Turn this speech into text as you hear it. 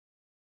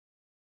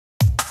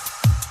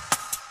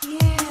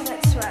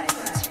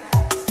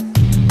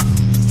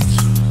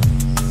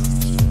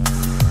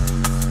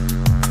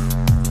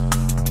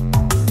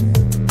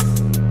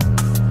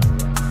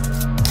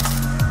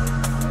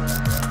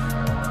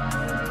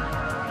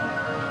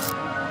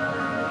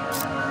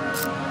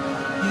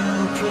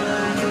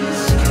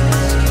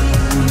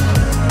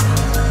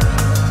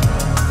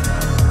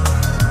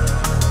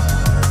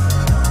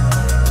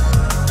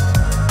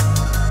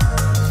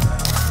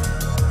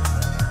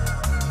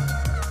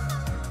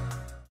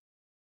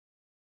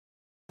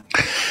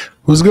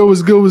What's good?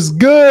 What's good? What's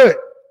good?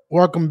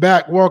 Welcome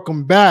back.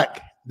 Welcome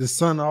back. The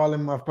sun all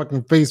in my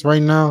fucking face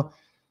right now,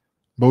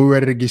 but we're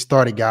ready to get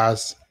started,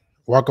 guys.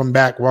 Welcome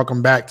back.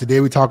 Welcome back.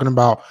 Today we're talking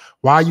about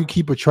why you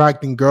keep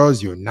attracting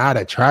girls you're not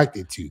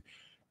attracted to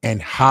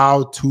and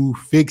how to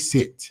fix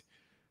it.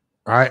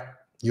 All right.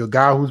 You're a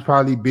guy who's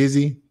probably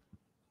busy,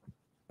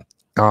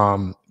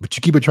 but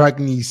you keep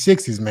attracting these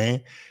sixes,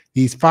 man.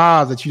 These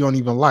fives that you don't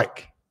even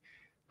like.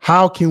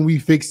 How can we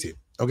fix it?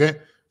 Okay.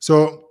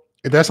 So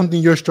if that's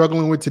something you're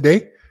struggling with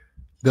today,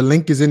 the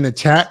link is in the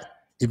chat.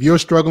 If you're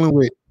struggling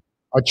with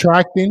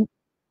attracting,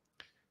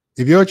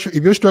 if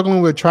you're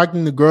struggling with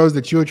attracting the girls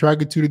that you're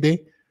attracted to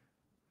today,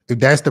 if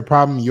that's the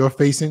problem you're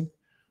facing,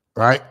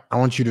 right? I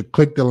want you to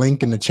click the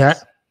link in the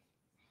chat.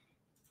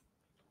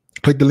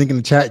 Click the link in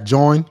the chat,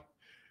 join.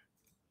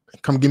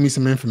 Come give me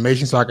some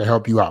information so I can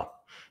help you out.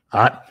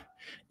 All right.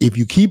 If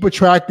you keep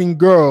attracting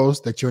girls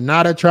that you're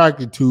not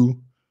attracted to,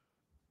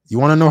 you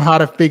want to know how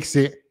to fix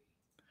it,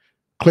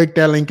 click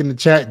that link in the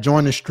chat,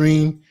 join the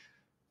stream.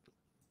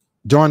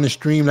 Join the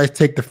stream. Let's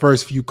take the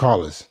first few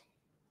callers.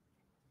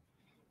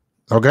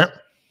 Okay.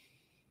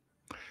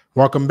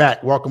 Welcome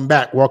back. Welcome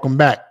back. Welcome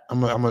back.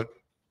 I'm gonna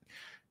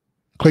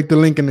click the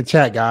link in the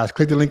chat, guys.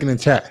 Click the link in the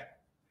chat.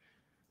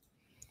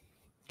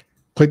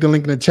 Click the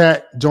link in the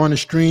chat. Join the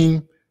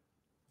stream.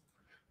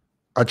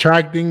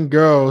 Attracting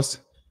girls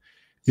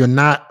you're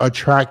not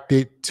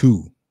attracted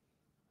to.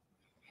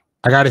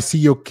 I gotta see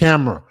your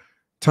camera.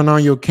 Turn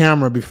on your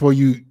camera before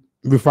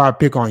I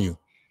pick on you.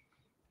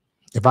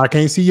 If I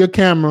can't see your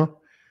camera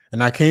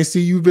and I can't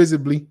see you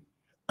visibly,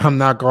 I'm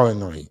not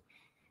calling on you.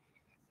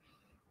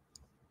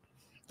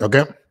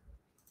 Okay?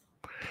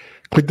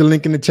 Click the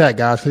link in the chat,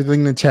 guys. Click the link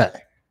in the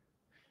chat.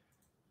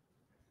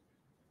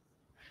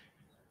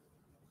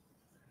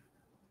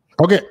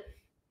 Okay.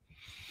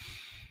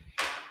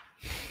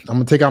 I'm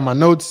going to take out my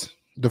notes.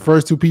 The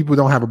first two people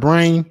don't have a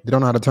brain. They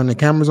don't know how to turn their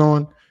cameras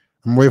on.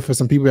 I'm waiting for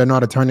some people that know how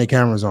to turn their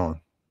cameras on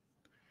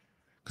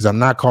because I'm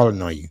not calling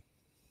on you.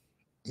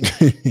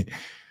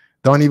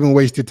 Don't even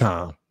waste your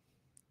time.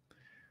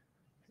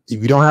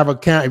 If you don't have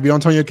if you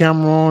don't turn your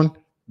camera on,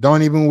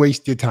 don't even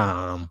waste your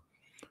time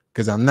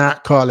because I'm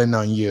not calling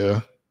on you.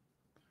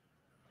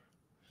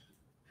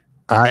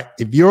 All right.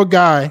 If you're a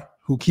guy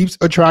who keeps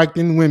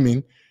attracting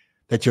women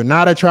that you're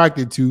not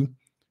attracted to,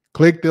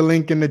 click the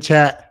link in the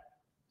chat.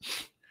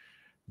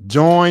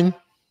 Join.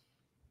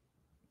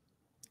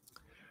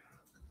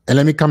 And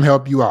let me come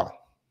help you out.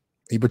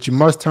 But you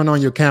must turn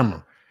on your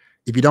camera.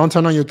 If you don't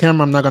turn on your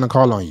camera, I'm not going to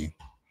call on you.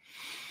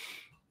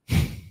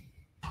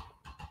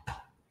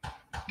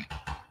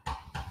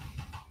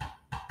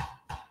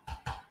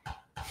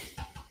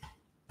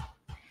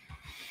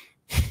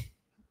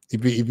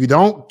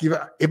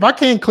 If I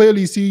can't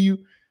clearly see you,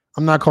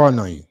 I'm not calling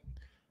on you.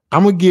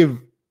 I'm gonna give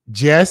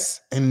Jess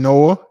and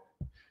Noah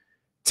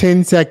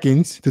 10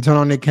 seconds to turn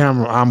on their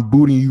camera. I'm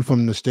booting you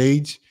from the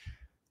stage,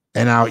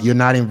 and you're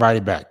not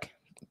invited back.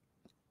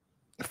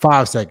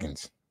 5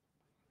 seconds.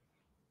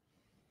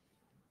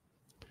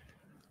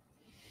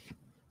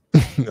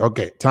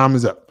 Okay, time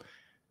is up.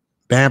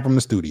 Bam from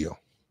the studio.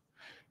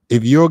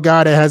 If you're a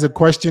guy that has a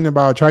question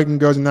about attracting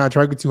girls and not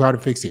attracted to, how to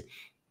fix it.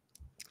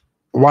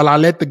 While I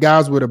let the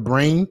guys with a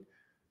brain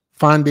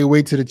find their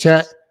way to the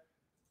chat,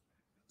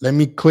 let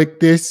me click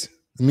this.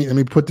 Let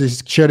me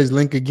share this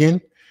link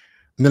again.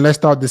 And then let's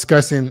start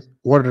discussing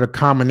what are the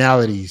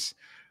commonalities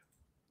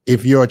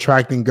if you're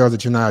attracting girls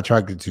that you're not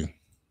attracted to.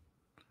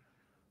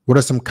 What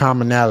are some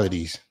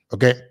commonalities?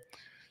 Okay.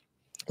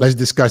 Let's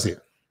discuss it.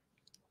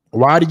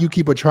 Why do you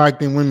keep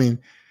attracting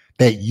women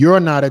that you're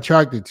not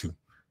attracted to?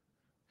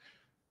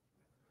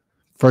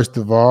 First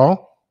of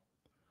all,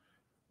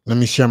 let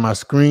me share my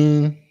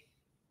screen.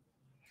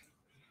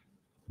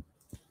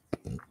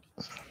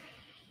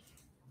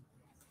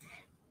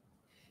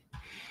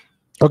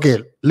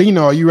 Okay,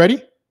 Lino, are you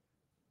ready?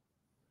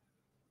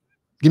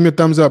 Give me a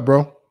thumbs up,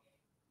 bro.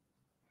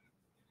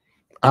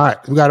 All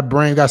right, we got a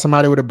brain, got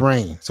somebody with a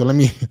brain. So let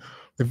me,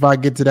 before I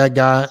get to that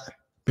guy,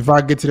 before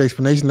I get to the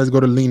explanation, let's go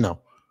to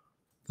Lino.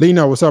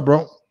 Lino, what's up,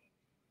 bro?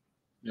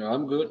 Yeah,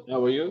 I'm good.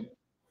 How are you?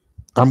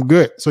 I'm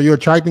good. So you're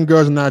attracting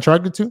girls you're not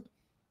attracted to?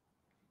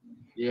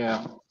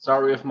 Yeah.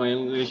 Sorry if my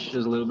English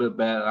is a little bit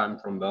bad. I'm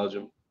from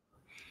Belgium.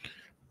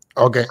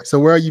 Okay, so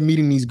where are you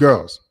meeting these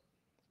girls?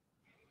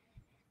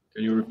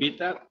 Can you repeat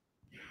that?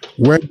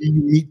 Where do you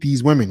meet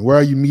these women? Where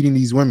are you meeting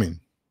these women?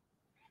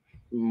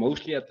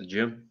 Mostly at the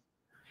gym.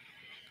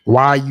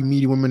 Why are you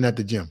meeting women at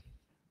the gym?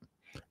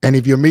 And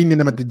if you're meeting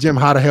them at the gym,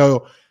 how the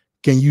hell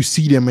can you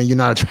see them and you're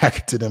not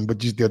attracted to them,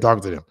 but you still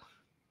talk to them?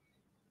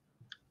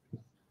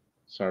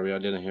 Sorry, I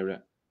didn't hear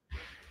that.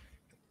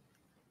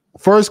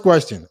 First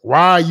question,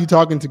 why are you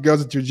talking to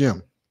girls at your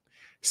gym?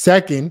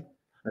 Second,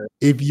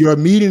 if you're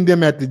meeting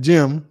them at the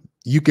gym,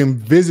 you can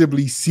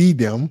visibly see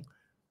them.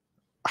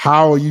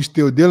 How are you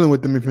still dealing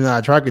with them if you're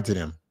not attracted to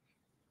them?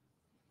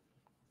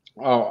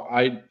 Oh,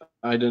 I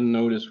didn't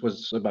know this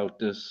was about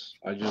this.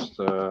 I just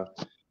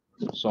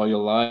saw your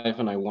live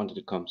and I wanted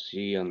to come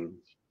see. And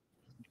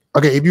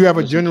okay, if you have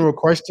a general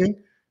question,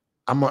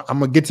 I'm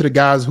gonna get to the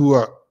guys who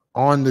are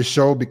on the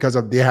show because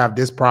of they have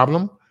this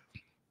problem,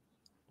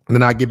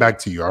 then I'll get back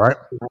to you. All right.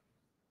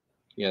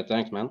 Yeah,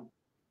 thanks, man.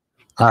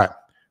 All right.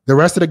 The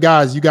rest of the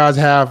guys, you guys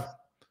have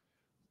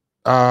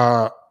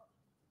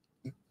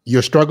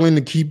you're struggling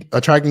to keep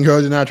attracting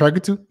girls you're not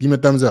attracted to? Give me a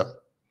thumbs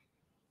up.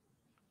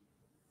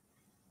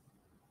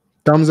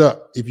 Thumbs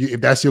up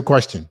if that's your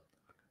question.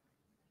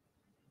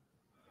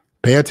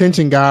 Pay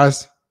attention,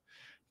 guys.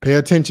 Pay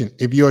attention.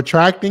 If you're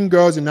attracting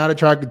girls you're not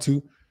attracted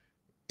to,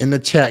 in the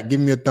chat, give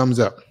me a thumbs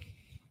up.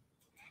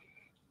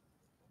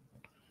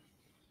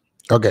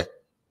 Okay.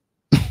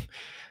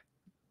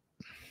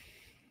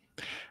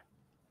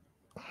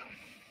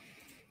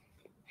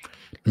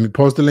 Let me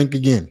post the link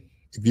again.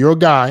 If you're a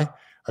guy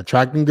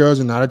attracting girls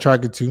you're not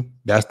attracted to,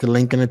 that's the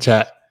link in the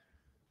chat.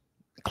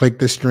 Click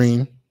the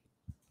stream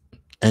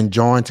and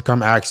join to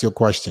come ask your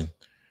question.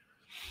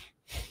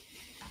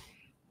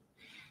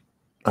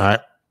 All right.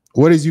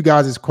 What is you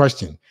guys'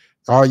 question?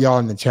 All y'all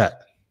in the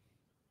chat.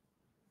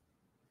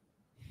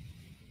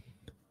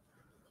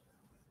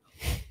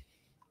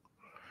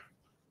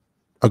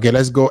 Okay,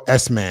 let's go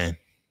S-Man.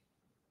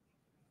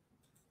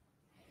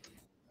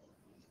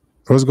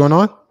 What's going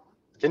on?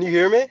 Can you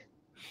hear me?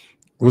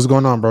 What's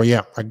going on, bro?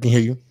 Yeah, I can hear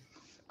you.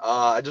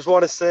 I just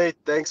want to say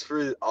thanks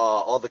for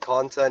all the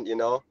content, you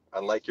know. I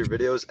like your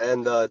videos.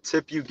 And the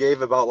tip you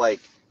gave about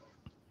like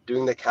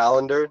doing the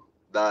calendar,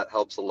 that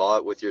helps a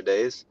lot with your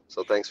days.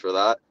 So thanks for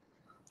that.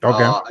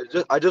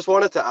 Okay. I just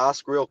wanted to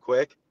ask real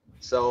quick.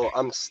 So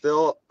I'm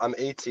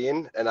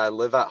 18 and I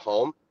live at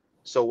home.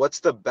 So what's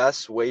the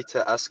best way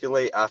to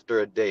escalate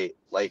after a date?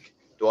 Like,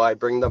 do I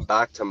bring them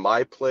back to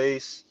my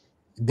place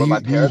when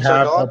my parents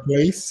are gone? A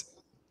place?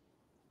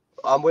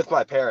 I'm with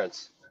my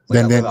parents.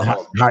 Like, Then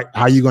how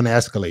are you gonna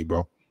escalate,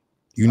 bro?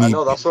 You need. I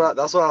know that's what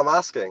I'm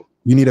asking.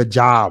 You need a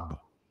job.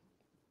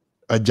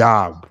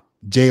 Job.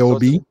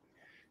 J-O-B.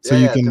 So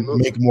you can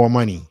make more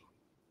money.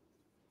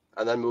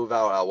 And then move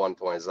out at one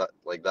point. Is that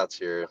like that's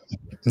your?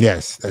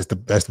 Yes,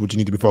 that's what you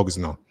need to be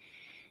focusing on.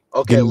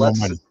 Okay,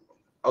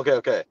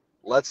 Okay.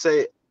 Let's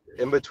say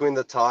in between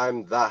the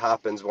time that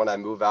happens when I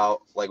move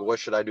out, like what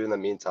should I do in the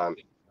meantime?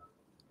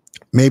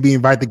 Maybe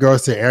invite the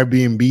girls to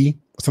Airbnb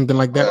or something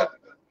like that.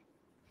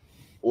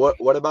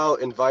 What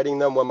about inviting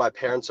them when my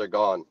parents are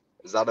gone?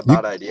 Is that a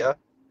bad idea?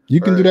 You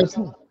can do that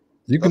too.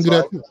 You can do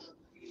that too.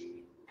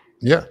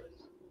 Yeah.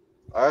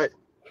 All right.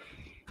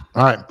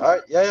 All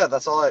right. Yeah.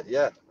 That's all. All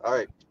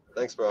right.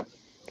 Thanks, bro. All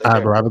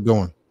right, bro. Have a good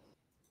one.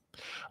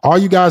 All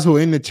you guys who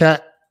are in the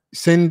chat,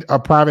 send a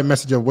private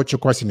message of what your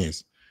question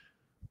is.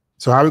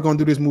 So how are we going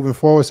to do this moving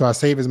forward? So I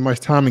save as much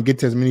time and get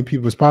to as many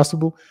people as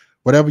possible.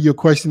 Whatever your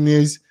question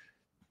is,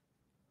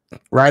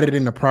 write it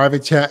in the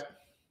private chat.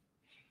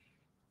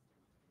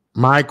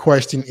 My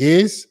question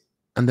is,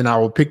 and then I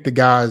will pick the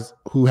guys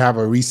who have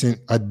a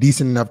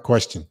decent enough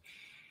question.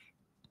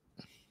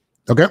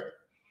 Okay?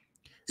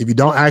 If you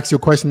don't ask your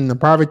question in the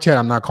private chat,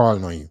 I'm not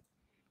calling on you.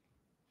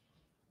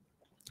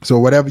 So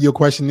whatever your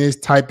question is,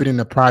 type it in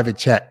the private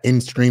chat in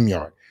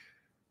StreamYard.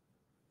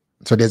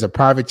 So there's a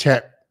private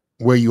chat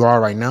where you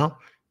are right now.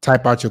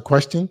 Type out your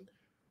question,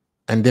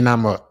 and then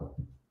I'm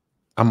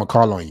a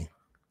call on you.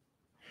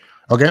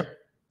 Okay?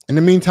 In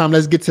the meantime,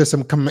 let's get to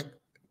some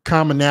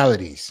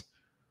commonalities.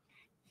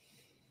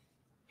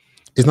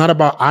 It's not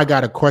about I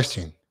got a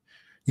question.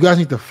 You guys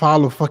need to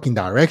follow fucking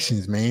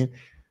directions, man.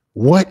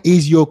 What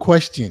is your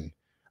question?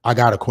 I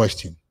got a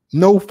question.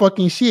 No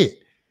fucking shit.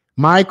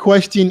 My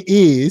question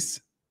is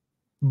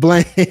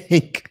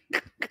blank.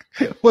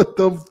 What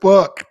the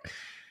fuck?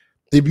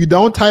 If you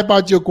don't type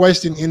out your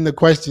question in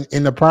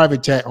the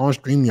private chat on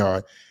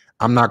StreamYard,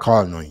 I'm not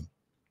calling on you.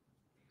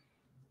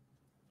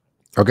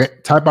 Okay?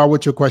 Type out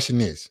what your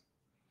question is.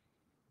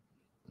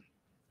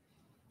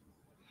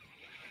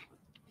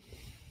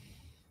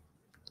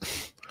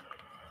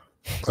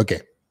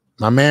 Okay.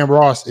 My man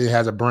Ross, it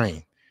has a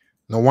brain.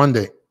 No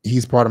wonder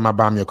he's part of my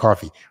Buy Me a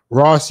Coffee.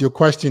 Ross, your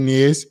question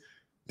is,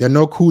 there are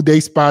no cool day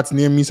spots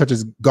near me, such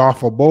as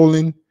golf or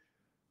bowling.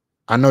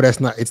 I know it's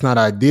not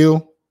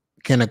ideal.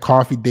 Can a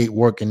coffee date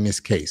work in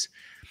this case?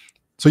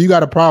 So you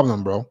got a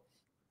problem, bro.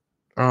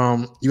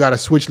 You got to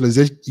switch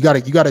logistics. You got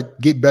to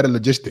get better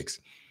logistics.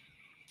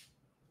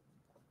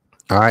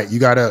 All right,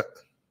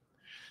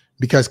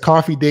 because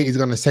coffee date is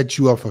gonna set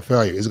you up for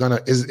failure.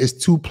 It's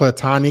too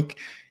platonic.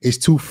 It's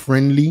too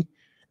friendly,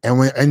 and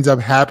what ends up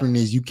happening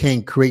is you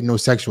can't create no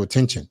sexual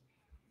tension.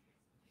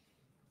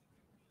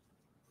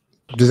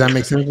 Does that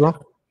make sense, bro?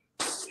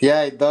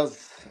 Yeah, it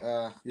does.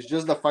 It's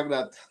just the fact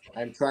that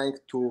I'm trying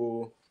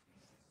to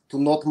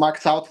not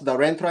max out the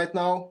rent right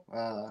now,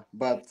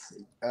 but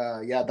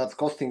yeah, that's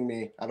costing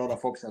me a lot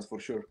of options for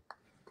sure.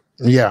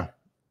 Yeah.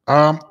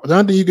 The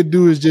other thing you could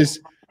do is just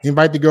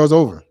invite the girls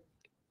over.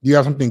 Do you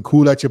have something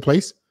cool at your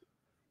place?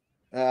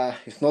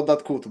 It's not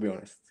that cool, to be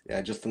honest.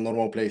 Yeah, just a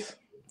normal place.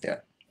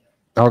 Yeah.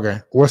 Okay.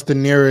 What's the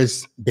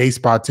nearest day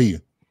spot to you?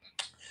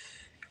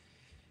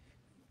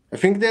 I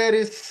think there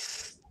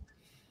is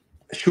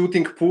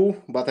shooting pool,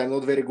 but I'm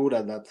not very good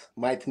at that.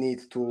 Might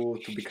need to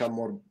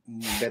become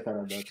better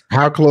at that.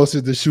 How close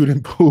is the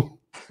shooting pool?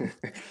 I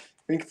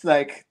think it's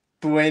like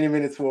 20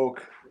 minutes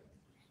walk.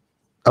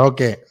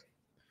 Okay.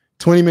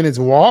 20 minutes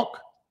walk?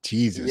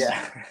 Jesus.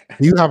 Yeah.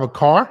 Do you have a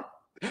car?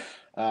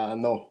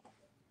 No.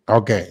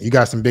 Okay. You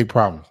got some big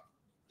problems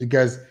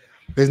because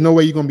there's no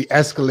way you're going to be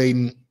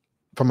escalating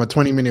from a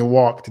 20-minute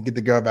walk to get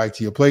the girl back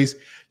to your place.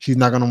 She's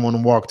not going to want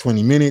to walk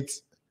 20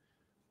 minutes.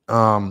 So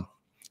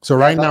Yeah,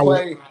 right that's now,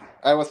 why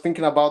I was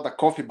thinking about the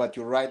coffee, but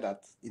you're right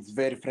that it's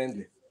very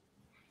friendly.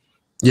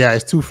 yeah,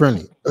 it's too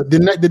friendly.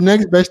 The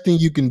next best thing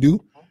you can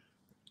do,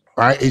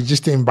 right, is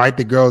just to invite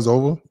the girls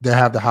over that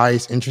have the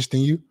highest interest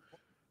in you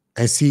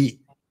and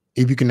see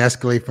if you can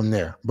escalate from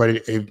there.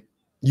 But if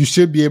you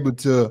should be able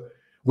to,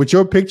 with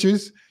your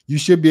pictures, you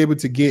should be able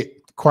to get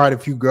quite a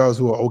few girls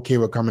who are okay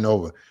with coming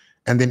over.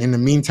 And then in the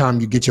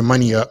meantime, you get your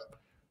money up,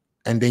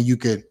 and then you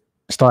could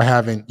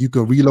you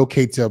could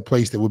relocate to a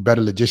place that with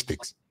better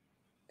logistics.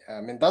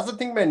 I mean, that's the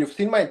thing, man. You've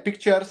seen my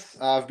pictures.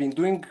 I've been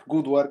doing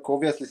good work.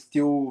 Obviously,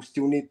 still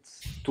need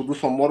to do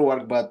some more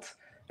work, but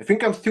I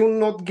think I'm still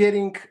not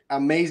getting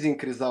amazing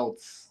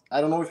results.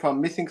 I don't know if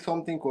I'm missing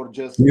something or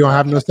just. You don't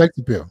have no sex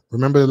appeal.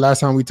 Remember the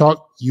last time we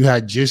talked? You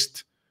had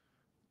just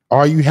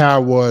all you had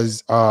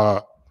was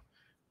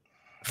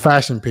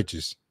fashion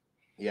pictures.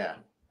 Yeah.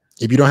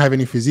 If you don't have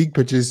any physique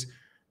pictures,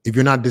 if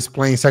you're not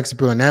displaying sex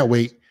appeal in that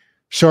way,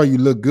 sure, you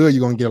look good.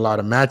 You're gonna get a lot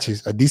of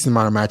matches, a decent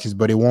amount of matches,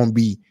 but it won't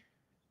be.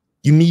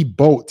 You need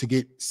both to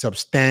get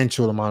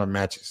substantial amount of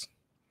matches.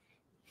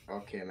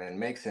 Okay, man,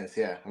 makes sense.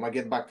 Yeah, I'm gonna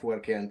get back to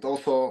work, and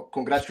also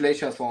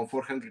congratulations on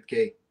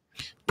 400K.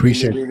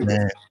 Appreciate it,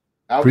 man.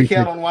 I'll be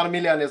here on 1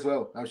 million as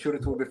well. I'm sure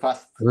it will be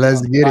fast.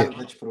 Let's get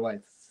it.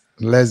 Provides.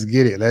 Let's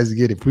get it. Let's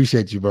get it.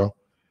 Appreciate you, bro.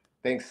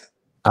 Thanks.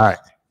 All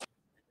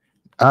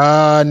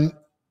right.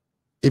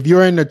 If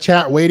you're in the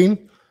chat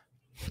waiting,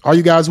 all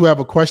you guys who have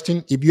a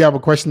question, if you have a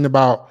question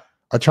about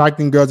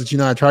attracting girls that you're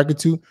not attracted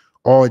to,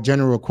 or a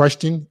general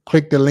question,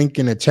 click the link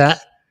in the chat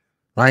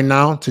right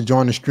now to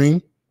join the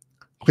stream.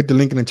 Click the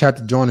link in the chat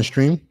to join the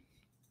stream.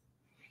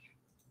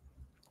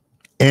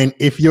 And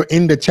if you're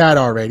in the chat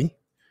already,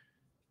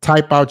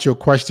 type out your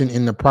question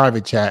in the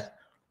private chat.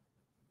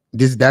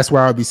 That's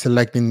where I'll be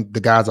selecting the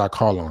guys I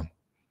call on.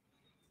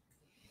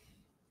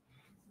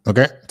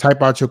 Okay?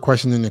 Type out your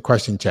question in the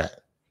question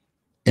chat.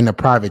 In the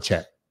private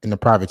chat. In the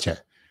private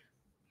chat.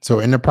 So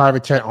in the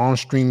private chat on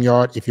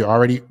StreamYard, if you're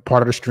already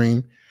part of the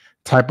stream,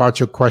 type out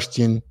your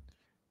question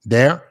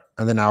there,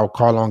 and then I'll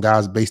call on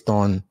guys based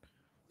on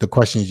the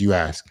questions you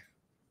ask.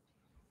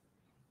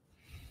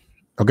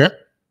 Okay?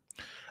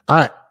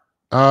 All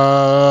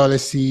right.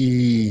 Let's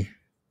see.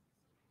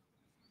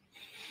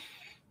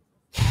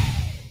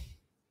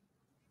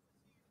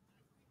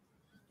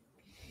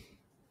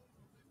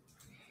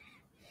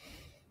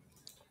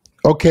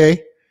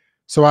 Okay.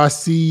 So I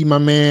see my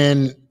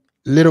man,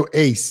 Little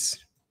Ace.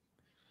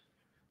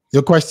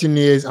 Your question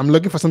is, I'm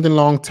looking for something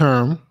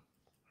long-term.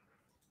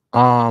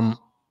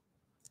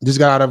 Just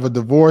got out of a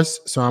divorce,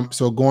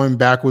 so going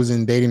backwards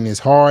in dating is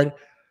hard.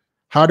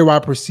 How do I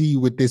proceed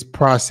with this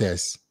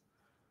process?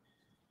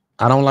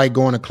 I don't like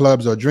going to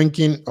clubs or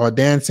drinking or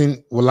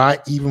dancing. Will I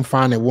even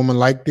find a woman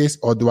like this,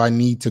 or do I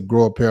need to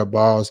grow a pair of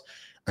balls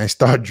and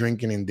start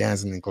drinking and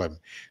dancing and clubbing?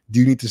 Do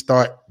you need to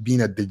start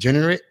being a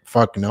degenerate?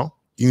 Fuck no.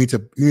 You need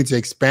to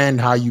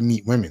expand how you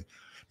meet women,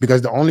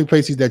 because the only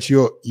places that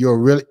you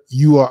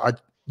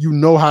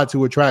know how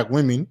to attract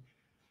women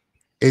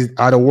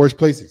are the worst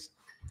places.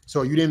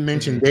 So you didn't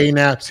mention dating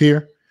apps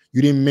here.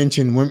 You didn't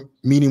mention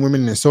meeting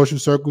women in social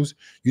circles.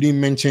 You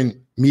didn't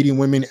mention meeting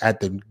women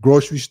at the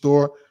grocery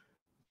store.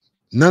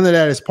 None of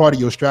that is part of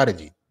your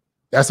strategy.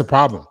 That's a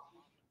problem.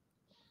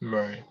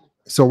 Right.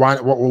 So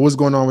what's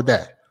going on with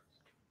that?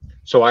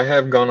 So I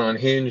have gone on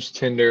Hinge,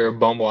 Tinder,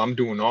 Bumble. I'm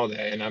doing all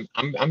that, and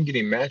I'm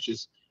getting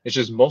matches. It's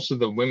just most of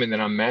the women that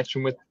I'm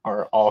matching with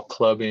are all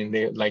clubbing.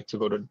 They like to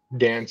go to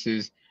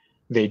dances,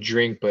 they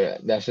drink,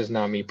 but that's just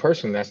not me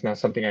personally. That's not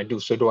something I do.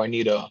 So do I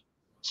need to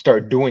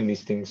start doing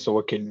these things so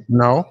it can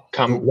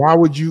come? Why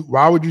would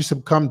you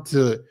succumb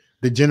to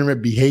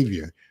degenerate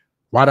behavior?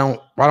 Why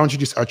don't you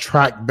just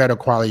attract better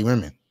quality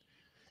women?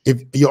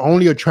 If you're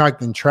only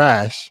attracting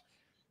trash,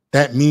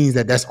 that means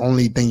that's the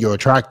only thing you're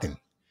attracting.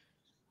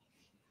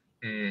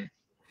 Don't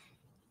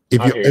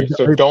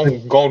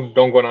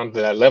go down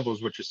to that level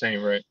is what you're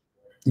saying, right?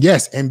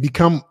 Yes, and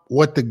become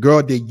what the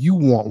girl that you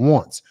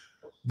wants.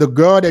 The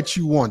girl that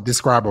you want,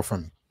 describe her for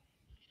me.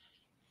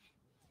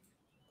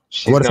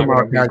 She's not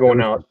going to be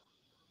going out.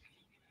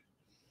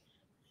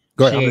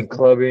 Go ahead. She ain't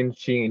clubbing.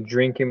 She ain't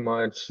drinking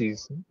much.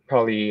 She's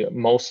probably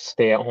most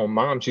stay-at-home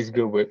mom. She's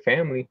good with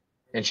family,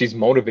 and she's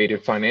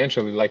motivated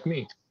financially like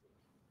me.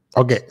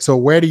 Okay, so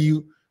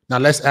now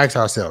let's ask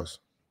ourselves,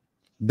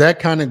 that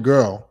kind of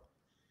girl,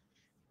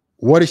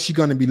 what is she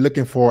going to be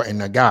looking for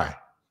in a guy?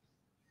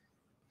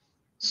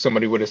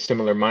 Somebody with a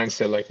similar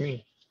mindset like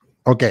me.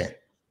 Okay,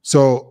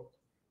 so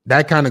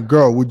that kind of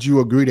girl, would you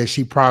agree that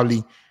she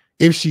probably,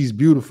 if she's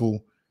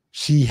beautiful,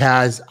 she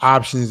has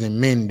options in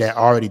men that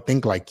already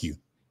think like you?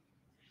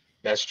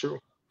 That's true.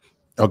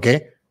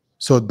 Okay,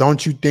 so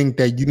don't you think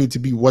that you need to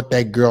be what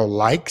that girl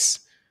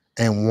likes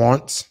and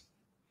wants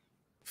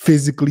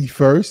physically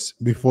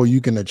first before you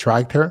can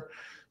attract her?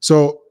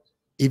 So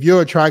if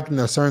you're attracting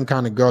a certain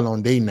kind of girl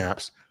on dating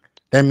apps,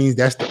 that means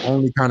that's the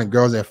only kind of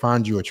girls that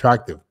find you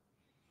attractive.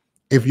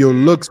 If your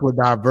looks were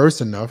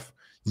diverse enough,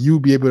 you'll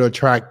be able to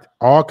attract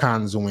all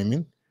kinds of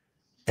women,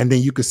 and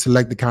then you could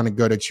select the kind of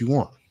girl that you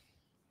want.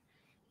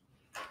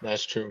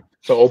 That's true.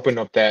 So open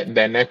up that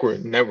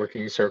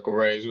networking circle,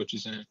 right? Is what you're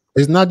saying.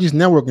 It's not just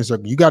networking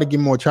circle. You got to get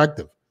more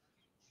attractive.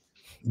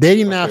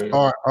 Dating apps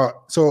are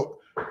so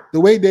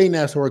the way dating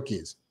apps work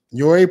is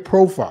you're a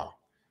profile,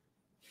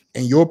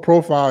 and your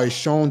profile is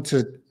shown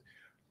to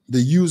the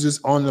users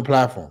on the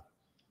platform,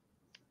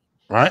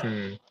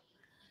 right?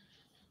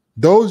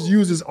 Those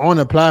users on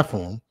the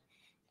platform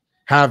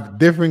have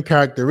different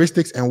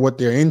characteristics and what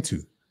they're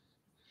into.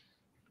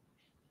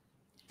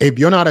 If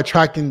you're not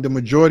attracting the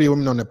majority of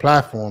women on the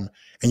platform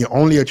and you're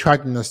only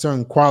attracting a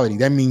certain quality,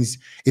 that means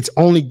it's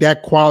only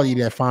that quality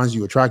that finds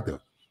you attractive.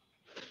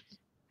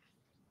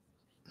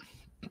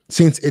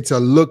 Since it's a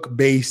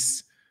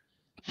look-based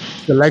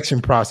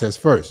selection process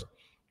first.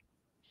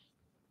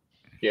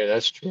 Yeah,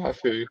 that's true. I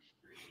feel you.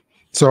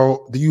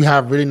 So do you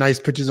have really nice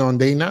pictures on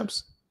dating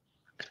apps?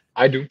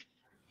 I do.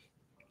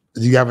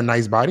 Do you have a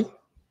nice body?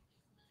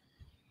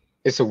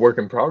 It's a work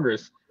in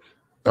progress.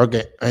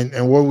 Okay.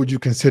 And what would you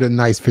consider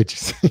nice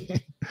pictures?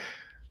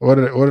 What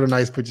are the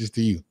nice pictures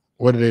to you?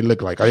 What do they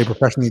look like? Are they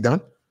professionally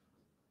done?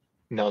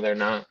 No, they're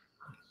not.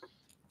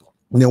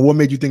 Then what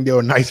made you think they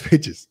were nice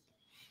pictures?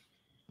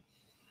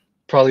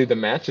 Probably the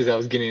matches. I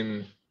was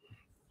getting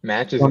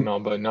matches and all,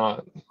 but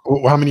not.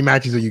 How many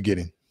matches are you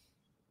getting?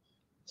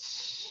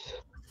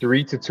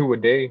 3 to 2 a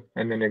day,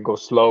 and then it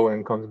goes slow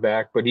and comes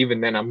back. But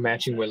even then, I'm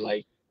matching with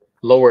like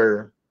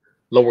lower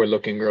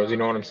looking girls. You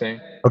know what I'm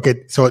saying?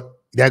 Okay, so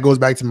that goes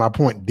back to my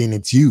point. Then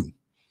it's you.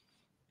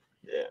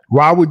 Yeah.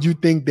 Why would you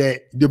think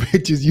that the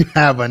pictures you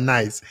have are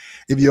nice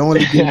if you're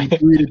only getting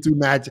 3 to 2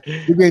 matches?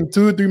 You're getting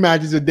 2 or 3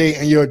 matches a day,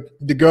 and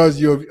the girls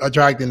you're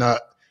attracting are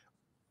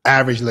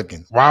average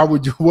looking. Why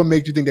would you? What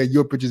makes you think that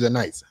your pictures are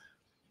nice?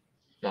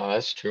 No,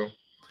 that's true.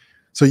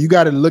 So you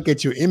got to look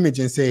at your image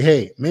and say,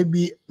 hey,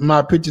 maybe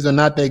my pictures are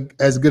not that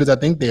as good as I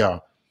think they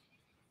are.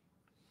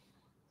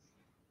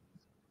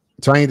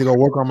 So I need to go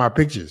work on my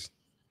pictures.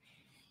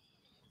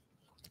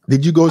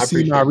 Did you go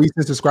see my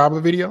recent subscriber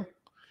video?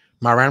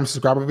 My random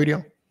subscriber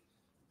video?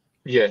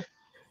 Yeah.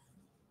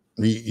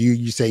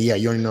 You say, yeah,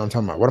 you don't even know what I'm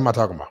talking about. What am I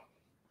talking about?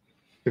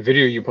 The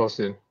video you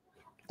posted.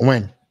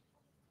 When?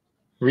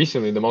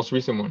 Recently, the most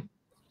recent one.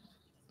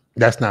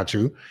 That's not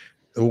true.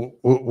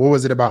 What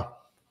was it about?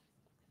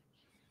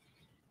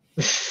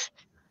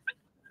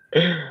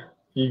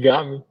 You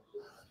got me.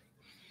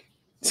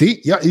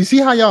 See, you see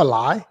how y'all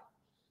lie?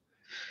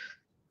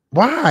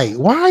 Why?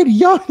 Why do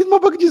y'all this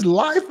motherfucker just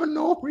lie for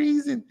no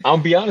reason? I'll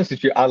be honest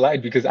with you. I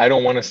lied because I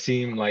don't want to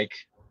seem like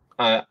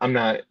I'm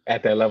not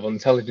at that level of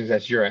intelligence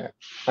that you're at.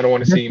 I don't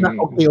want to seem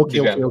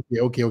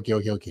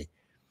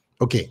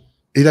okay.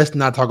 Let's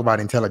not talk about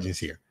intelligence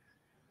here.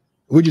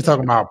 We're just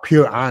talking about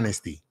pure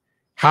honesty.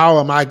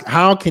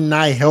 How can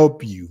I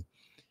help you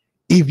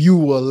if you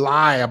will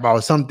lie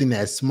about something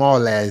as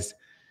small as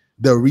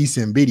the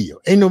recent video?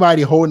 Ain't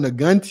nobody holding a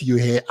gun to your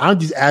head. I'm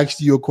just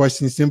asking you a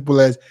question simple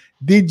as,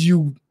 did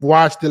you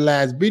watch the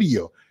last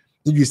video?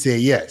 And you say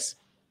yes.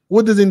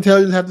 What does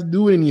intelligence have to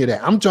do with any of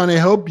that? I'm trying to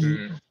help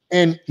you,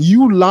 and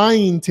you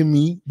lying to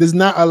me does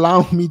not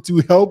allow me to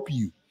help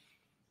you.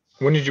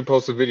 When did you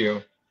post the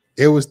video?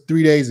 It was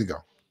 3 days ago.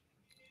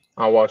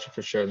 I'll watch it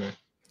for sure then.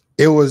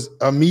 It was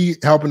me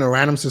helping a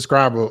random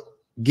subscriber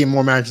get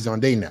more matches on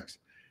dating apps.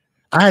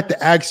 I had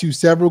to ask you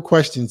several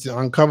questions to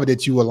uncover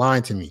that you were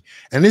lying to me.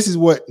 And this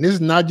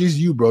is not just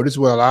you, bro. This is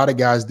what a lot of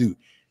guys do.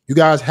 You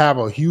guys have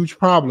a huge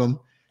problem,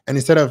 and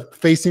instead of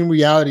facing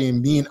reality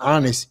and being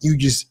honest,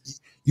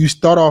 you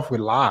start off with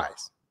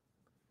lies.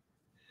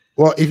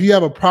 Well, if you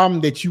have a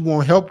problem that you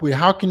want help with,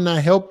 how can I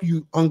help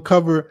you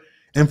uncover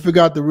and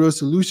figure out the real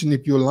solution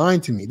if you're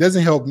lying to me? It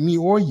doesn't help me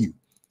or you.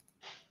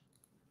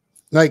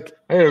 Like,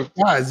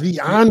 guys, be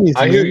honest.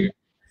 I hear you.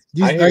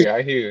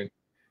 I hear you.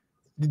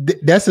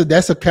 That's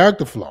a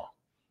character flaw.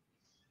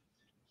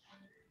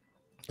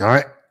 All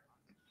right.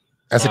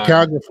 That's a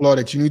character flaw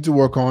that you need to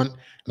work on.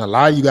 And a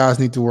lot of you guys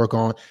need to work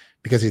on,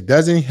 because it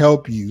doesn't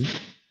help you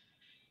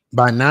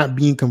by not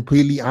being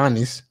completely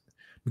honest,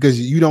 because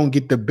you don't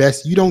get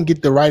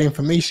the right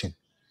information.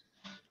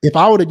 If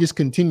I would have just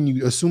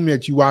continued assuming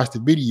that you watched the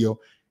video,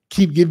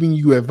 keep giving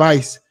you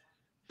advice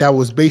that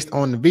was based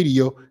on the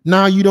video,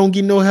 now you don't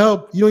get no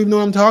help. You don't even know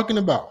what I'm talking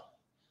about.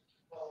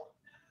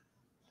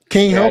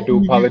 Can't help. I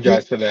do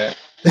apologize for that.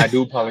 I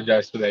do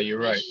apologize for that. You're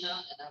right.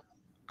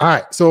 All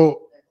right.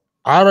 So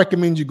I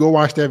recommend you go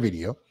watch that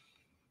video,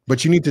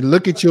 but you need to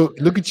look at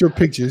your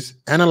pictures,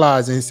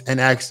 analyze this,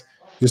 and ask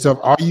yourself,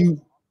 are your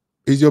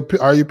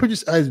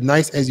pictures as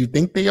nice as you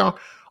think they are,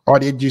 or are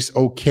they just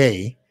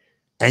okay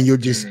and you're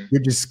just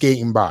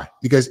skating by?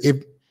 Because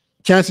if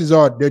chances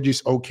are they're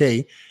just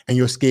okay and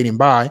you're skating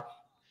by,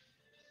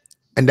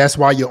 and that's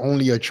why you're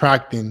only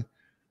attracting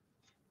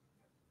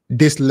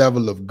this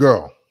level of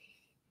girl.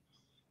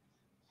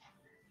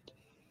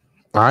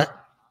 All right.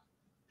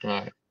 All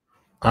right.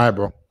 All right,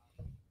 bro.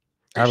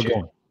 Have a good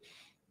one.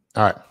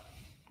 All right.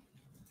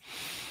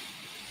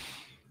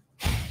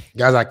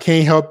 Guys, I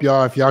can't help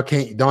y'all if y'all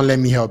can't. Don't let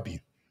me help you.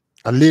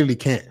 I literally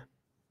can't.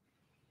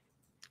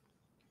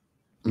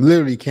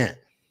 Literally can't.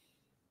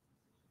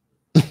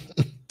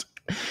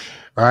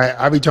 All right.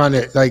 I be trying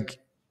to, like,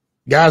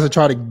 guys are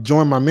trying to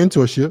join my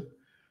mentorship,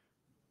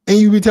 and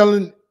you be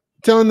telling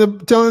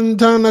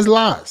us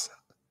lies.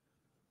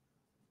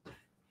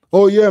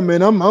 Oh yeah,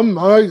 man,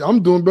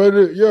 I'm doing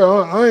better. Yeah,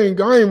 I ain't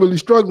really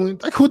struggling.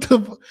 Like, what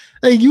the?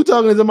 Like, you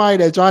talking to somebody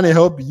that's trying to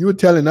help you. You're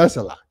telling us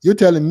a lot. You're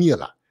telling me a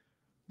lot.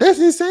 That's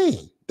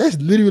insane. That's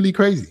literally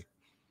crazy.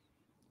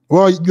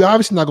 Well, you're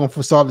obviously not going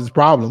to solve this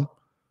problem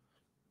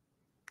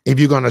if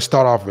you're going to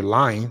start off with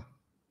lying.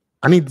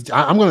 I'm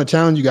going to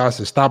challenge you guys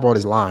to stop all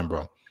this lying,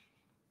 bro.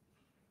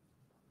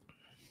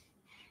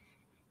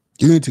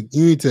 You need to,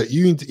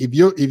 if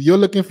you're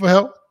looking for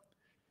help,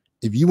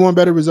 if you want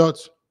better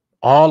results,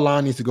 all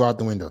lying needs to go out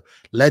the window.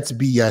 Let's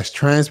be as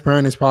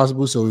transparent as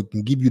possible so we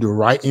can give you the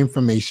right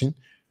information.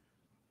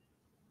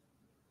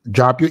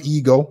 Drop your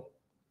ego,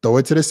 throw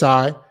it to the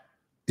side.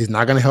 It's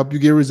not going to help you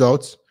get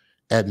results.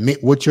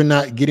 Admit what you're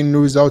not getting the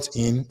results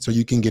in so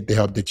you can get the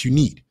help that you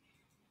need.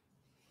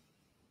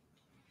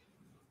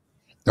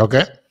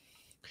 Okay?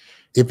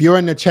 If you're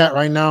in the chat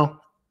right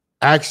now,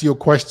 ask your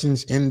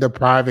questions in the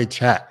private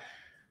chat.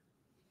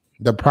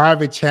 The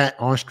private chat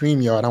on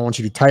StreamYard, I want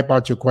you to type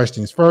out your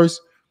questions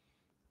first.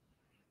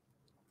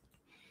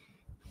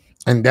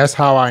 And that's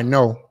how I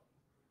know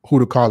who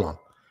to call on.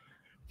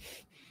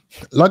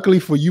 Luckily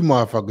for you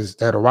motherfuckers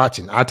that are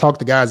watching, I talk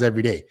to guys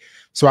every day.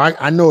 So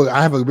I know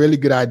I have a really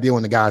good idea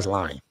when the guy's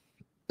lying.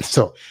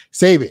 So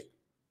save it.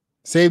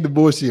 Save the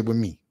bullshit with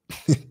me.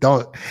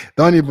 Don't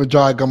even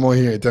try to come on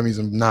here and tell me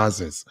some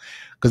nonsense,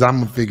 because I'm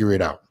gonna figure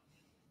it out.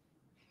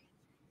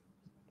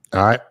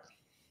 All right.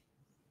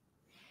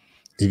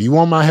 If you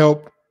want my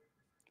help,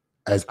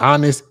 as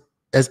honest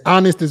as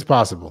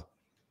possible.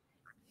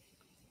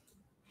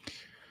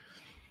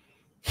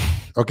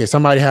 Okay,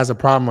 somebody has a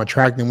problem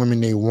attracting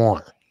women they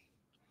want.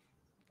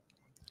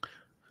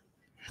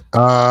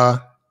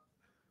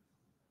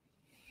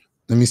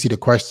 Let me see the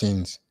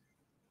questions.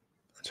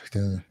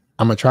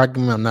 I'm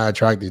attracting women I'm not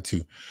attracted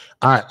to.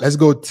 All right, let's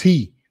go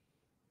T.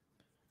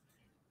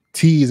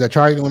 T is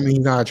attracting women he's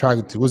not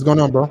attracted to. What's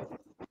going on, bro?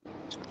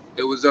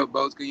 Hey, what's up,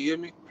 boss? Can you hear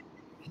me?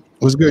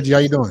 What's good, G? How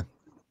you doing?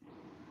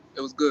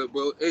 It was good,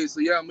 bro. Hey, so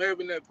yeah, I'm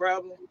having that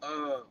problem.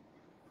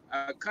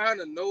 I kind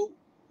of know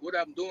what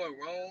I'm doing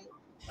wrong.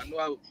 I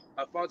know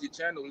I found your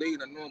channel late,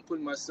 and I know I'm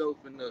putting myself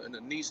in a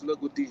niche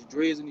look with these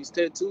dreads and these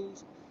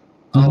tattoos.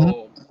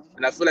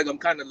 And I feel like I'm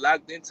kind of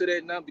locked into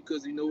that now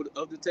because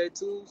of the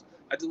tattoos.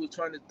 I just was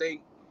trying to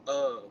think.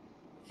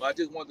 I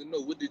just wanted to know,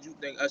 what did you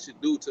think I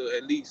should do to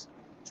at least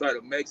try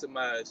to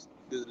maximize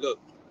this look?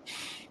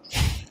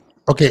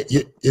 Okay,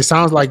 it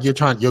sounds like you're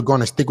going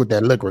to stick with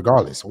that look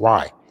regardless.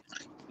 Why?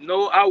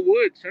 No, I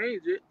would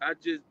change it. I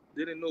just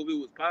didn't know if it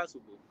was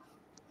possible.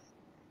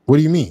 What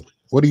do you mean?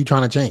 What are you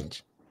trying to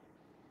change?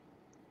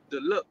 The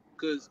look,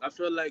 because I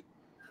feel like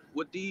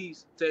with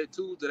these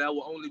tattoos that I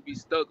will only be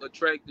stuck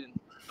attracting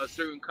a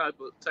certain type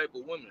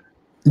of woman.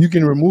 You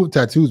can remove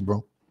tattoos,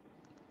 bro.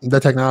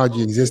 That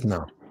technology exists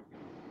now.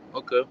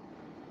 Okay.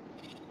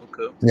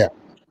 Yeah.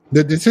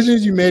 The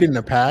decisions you made in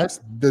the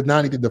past does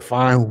not need to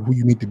define who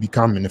you need to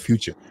become in the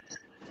future.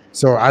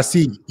 So I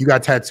see you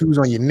got tattoos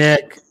on your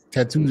neck,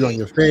 tattoos on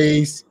your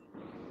face.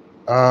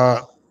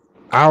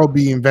 I'll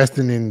be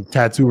investing in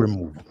tattoo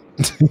removal.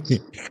 Okay.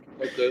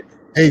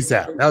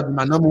 ASAP. That was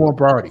my number one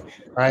priority.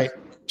 Right?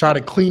 Try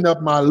to clean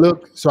up my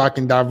look so I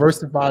can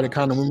diversify the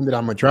kind of women that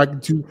I'm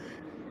attracted to.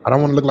 I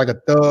don't want to look like a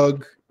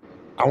thug.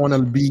 I want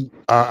to be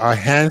a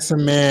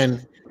handsome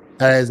man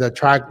that is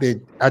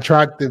attractive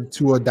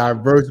to a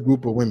diverse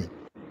group of women.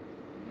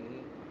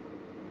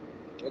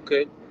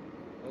 Okay.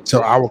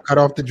 So I will cut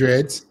off the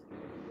dreads.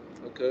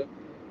 Okay.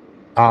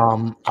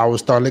 I will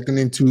start looking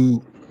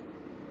into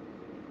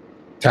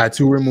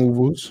tattoo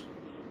removals.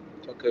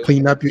 Okay.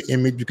 Clean up your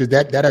image, because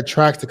that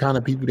attracts the kind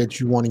of people that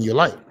you want in your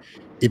life.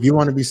 If you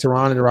want to be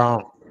surrounded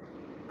around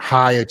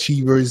high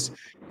achievers,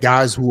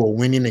 guys who are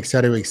winning,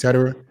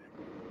 etc.,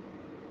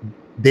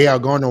 they are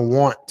going to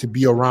want to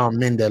be around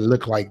men that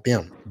look like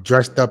them,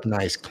 dressed up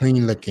nice,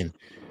 clean looking.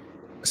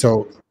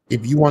 So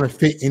if you want to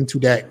fit into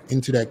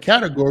that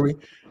category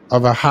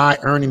of a high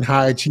earning,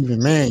 high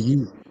achieving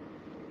man,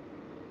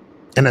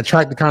 and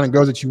attract the kind of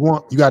girls that you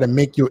want, you got to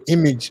make your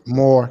image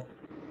more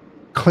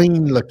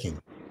clean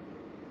looking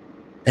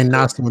and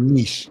not so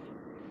niche.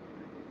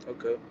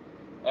 Okay.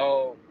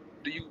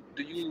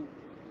 Do you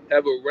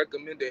have a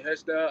recommended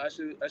hairstyle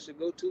I should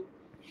go to?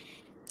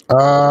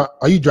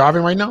 Are you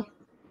driving right now?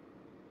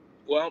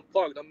 Well, I'm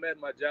parked. I'm at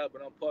my job,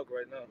 but I'm parked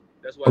right now.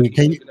 That's why Okay, I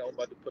keep looking at. I'm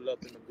about to pull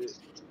up in a bit.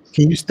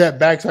 Can you step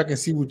back so I can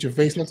see what your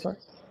face looks like?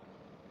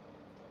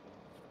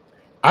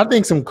 I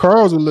think some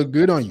curls will look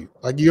good on you.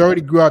 Like, you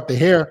already grew out the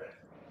hair,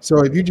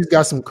 so if you just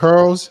got some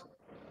curls,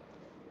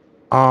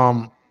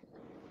 that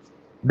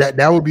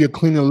would be a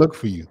cleaner look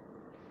for you.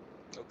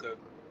 Okay.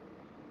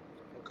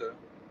 All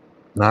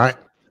right.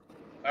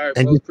 All right,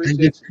 and bro.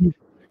 just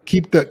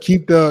keep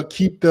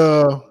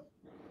the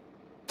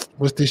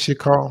what's this shit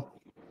called?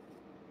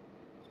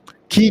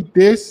 keep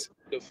this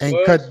The and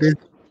flush? cut this.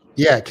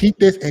 Yeah, keep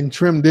this and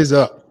trim this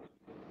up.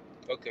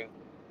 Okay.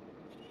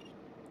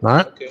 All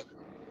right. Okay.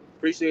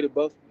 Appreciate it,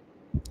 Buff.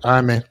 All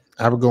right, man.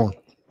 Have a good one.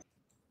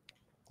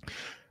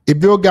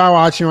 If you're a guy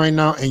watching right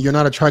now and you're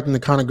not attracting the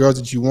kind of girls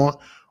that you want,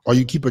 or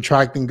you keep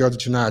attracting girls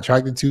that you're not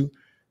attracted to,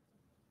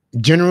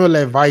 general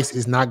advice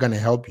is not going to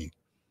help you.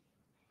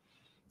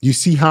 You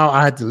see how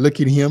I had to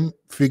look at him,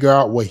 figure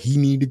out what he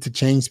needed to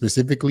change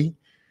specifically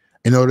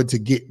in order to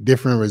get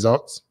different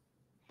results?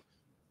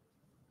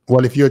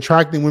 Well, if you're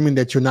attracting women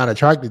that you're not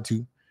attracted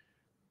to,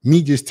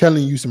 me just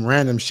telling you some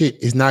random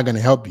shit is not going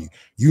to help you.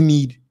 You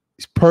need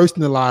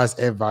personalized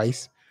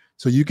advice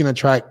so you can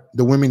attract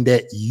the women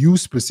that you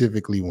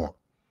specifically want.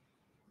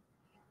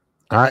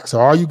 All right. So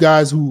all you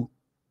guys who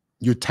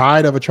you're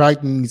tired of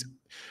attracting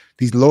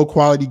these low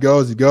quality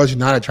girls, the girls you're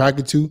not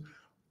attracted to,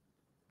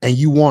 and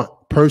you want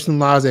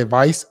personalized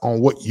advice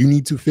on what you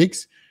need to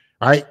fix,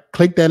 all right,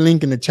 click that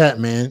link in the chat,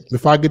 man.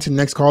 Before I get to the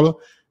next caller,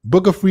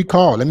 book a free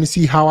call. Let me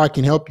see how I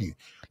can help you.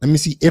 Let me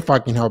see if I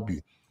can help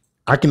you.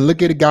 I can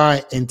look at a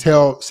guy and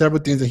tell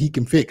several things that he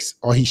can fix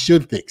or he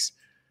should fix,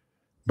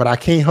 but I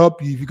can't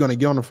help you if you're gonna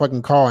get on the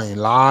fucking call and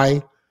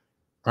lie.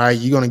 All right,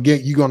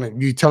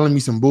 you're telling me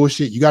some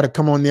bullshit. You got to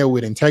come on there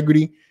with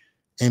integrity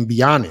and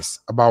be honest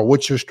about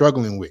what you're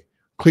struggling with.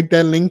 Click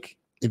that link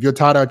if you're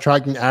tired of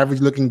attracting average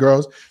looking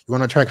girls. You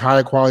want to attract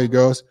higher quality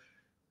girls,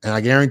 and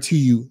I guarantee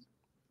you,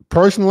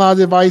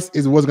 personalized advice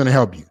is what's gonna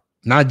help you,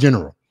 not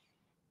general.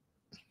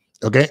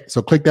 Okay,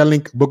 so click that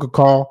link, book a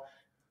call.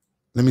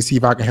 Let me see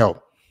if I can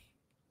help.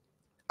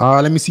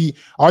 Let me see.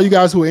 All you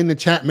guys who are in the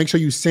chat, make sure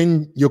you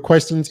send your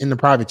questions in the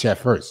private chat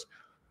first.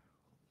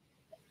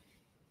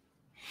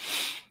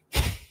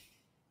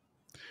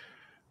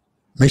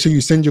 Make sure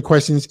you send your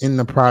questions in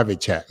the private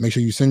chat. Make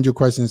sure you send your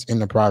questions in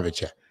the private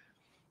chat.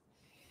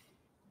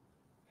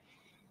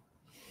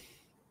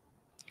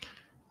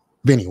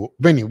 Benny. What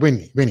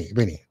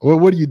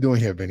are you doing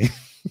here, Benny?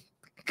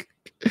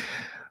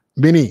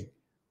 Benny,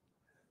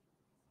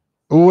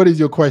 what is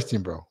your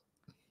question, bro?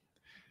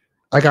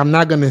 Like, I'm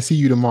not going to see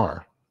you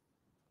tomorrow.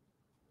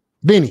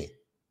 Benny,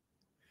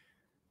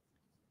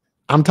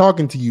 I'm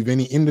talking to you,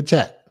 Benny, in the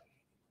chat.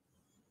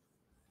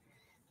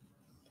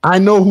 I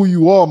know who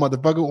you are,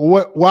 motherfucker.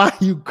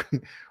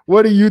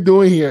 What are you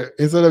doing here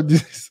instead of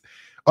just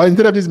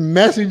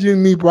messaging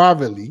me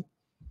privately?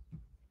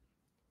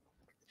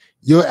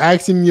 You're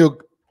asking me,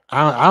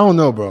 I don't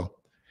know, bro.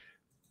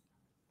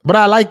 But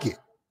I like it.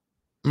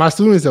 My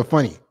students are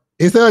funny.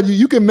 Instead of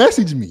you can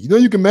message me. You know,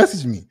 you can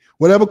message me.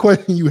 Whatever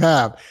question you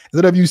have,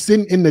 instead of you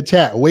sitting in the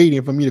chat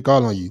waiting for me to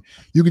call on you,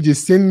 you can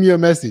just send me a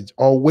message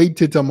or wait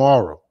till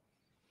tomorrow.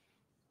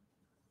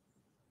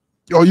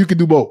 Or you can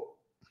do both.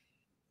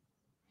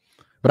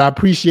 But I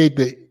appreciate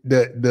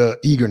the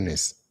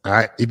eagerness. All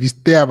right. If you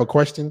still have a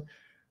question,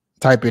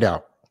 type it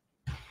out.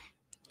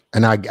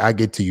 And I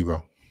get to you,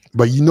 bro.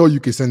 But you know you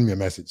can send me a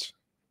message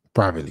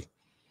privately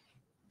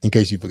in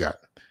case you forgot.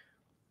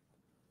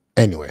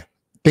 Anyway,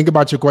 think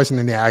about your question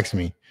and then ask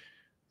me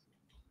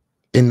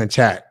in the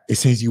chat. It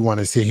seems you want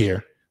to sit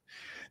here.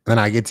 Then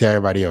I get to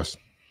everybody else.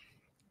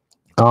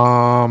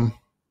 Because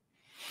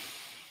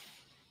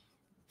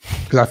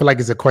I feel like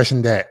it's a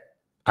question that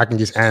I can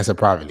just answer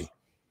privately.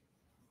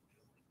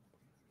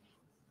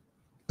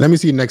 Let me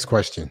see the next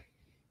question.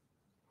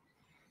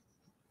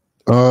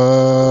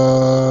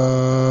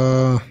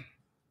 All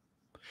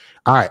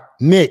right,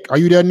 Nick, are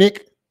you there,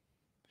 Nick?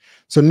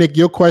 So, Nick,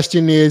 your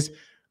question is,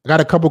 I got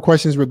a couple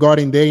questions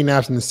regarding dating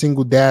apps and the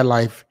single dad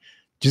life.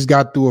 Just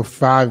got through a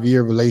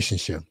 5-year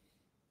relationship.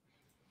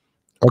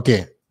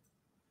 Okay.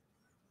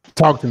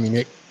 Talk to me,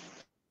 Nick.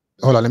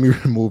 Hold on, let me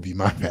remove you,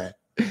 my bad.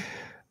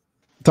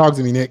 Talk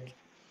to me, Nick.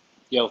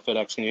 Yo,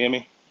 FedEx, can you hear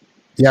me?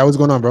 Yeah, what's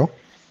going on, bro?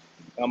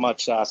 Not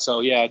much. So,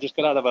 yeah, I just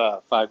got out of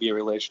a 5-year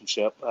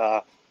relationship.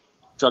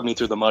 Drug me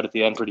through the mud at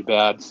the end pretty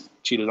bad.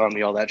 Cheated on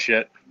me, all that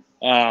shit.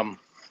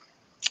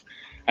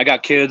 I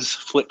got kids,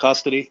 split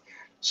custody.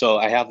 So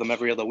I have them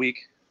every other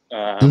week.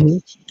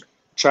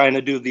 Trying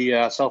to do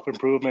the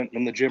self-improvement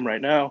in the gym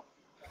right now.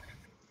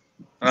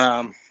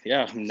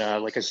 Yeah, and,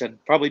 like I said,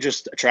 probably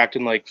just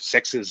attracting like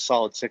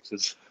solid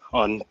sixes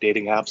on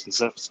dating apps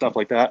and stuff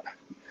like that.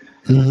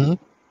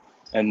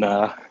 And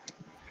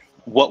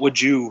what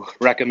would you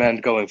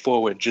recommend going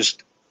forward?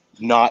 Just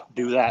not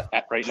do that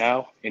right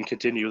now and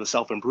continue the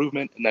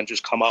self-improvement and then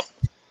just come up,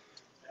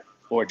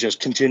 or just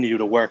continue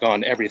to work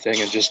on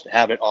everything and just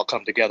have it all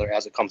come together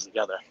as it comes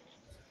together?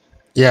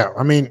 Yeah,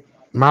 I mean,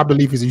 my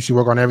belief is you should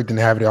work on everything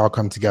to have it all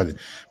come together.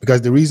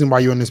 Because the reason why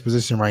you're in this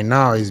position right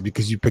now is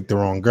because you picked the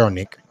wrong girl,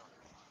 Nick.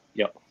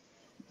 Yep.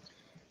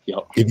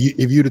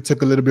 If you'd have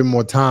took a little bit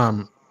more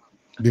time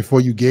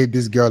before you gave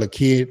this girl a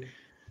kid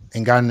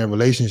and got in a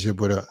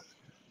relationship with her,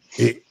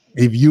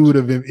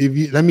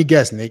 let me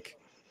guess, Nick,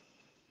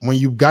 when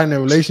you got in a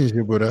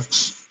relationship with her,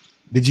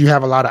 did you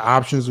have a lot of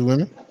options with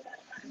women?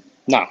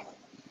 No.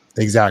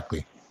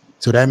 Exactly.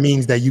 So that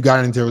means that you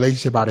got into a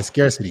relationship out of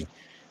scarcity.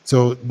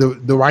 So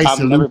the right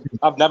solution.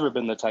 I've never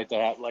been the type to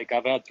have, like,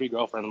 I've had 3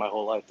 girlfriends my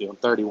whole life, dude. I'm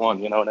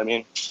 31, you know what I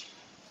mean?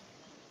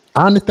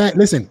 I understand.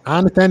 Listen, I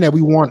understand that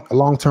we want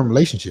long-term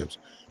relationships,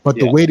 but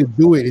the Yeah. way to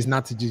do it is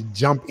not to just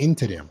jump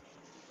into them.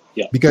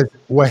 Yeah. Because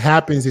what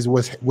happens is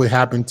what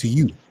happened to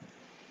you.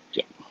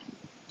 Yeah.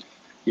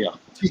 Yeah.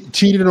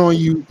 Cheated on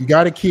you. You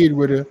got a kid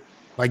with her.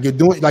 Like you're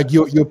doing, like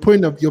you're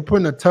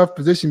putting a tough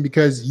position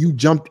because you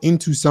jumped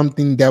into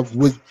something that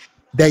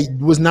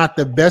was not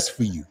the best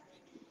for you.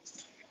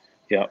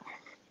 Yeah.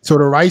 So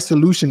the right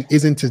solution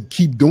isn't to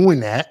keep doing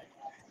that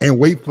and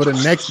wait for the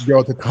next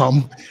girl to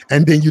come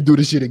and then you do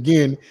the shit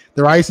again.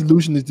 The right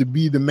solution is to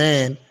be the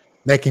man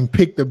that can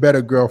pick the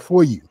better girl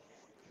for you.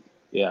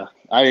 Yeah.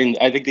 I mean,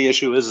 I think the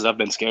issue is I've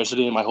been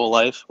scarcity my whole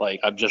life. Like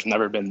I've just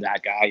never been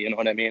that guy. You know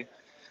what I mean?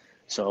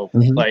 So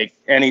like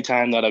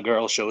anytime that a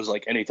girl shows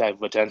like any type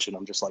of attention,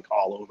 I'm just like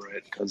all over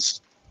it because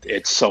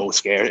it's so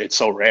scared. It's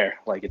so rare.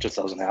 Like it just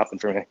doesn't happen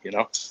for me. You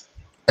know?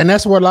 And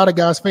that's what a lot of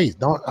guys face.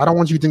 I don't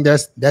want you to think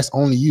that's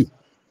only you.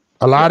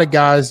 A lot of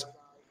guys,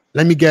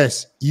 let me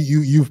guess,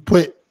 you've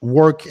put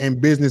work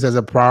and business as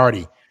a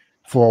priority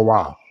for a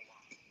while.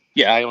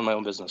 Yeah, I own my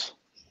own business.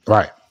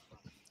 Right.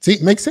 See,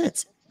 it makes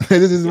sense.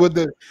 This is what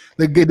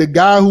the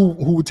guy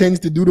who tends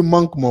to do the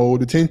monk mode,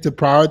 who tends to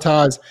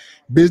prioritize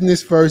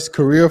business first,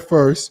 career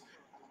first,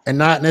 and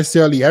not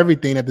necessarily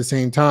everything at the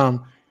same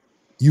time.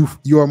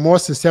 You are more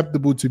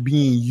susceptible to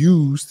being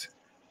used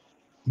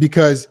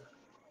because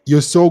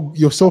you're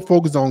so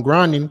focused on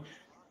grinding.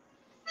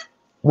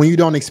 When you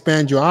don't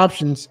expand your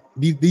options,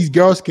 these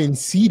girls can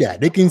see that.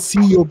 They can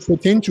see your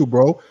potential,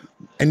 bro,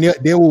 and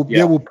they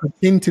will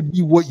pretend to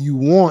be what you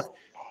want.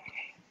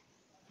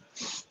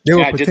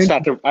 I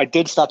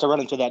did start to run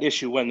into that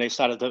issue when they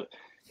started to,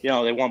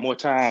 they want more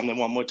time. They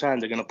want more time.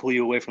 They're gonna pull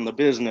you away from the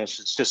business.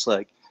 It's just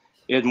like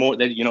it's more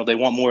that they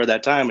want more of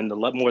that time, and the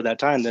more of that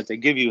time that they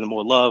give you, the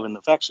more love and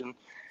affection,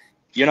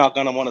 you're not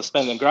gonna want to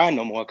spend and grind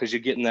no more because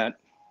you're getting that.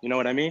 You know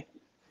what I mean?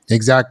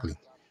 Exactly.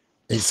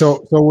 And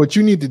so what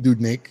you need to do,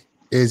 Nick,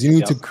 is you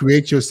need to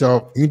create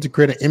yourself. You need to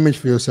create an image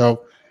for yourself,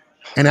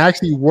 and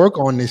actually work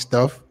on this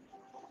stuff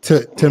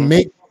to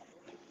make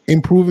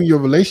improving your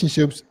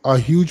relationships a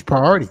huge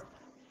priority.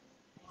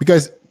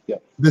 Because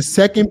the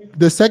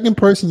second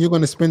person you're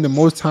going to spend the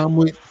most time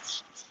with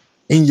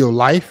in your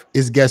life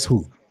is guess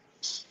who?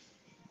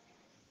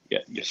 Yeah,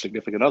 your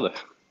significant other.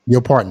 Your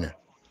partner.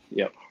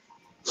 Yep.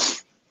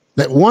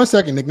 Like 1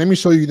 second, Nick. Let me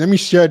show you. Let me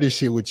share this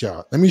shit with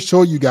y'all. Let me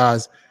show you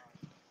guys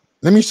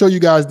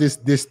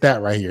this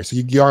stat right here. So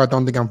y'all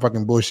don't think I'm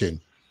fucking bullshitting.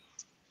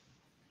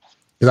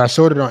 Because I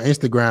showed it on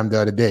Instagram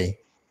the other day.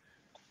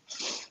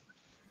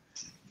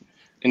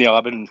 And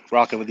I've been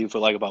rocking with you for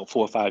like about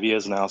 4 or 5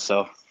 years now,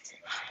 so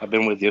I've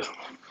been with you.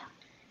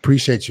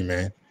 Appreciate you,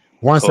 man.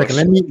 1 second.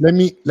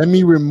 Let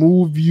me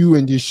remove you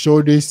and just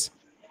show this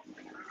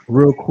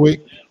real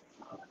quick.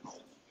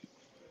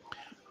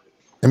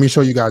 Let me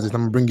show you guys this.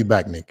 I'm gonna bring you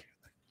back, Nick.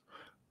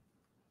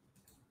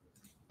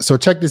 So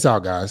check this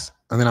out, guys,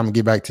 and then I'm gonna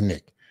get back to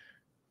Nick.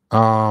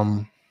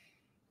 1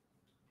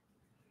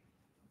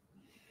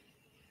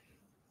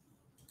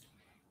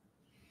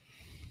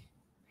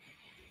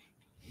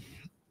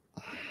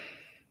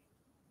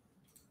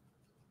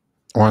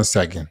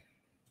 second.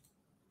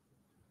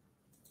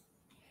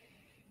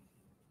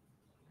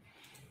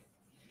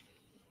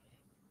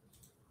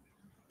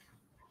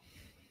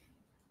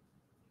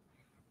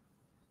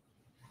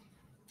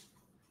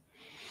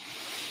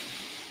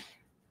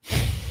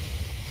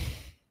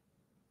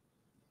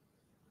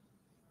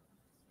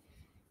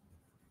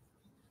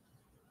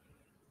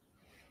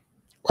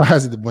 Why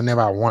is it that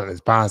whenever I want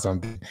to find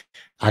something,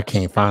 I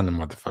can't find the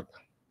motherfucker?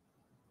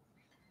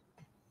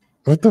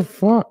 What the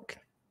fuck?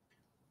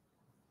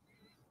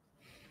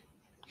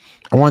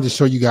 I wanted to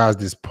show you guys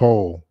this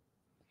poll.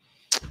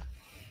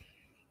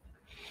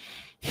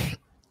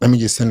 Let me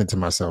just send it to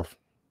myself.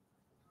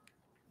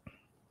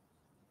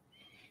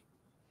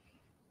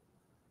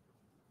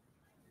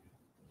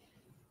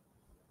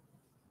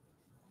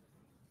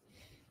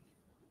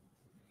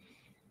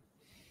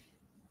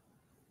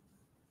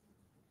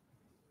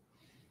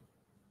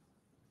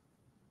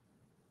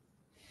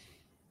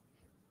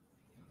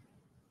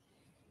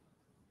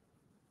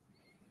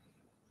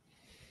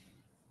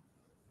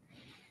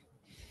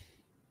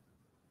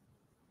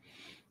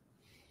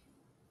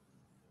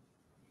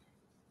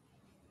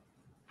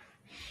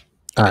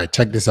 All right,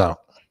 check this out.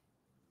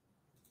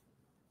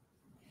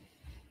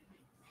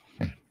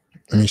 Let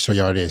me show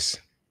y'all this.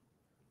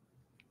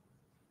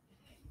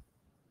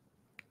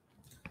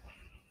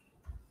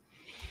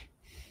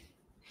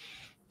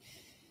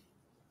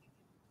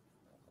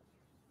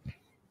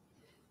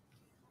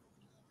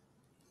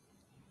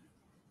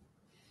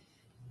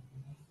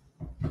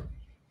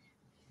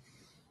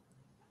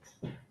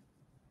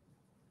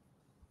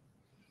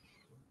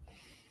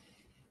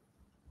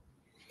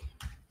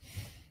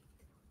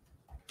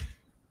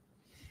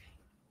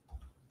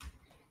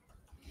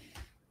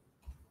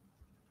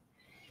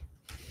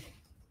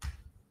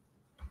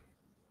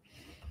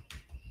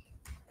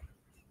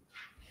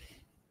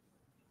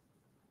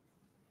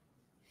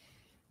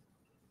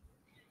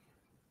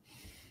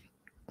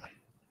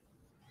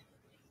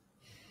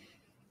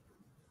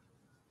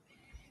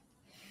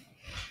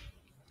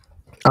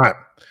 All right.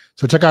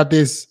 So check out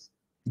this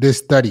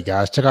study,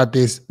 guys. Check out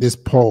this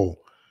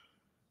poll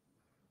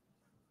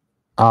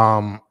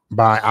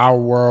by Our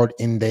World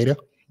in Data.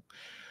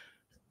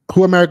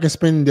 Who Americans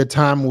spend their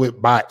time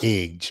with by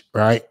age,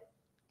 right?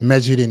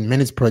 Measured in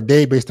minutes per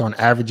day based on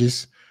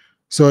averages.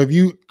 So if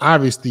you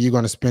obviously you're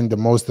going to spend the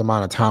most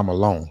amount of time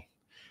alone,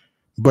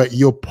 but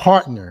your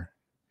partner,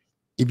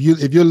 if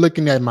you're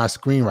looking at my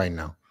screen right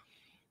now,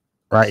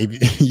 right?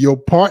 If your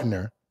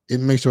partner,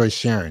 make sure it's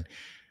sharing.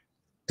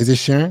 Is it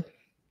sharing?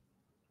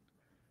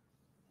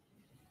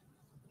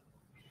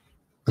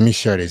 Let me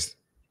share this.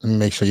 Let me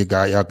make sure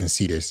y'all can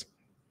see this.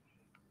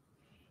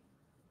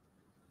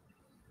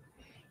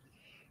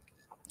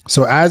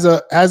 So as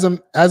a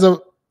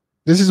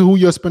this is who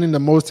you're spending the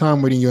most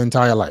time with in your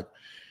entire life.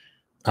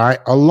 All right.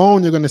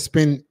 Alone, you're going to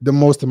spend the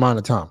most amount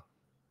of time.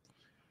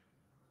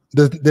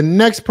 The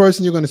next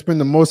person you're going to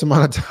spend the most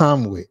amount of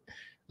time with,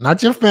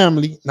 not your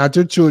family, not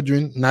your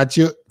children, not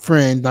your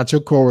friends, not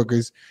your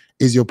coworkers,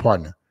 is your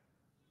partner.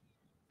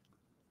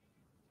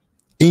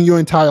 In your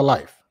entire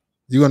life,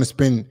 you're going to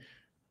spend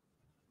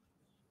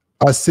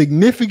a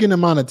significant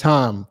amount of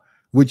time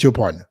with your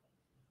partner.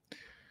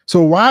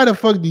 So why the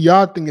fuck do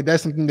y'all think that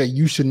that's something that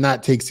you should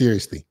not take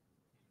seriously?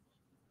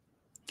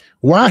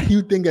 Why do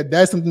you think that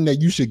that's something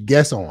that you should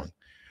guess on?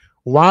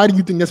 Why do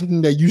you think that's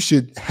something that you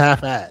should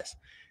half-ass?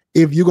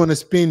 If you're going to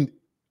spend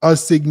a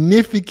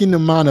significant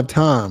amount of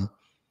time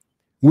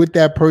with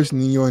that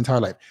person in your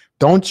entire life,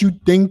 don't you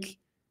think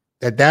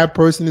that that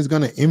person is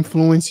going to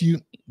influence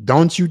you?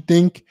 Don't you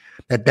think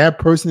that that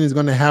person is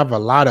going to have a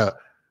lot of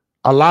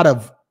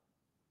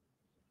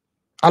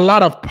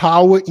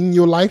power in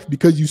your life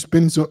because you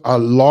spend a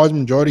large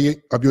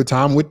majority of your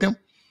time with them?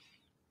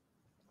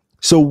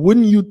 So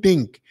wouldn't you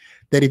think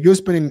that if you're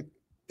spending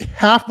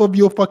half of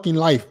your fucking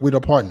life with a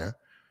partner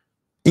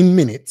in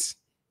minutes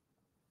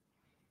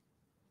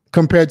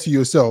compared to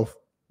yourself,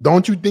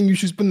 don't you think you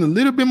should spend a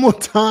little bit more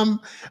time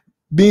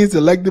being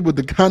selective with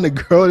the kind of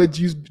girl that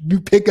you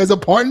pick as a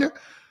partner?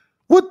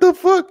 What the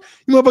fuck?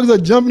 You motherfuckers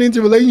are jumping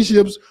into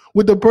relationships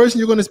with the person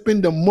you're going to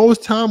spend the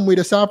most time with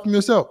aside from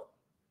yourself.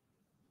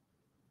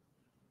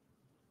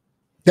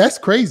 That's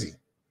crazy.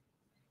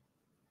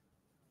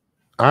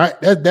 All right,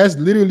 that's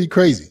literally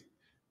crazy.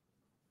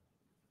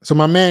 So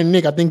my man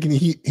Nick, I think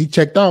he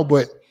checked out,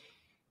 but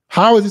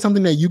how is it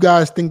something that you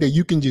guys think that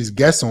you can just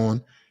guess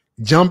on,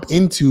 jump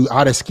into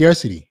out of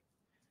scarcity?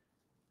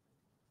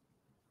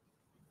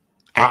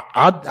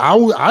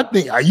 I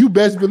think you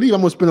best believe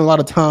I'm gonna spend a lot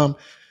of time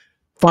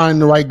finding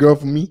the right girl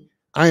for me.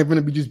 I ain't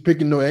gonna be just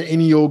picking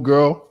any old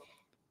girl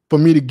for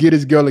me to get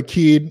this girl a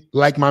kid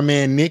like my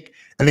man Nick,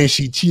 and then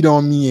she cheat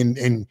on me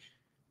and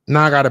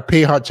now I gotta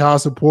pay her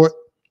child support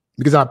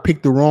because I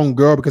picked the wrong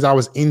girl because I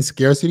was in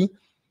scarcity.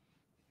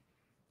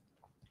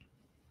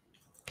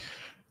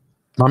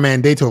 My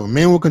man Daytona,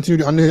 men will continue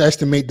to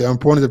underestimate the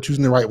importance of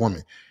choosing the right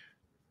woman.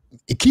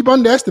 Keep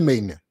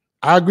underestimating them.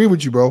 I agree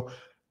with you, bro,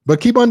 but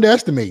keep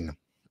underestimating them.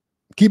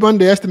 Keep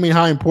underestimating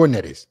how important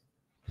that is.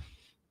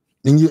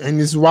 And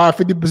this is why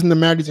 50% of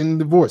marriages end in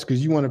divorce,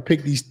 because you want to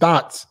pick these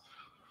thoughts.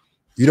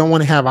 You don't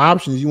want to have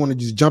options. You want to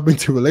just jump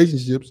into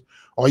relationships,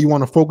 or you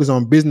want to focus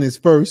on business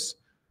first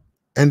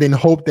and then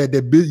hope that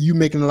you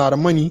making a lot of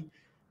money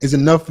is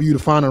enough for you to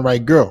find the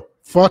right girl.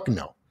 Fuck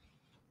no.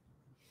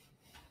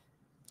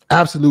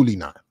 Absolutely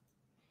not.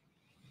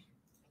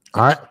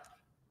 All right.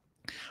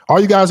 All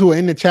you guys who are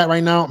in the chat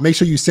right now, make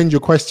sure you send your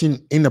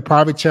question in the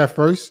private chat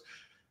first.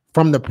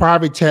 From the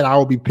private chat, I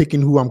will be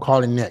picking who I'm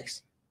calling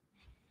next.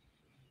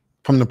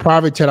 From the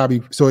private chat,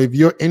 so if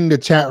you're in the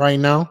chat right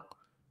now,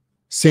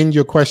 send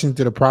your questions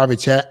to the private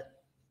chat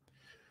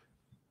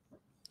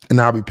and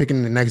I'll be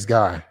picking the next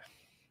guy.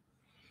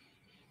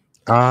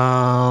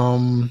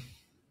 Okay,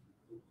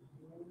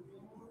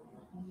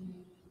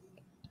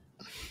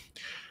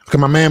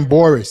 my man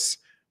Boris.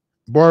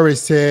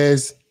 Boris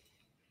says,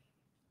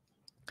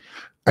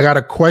 I got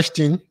a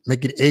question,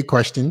 make it a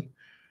question,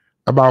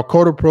 about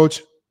code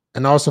approach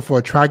and also for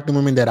attracting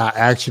women that I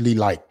actually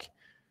like.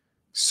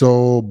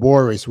 So,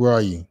 Boris, where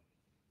are you?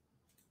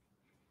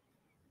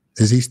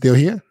 Is he still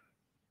here?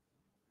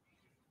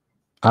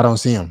 I don't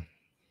see him.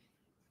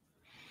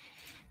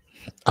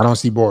 I don't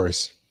see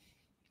Boris.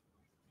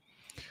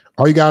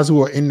 All you guys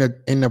who are in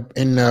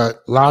the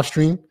live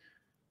stream,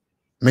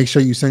 make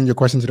sure you send your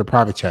question to the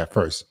private chat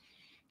first.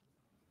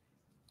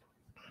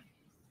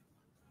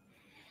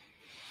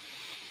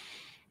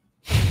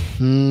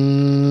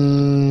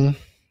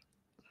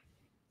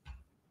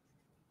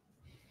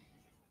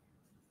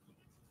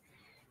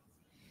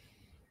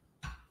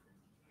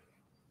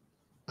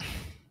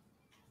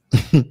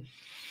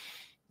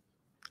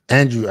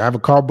 Andrew, I have a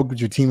call booked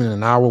with your team in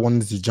an hour.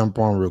 Wanted to jump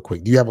on real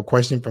quick. Do you have a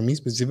question for me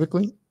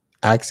specifically?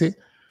 Ask it.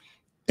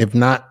 If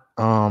not,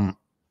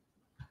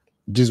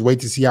 just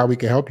wait to see how we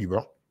can help you,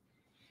 bro.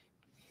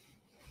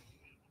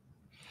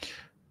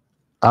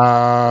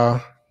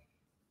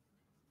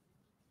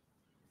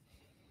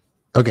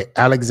 Okay,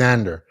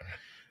 Alexander.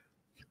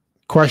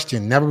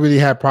 Question. Never really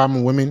had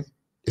problem with women,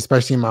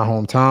 especially in my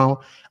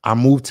hometown. I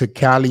moved to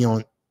Cali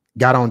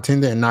got on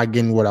Tinder and not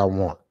getting what I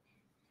want.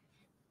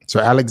 So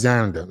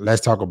Alexander,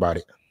 let's talk about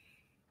it.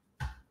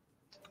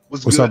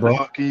 What's What's good, up, bro?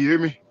 dog? Can you hear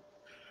me?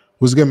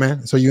 What's good,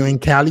 man? So you're in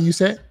Cali, you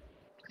said?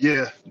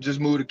 Yeah, just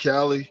moved to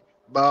Cali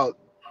about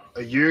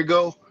a year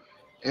ago,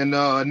 and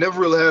I never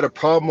really had a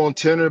problem on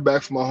Tinder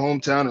back from my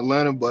hometown,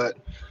 Atlanta. But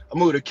I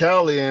moved to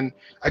Cali, and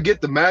I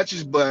get the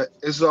matches, but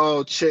it's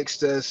all chicks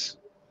that's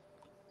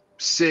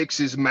 6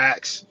 is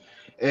max.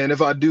 And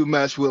if I do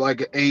match with like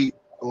an 8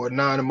 or a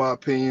 9, in my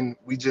opinion,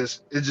 it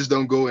just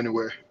don't go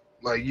anywhere.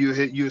 Like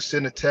you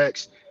send a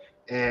text,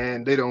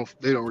 and they don't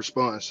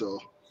respond. So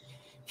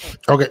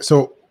Okay,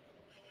 so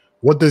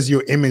what does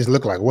your image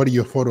look like? What do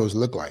your photos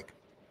look like?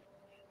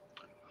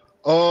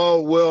 oh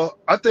well,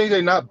 I think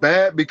they're not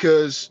bad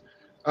because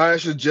I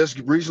actually just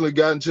recently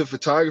got into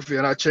photography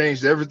and I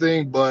changed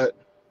everything. But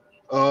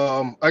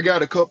I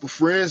got a couple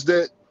friends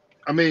that,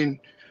 I mean,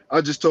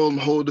 I just told them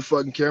to hold the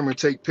fucking camera and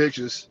take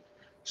pictures.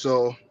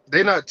 So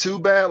they're not too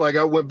bad. Like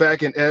I went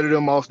back and edited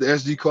them off the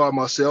SD card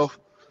myself,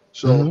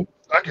 so Mhm.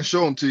 I can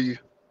show them to you.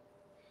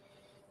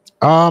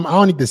 I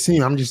don't need to see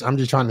him. I'm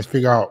just trying to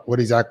figure out what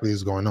exactly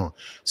is going on.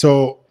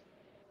 So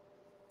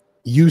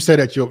you said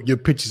that your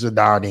pictures are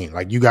dialed in.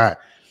 Like you got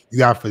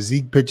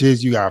physique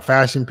pictures, you got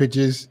fashion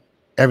pictures,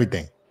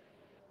 everything.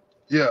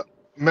 Yeah,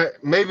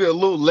 maybe a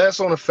little less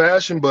on the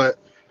fashion, but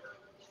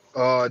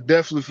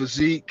definitely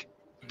physique,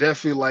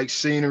 definitely like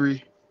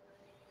scenery.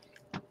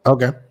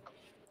 Okay.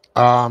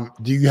 Do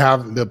you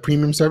have the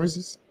premium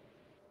services?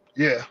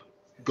 Yeah,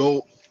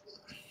 go.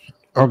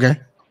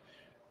 Okay.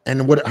 And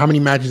how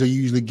many matches are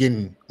you usually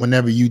getting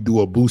whenever you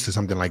do a boost or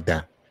something like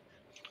that?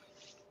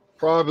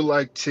 Probably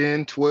like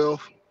 10,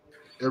 12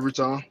 every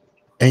time.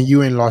 And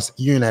you in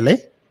LA?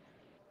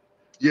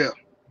 Yeah.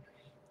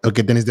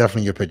 Okay, then it's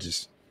definitely your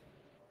pictures.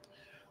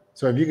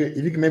 So if you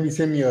can maybe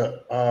send me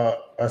a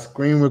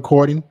screen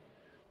recording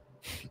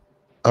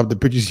of the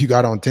pictures you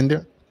got on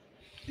Tinder.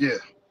 Yeah.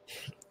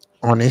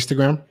 On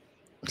Instagram.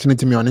 Send it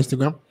to me on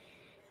Instagram.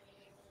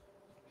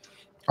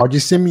 Or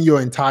just send me your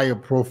entire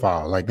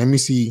profile. Like, let me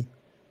see.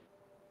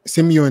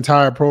 Send me your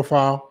entire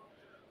profile,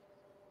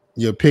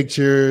 your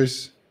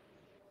pictures.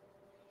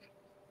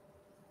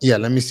 Yeah,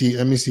 let me see.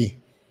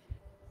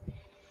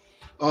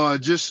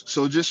 Just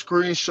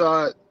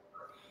screenshot.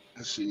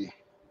 Let's see.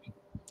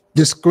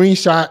 Just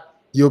screenshot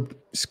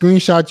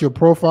your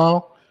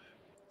profile,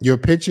 your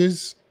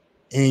pictures,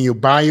 and your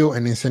bio,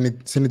 and then send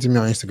it to me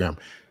on Instagram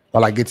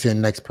while I get to the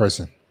next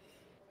person.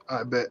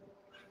 I bet.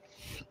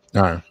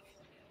 All right.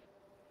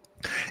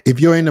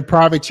 If you're in the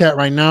private chat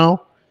right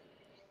now,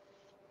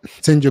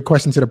 send your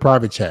question to the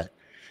private chat.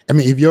 I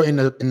mean, if you're in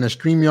the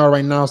StreamYard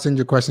right now, send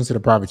your questions to the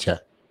private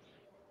chat.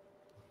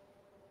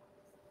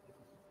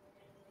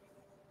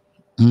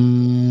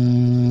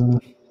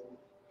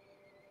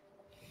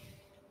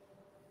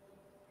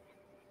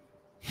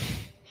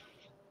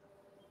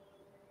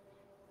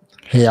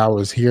 Hey, I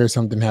was here.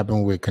 Something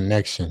happened with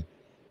connection.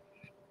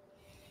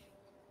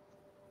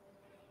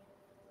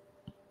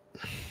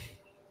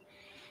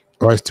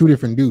 Or it's two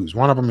different dudes.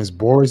 One of them is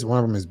Boris.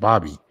 One of them is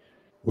Bobby.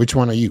 Which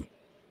one are you?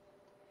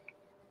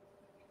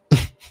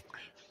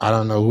 I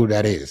don't know who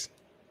that is.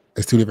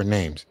 It's two different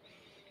names.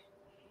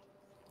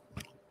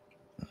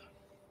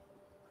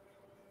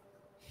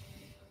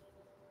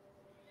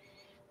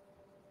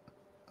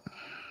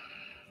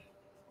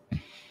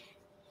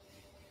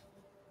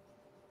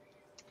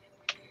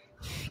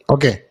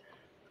 Okay.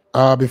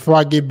 Before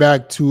I get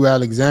back to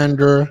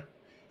Alexander,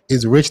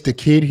 is Rich the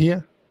Kid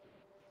here?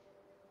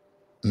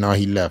 No,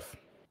 he left.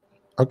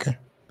 Okay.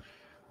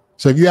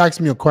 So if you ask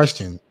me a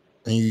question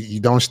and you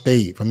don't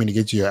stay for me to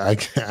get you I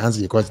can answer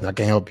your question, I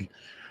can't help you.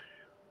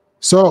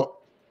 So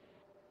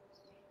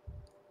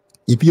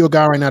if you're a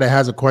guy right now that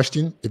has a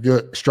question, if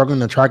you're struggling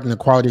to attract the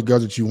quality of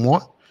girls that you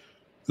want,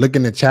 look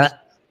in the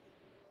chat.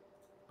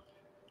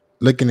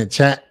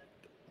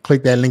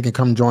 Click that link and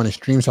come join the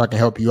stream so I can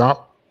help you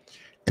out.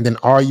 And then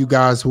all you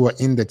guys who are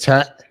in the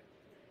chat,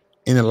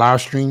 in the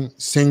live stream,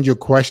 send your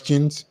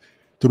questions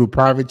through the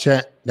private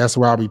chat. That's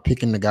where I'll be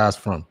picking the guys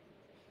from.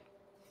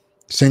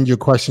 Send your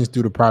questions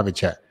through the private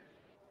chat.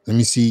 Let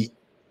me see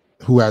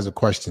who has a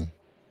question.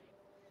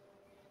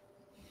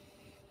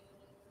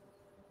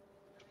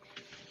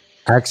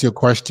 Ask your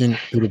question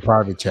through the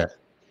private chat.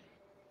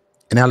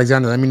 And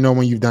Alexander, let me know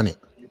when you've done it.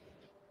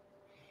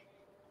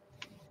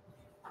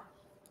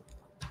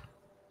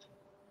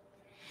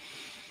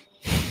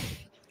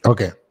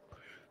 Okay.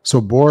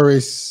 So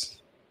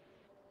Boris,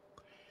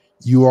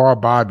 you are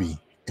Bobby,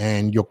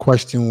 and your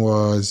question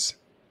was,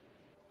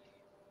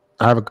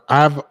 I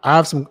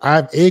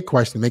have a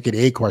question, make it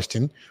a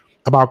question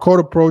about code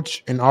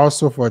approach and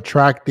also for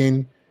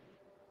attracting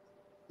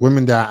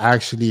women that I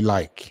actually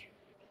like.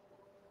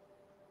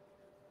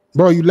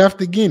 Bro, you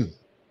left again.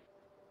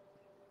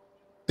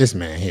 This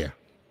man here.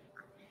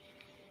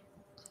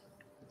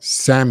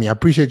 Sammy, I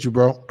appreciate you,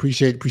 bro.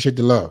 Appreciate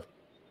the love.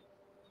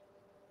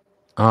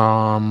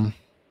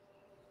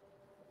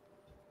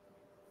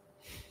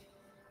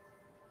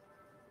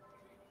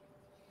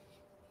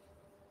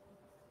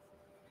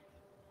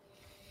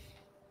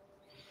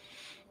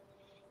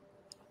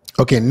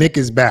 Okay, Nick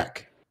is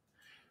back.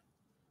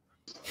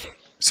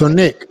 So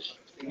Nick,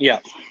 Yeah.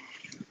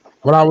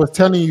 what I was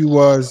telling you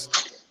was,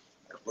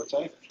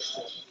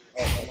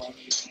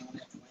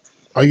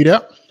 are you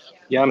there?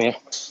 Yeah, I'm here.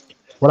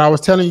 What I was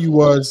telling you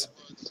was,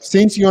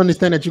 since you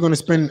understand that you're going to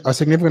spend a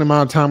significant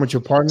amount of time with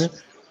your partner,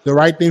 the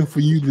right thing for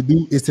you to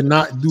do is to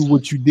not do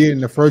what you did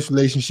in the first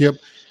relationship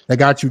that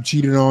got you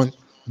cheated on,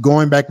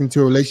 going back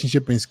into a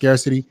relationship in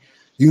scarcity.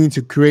 You need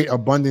to create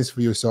abundance for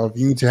yourself.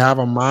 You need to have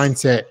a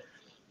mindset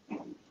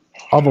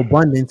of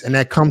abundance, and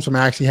that comes from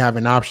actually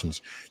having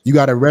options. You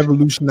got to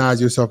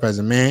revolutionize yourself as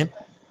a man,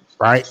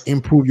 right?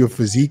 Improve your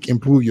physique,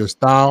 improve your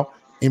style,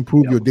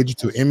 improve your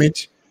digital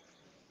image,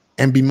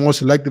 and be more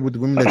selective with the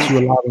women that you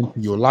allow into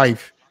your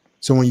life.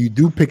 So when you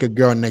do pick a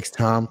girl next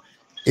time,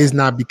 it's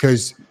not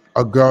because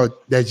a girl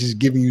that's just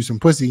giving you some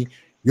pussy.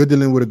 You're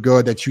dealing with a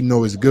girl that you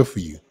know is good for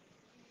you.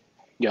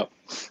 Yep.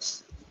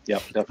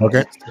 Yep. Definitely.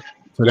 Okay.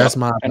 So that's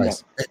my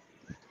advice.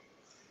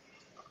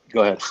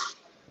 Go ahead.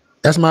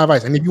 That's my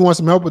advice. And if you want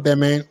some help with that,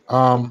 man,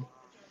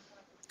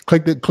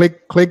 click.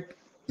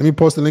 Let me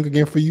post the link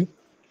again for you.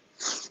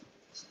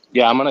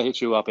 Yeah, I'm gonna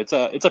hit you up. It's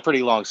a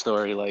pretty long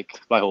story. Like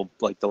my whole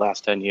the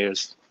last 10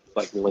 years,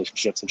 like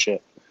relationships and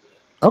shit.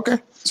 Okay.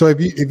 So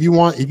if you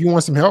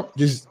want some help,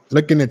 just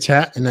look in the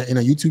chat in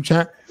a YouTube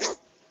chat,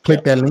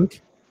 click that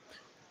link,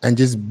 and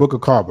just book a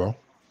call, bro. All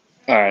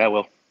right, I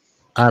will.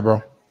 All right,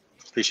 bro.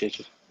 Appreciate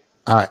you.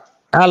 All right,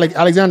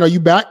 Alexander, are you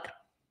back?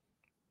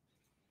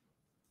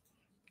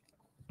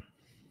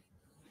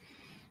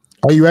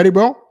 Are you ready,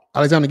 bro?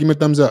 Alexander, give me a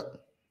thumbs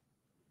up.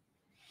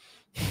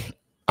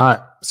 All right.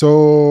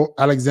 So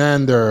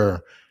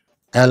Alexander,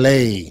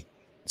 LA.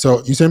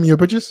 So you send me your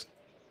pictures?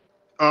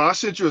 I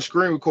sent you a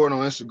screen recording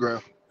on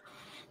Instagram.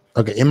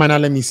 Okay, it might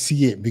not let me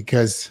see it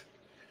because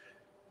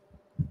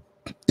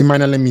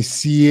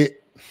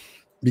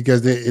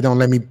they don't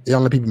let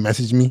people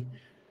message me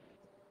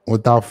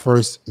without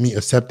first me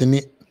accepting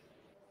it.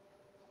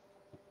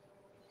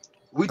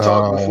 We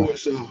talked before,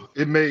 so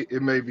it may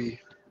be.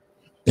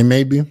 It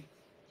may be.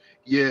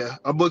 Yeah,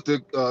 I booked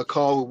a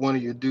call with one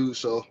of your dudes,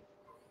 so.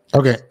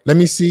 Okay, let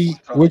me see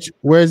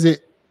where is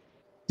it?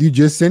 You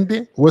just sent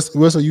it? What's the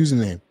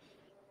username?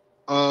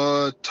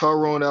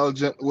 Tyrone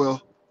Alexander. Well,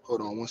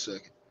 hold on one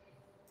second.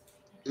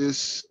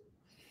 It's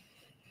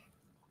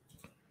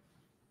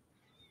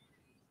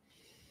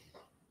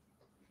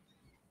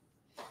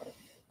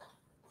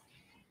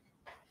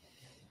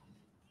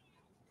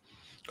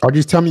or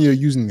just tell me your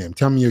username.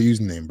 Tell me your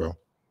username, bro.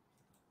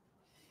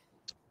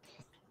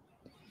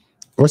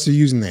 What's your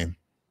username?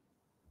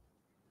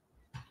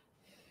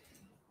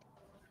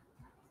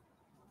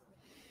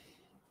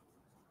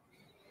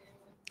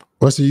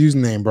 What's your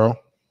username, bro?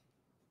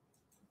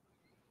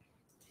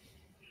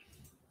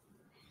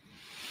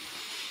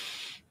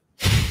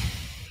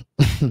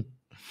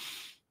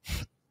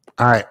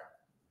 All right.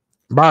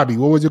 Bobby,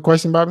 what was your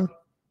question, Bobby?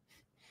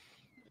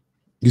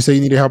 You say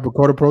you needed help with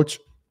code approach?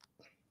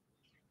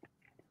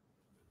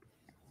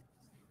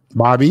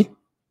 Bobby?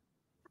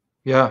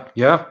 Yeah.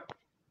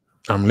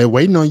 I'm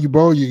waiting on you,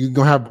 bro. You're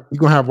gonna have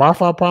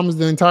Wi-Fi problems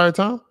the entire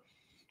time?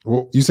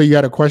 Well, you say you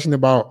had a question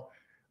about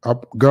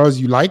girls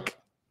you like?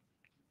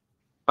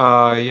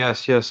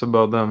 Yes,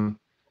 about them.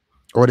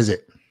 What is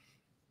it?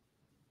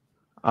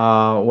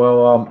 I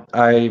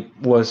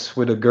was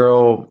with a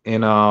girl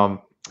in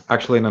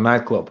actually in a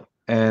nightclub,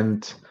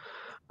 and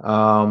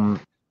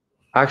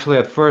actually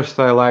at first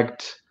I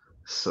liked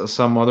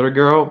some other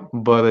girl,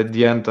 but at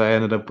the end I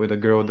ended up with a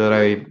girl that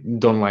I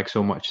don't like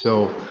so much.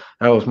 So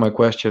that was my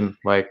question,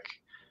 like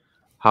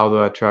how do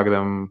I attract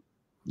them,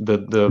 the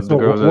girls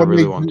that I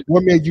really want.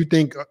 What made you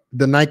think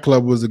the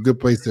nightclub was a good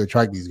place to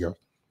attract these girls?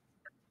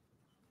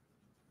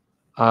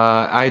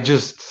 I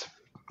just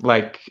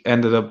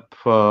ended up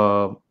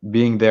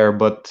being there,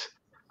 but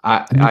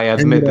I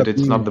admit that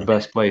it's not the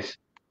best place.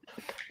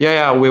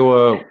 Yeah,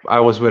 I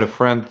was with a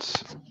friend.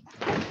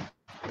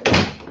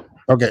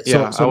 Okay,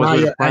 yeah, so now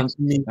you're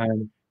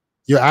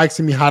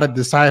asking me how to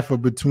decipher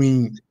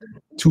between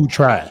two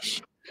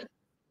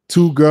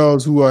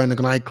girls who are in the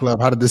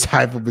nightclub, how to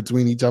decipher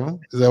between each other.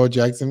 Is that what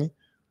you're asking me?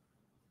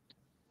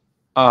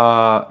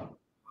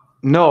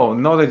 No,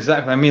 not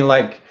exactly. I mean,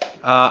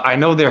 I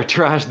know they're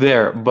trash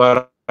there,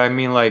 but I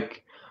mean,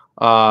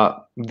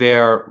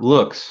 their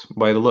looks,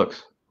 by the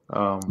looks.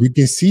 You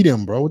can see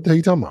them, bro. What the hell are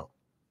you talking about?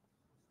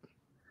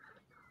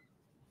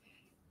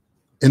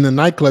 In the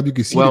nightclub, you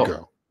can see the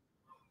girl.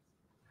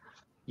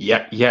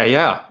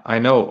 Yeah. I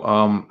know.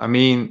 I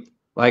mean,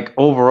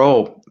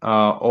 overall,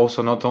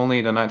 also not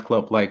only the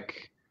nightclub,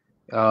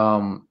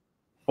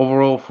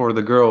 overall for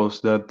the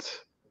girls that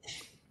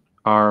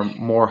are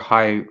more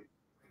high.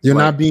 You're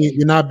not being.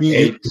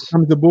 Here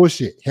comes the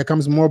bullshit. Here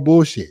comes more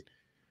bullshit.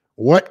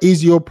 What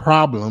is your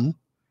problem?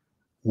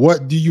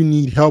 What do you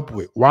need help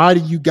with? Why do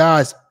you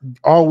guys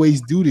always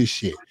do this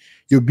shit?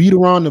 You beat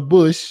around the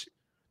bush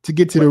to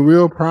get to the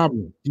real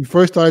problem. You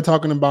first started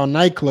talking about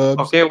nightclubs.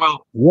 Okay,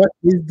 well, what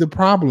is the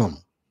problem?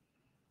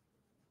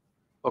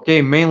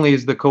 Okay, mainly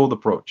is the cold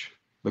approach.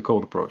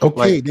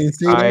 Okay, then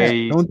say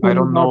that. I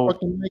don't know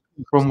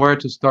from where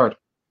to start.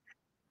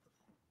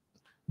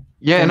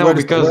 Yeah, no,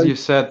 because you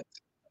said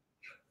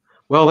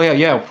Well,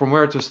 yeah. From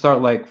where to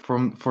start, like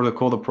for the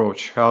cold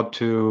approach, how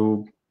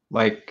to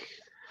like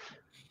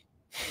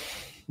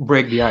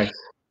break the ice.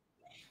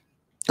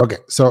 Okay,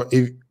 so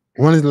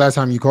when is the last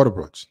time you cold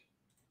approach?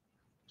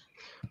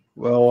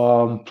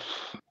 Well,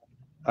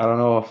 I don't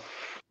know,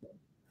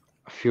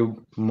 a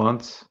few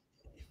months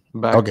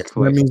back, Okay, so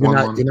that like means 1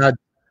 month.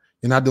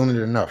 you're not doing it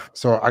enough.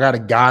 So I got a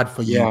guide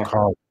for you Yeah.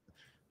 called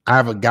I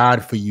have a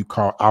guide for you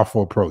called Alpha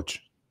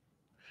Approach.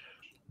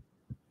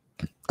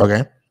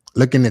 Okay,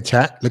 look in the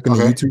chat. Look in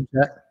the Okay. YouTube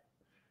chat.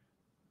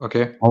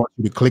 Okay. I want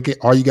you to click it.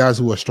 All you guys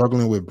who are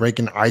struggling with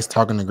breaking the ice,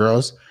 talking to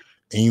girls,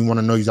 and you want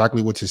to know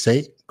exactly what to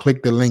say,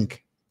 click the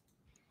link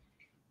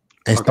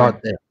and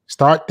start there.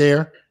 Start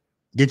there.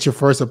 Get your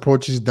first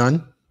approaches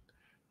done,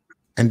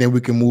 and then we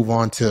can move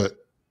on to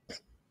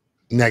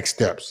next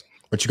steps.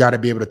 But you got to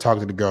be able to talk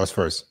to the girls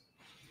first.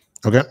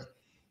 Okay.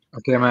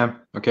 Okay, man.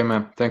 Okay,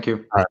 man. Thank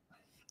you. All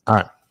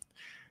right.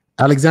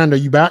 Alexander,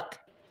 you back?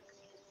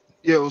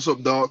 Yeah, what's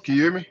up, dog? Can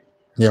you hear me?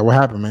 Yeah. What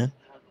happened, man?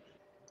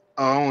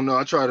 I don't know.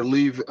 I tried to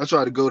leave. I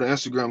tried to go to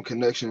Instagram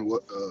connection.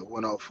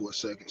 Went off for a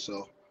second.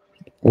 So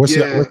What's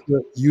yeah,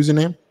 your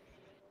username?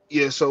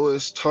 yeah. So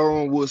it's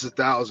Tyrone Woods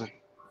 1000.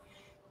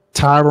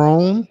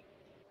 Tyrone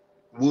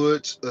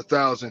Woods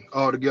 1000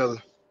 all together.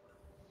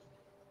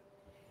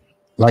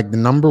 like the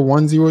number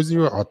 100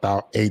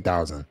 or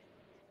 8,000?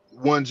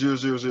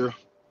 1000.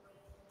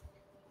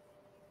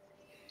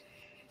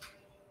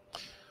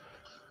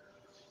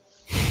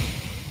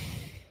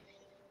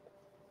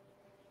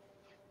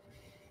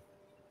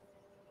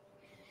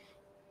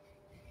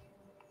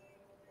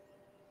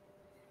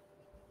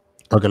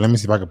 Okay, let me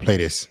see if I can play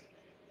this.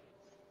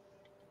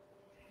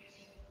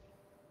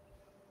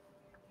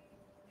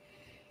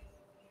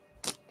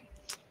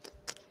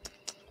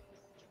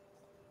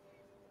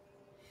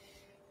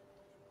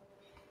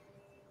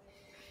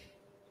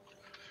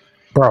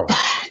 Bro.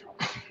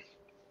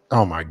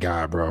 Oh my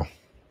God, bro.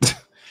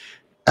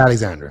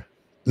 Alexander,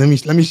 let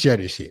me share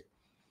this shit.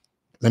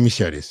 Let me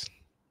share this.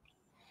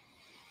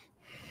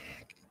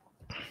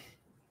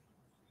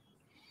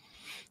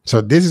 So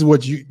this is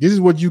what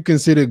you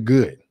consider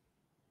good.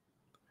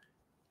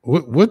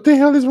 What the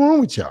hell is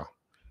wrong with y'all?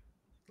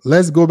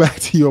 Let's go back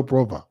to your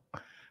profile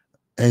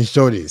and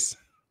show this.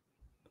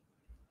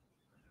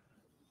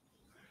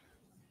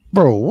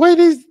 Bro, what?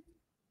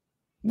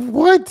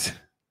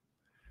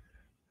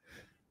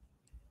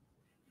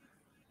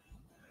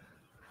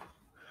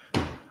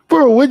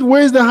 Bro,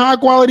 where's the high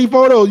quality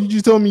photo you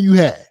just told me you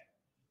had?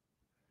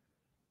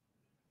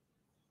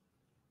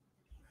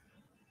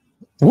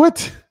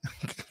 What?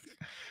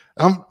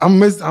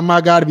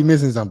 I gotta be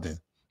missing something.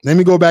 Let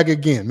me go back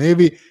again.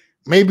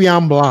 Maybe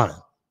I'm blind.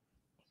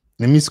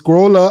 Let me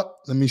scroll up.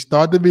 Let me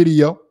start the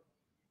video.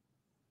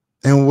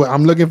 And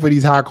I'm looking for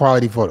these high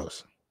quality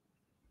photos.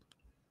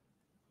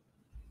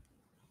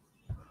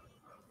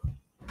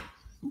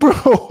 Bro,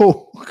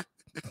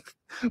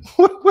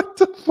 what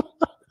the fuck?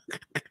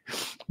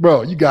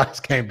 Bro, you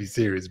guys can't be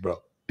serious, bro.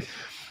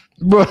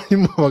 Bro, you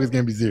motherfuckers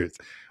can't be serious.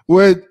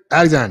 What,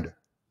 Alexander?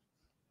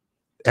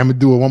 I'm gonna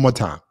do it one more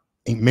time.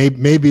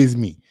 Maybe it's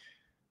me.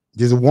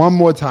 Just one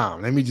more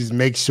time. Let me just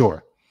make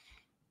sure.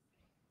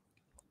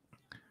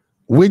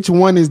 Which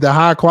one is the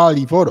high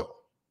quality photo?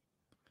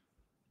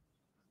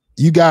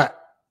 You got,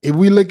 if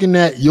we're looking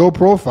at your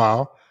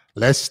profile,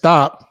 let's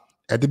stop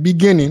at the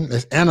beginning.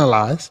 Let's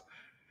analyze.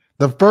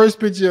 The first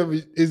picture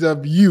is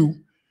of you,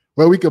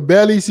 where we could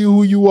barely see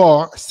who you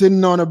are,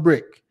 sitting on a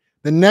brick.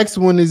 The next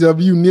one is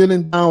of you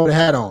kneeling down with a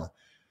hat on.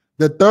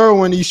 The third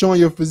one, you showing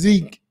your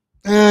physique.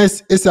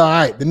 It's all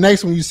right. The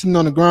next one, you sitting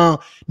on the ground.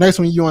 Next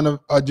one, you on a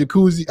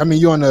jacuzzi. I mean,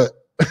 you're on a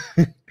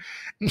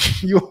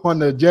you're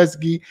on a jet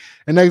ski.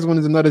 The next one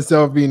is another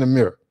selfie in the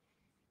mirror.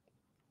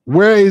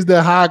 Where is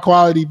the high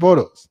quality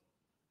photos?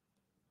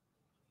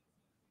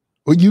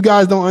 Well, you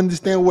guys don't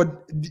understand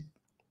what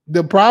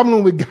the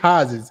problem with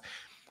guys is.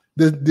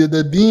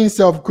 The being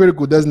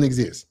self-critical doesn't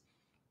exist.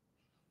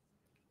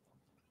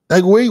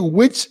 Like, wait,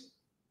 which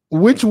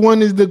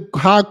one is the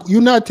high?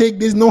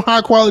 There's no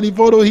high quality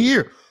photo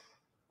here.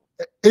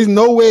 There's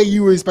no way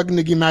you were expecting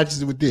to get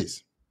matches with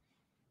this.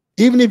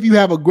 Even if you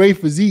have a great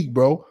physique,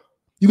 bro,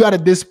 you got to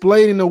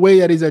display it in a way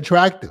that is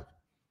attractive.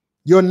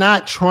 You're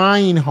not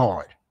trying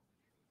hard.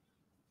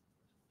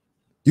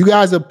 You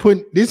guys are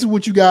this is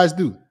what you guys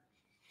do.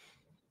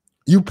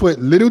 You put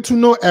little to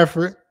no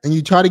effort and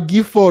you try to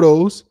give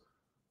photos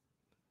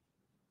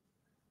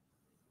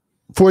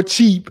for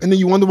cheap, and then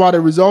you wonder why the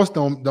results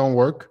don't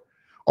work,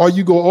 or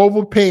you go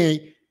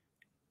overpay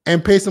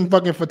and pay some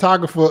fucking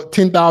photographer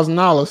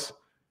 $10,000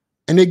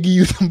 and they give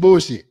you some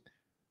bullshit.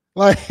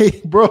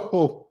 Like,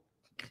 bro,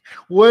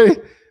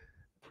 what?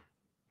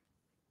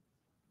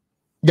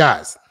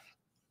 Guys,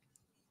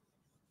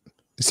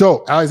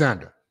 so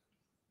Alexander,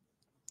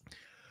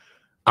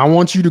 I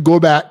want you to go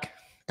back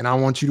and I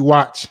want you to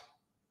watch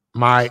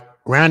my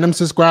random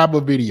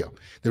subscriber video.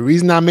 The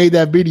reason I made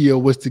that video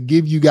was to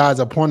give you guys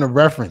a point of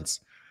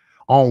reference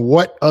on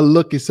what a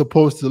look is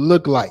supposed to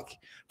look like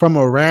from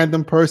a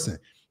random person.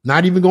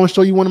 Not even going to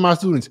show you one of my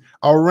students,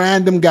 a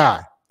random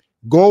guy.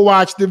 Go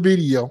watch the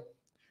video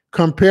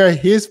compare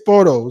his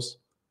photos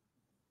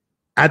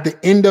at the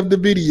end of the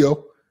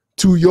video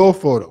to your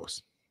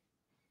photos.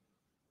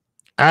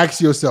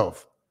 Ask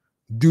yourself,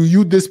 do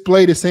you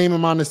display the same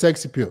amount of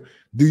sex appeal?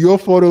 Do your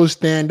photos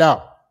stand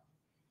out?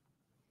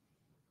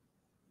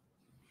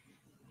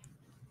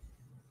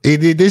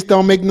 This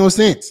don't make no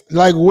sense.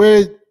 Like,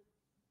 where?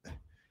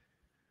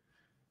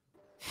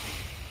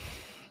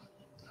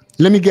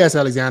 Let me guess,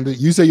 Alexander.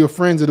 You say your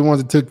friends are the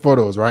ones that took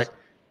photos, right?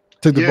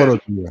 Took the photos.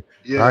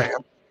 Yeah. Right?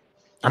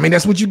 I mean,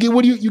 that's what you get.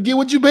 What do you get?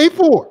 What you pay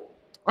for?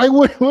 Like,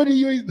 what do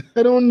you?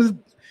 I don't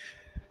understand.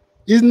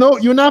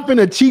 You're not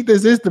gonna cheat the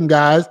system,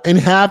 guys, and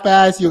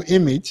half-ass your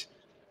image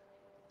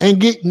and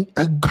get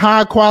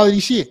high quality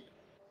shit.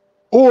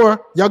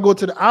 Or y'all go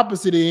to the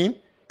opposite end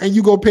and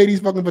you go pay these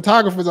fucking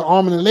photographers an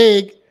arm and a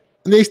leg,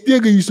 and they still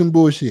give you some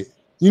bullshit.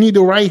 You need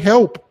the right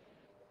help.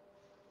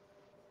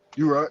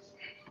 You're right.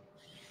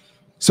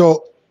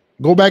 So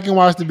go back and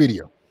watch the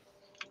video.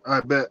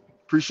 I bet.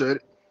 Appreciate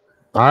it.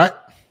 All right.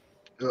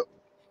 Yep.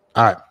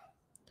 All right.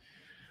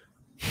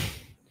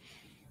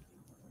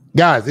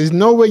 Guys, there's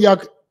no way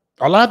y'all.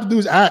 All I have to do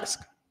is ask.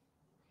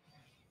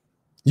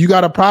 You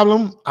got a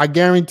problem? I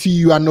guarantee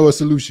you I know a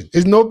solution.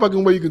 There's no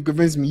fucking way you can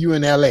convince me you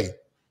in LA.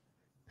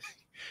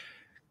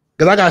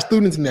 Because I got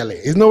students in LA.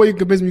 There's no way you can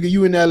convince me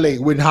you in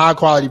LA with high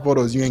quality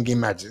photos you ain't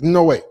getting matches.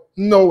 No way.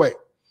 No way.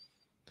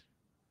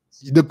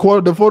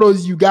 The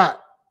photos you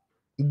got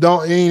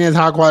ain't as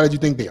high quality as you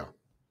think they are.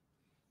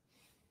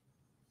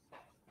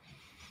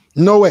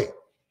 No way.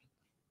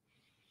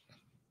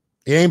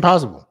 It ain't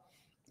possible.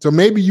 So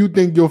maybe you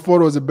think your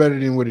photos are better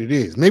than what it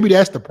is. Maybe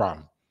that's the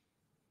problem.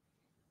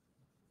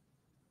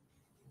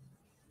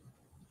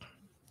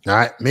 All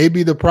right.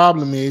 Maybe the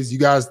problem is you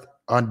guys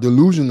are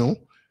delusional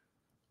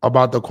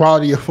about the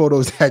quality of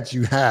photos that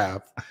you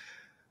have,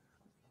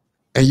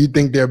 and you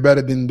think they're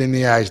better than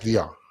they actually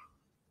are.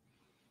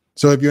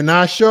 So if you're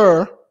not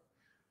sure,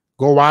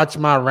 go watch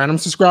my random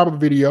subscriber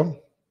video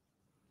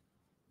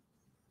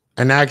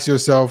and ask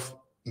yourself,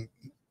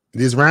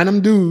 this random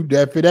dude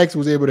that FedEx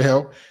was able to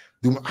help,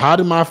 how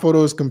do my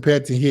photos compare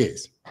to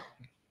his?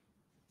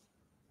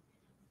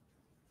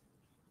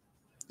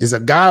 It's a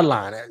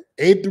guideline,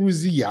 A through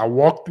Z. I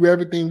walk through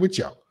everything with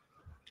y'all.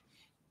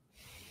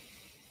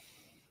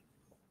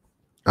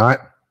 All right.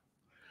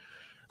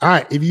 All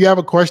right. If you have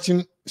a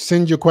question,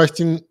 send your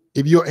question.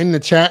 If you're in the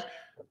chat,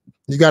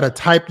 you got to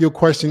type your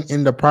question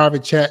in the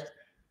private chat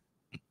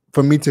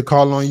for me to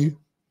call on you.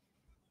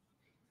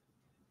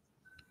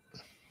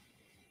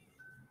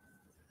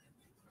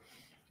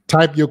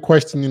 Type your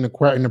question in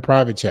the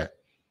private chat.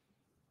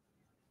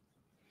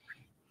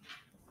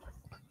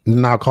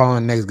 And I'll call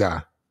on the next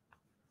guy.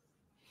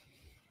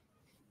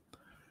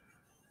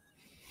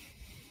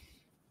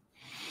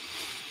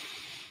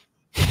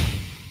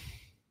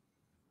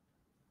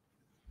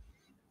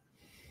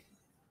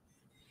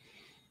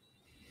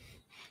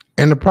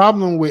 And the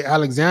problem with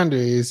Alexander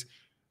is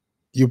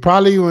you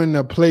probably were in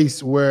a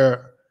place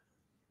where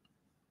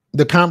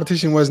the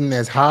competition wasn't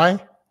as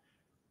high,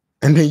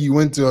 and then you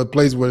went to a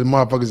place where the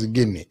motherfuckers are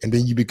getting it, and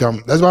then you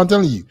become. That's what I'm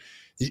telling you.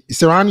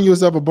 Surrounding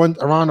yourself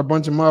around a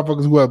bunch of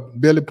motherfuckers who are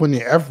barely putting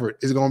in effort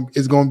is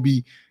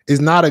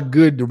not a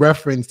good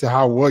reference to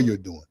how well you're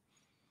doing.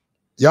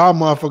 Y'all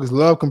motherfuckers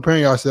love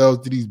comparing yourselves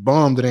to these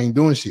bums that ain't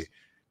doing shit.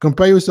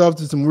 Compare yourself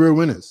to some real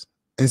winners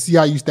and see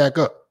how you stack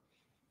up.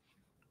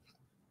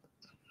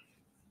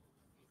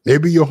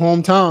 Maybe your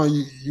hometown,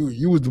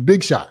 you was the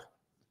big shot.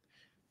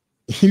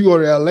 You go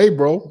to LA,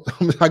 bro.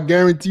 I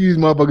guarantee you, these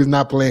motherfuckers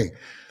not playing.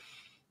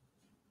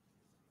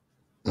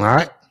 All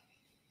right.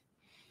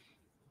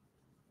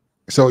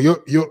 So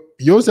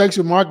your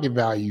sexual market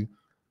value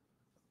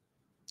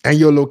and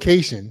your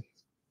location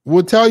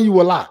will tell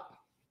you a lot.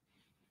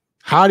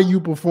 How do you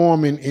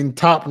perform in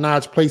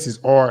top-notch places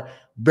or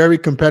very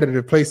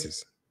competitive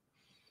places?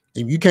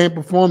 If you can't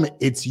perform it,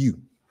 it's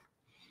you.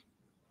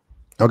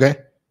 Okay.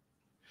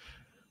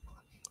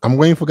 I'm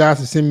waiting for guys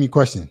to send me a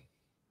question.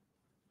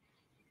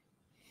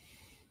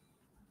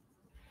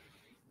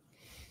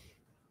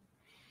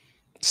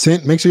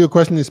 Make sure your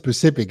question is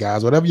specific,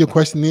 guys. Whatever your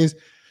question is,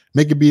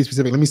 make it be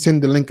specific. Let me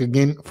send the link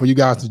again for you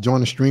guys to join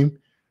the stream.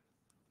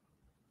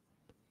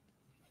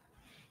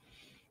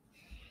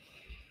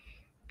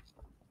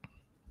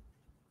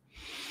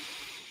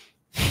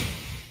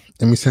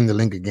 Let me send the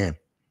link again.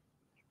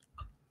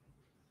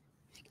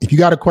 If you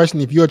got a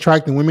question, if you're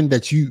attracting women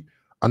that you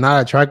are not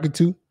attracted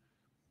to,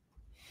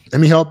 let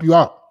me help you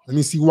out. Let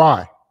me see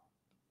why.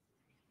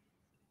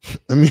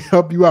 Let me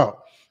help you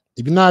out.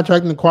 If you're not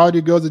attracting the quality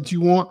of girls that you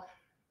want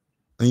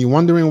and you're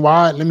wondering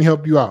why, let me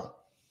help you out.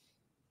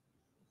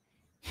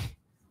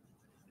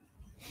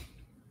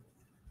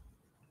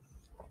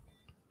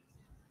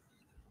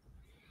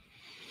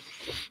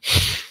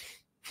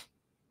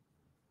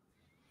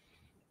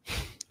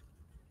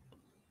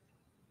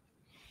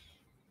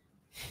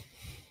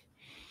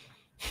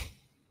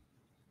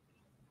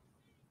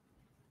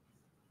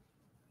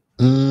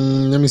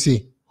 Let me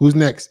see. Who's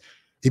next?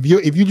 If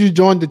you just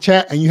joined the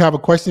chat and you have a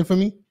question for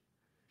me,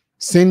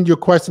 send your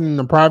question in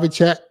the private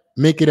chat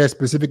make it as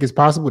specific as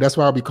possible. That's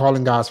where I'll be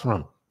calling guys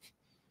from.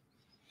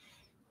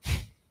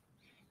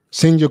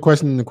 Send your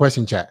question in the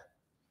question chat.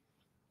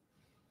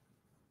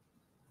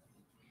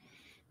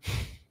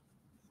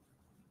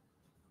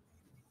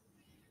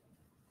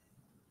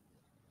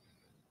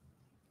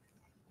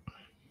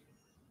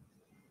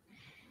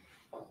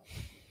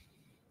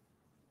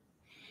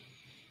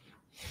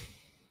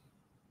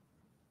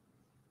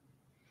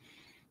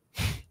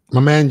 My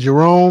man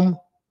Jerome.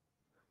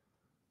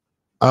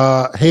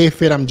 Hey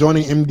Fit, I'm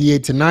joining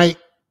MDA tonight.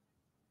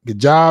 Good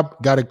job.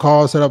 Got a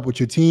call set up with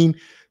your team.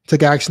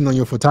 Took action on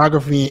your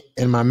photography,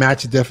 and my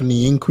match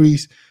definitely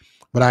increased.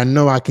 But I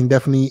know I can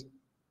definitely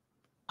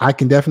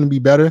be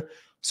better.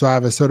 So I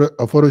have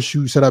a photo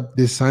shoot set up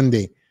this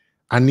Sunday.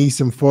 I need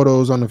some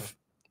photos on the.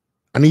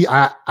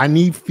 I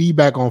need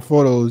feedback on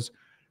photos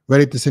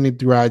ready to send it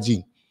through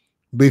IG.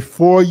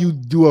 Before you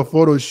do a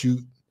photo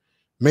shoot,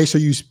 make sure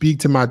you speak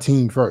to my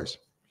team first.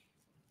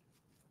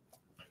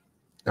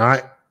 All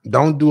right,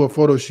 don't do a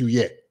photo shoot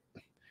yet.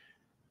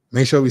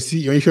 Make sure you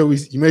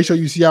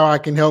see how I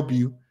can help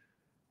you.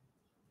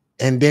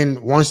 And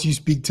then once you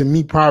speak to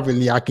me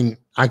privately, I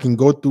can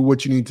go through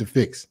what you need to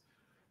fix.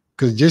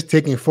 Because just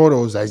taking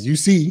photos, as you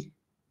see,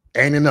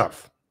 ain't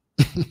enough.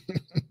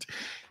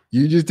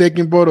 You just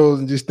taking photos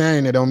and just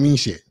standing there don't mean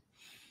shit.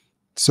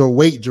 So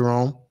wait,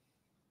 Jerome.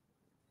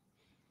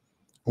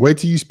 Wait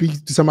till you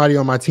speak to somebody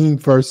on my team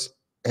first,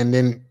 and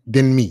then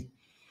me.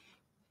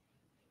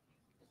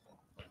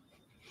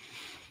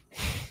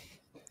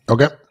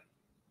 Okay.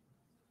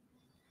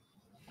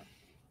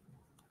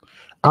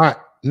 All right.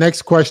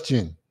 Next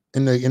question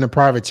in the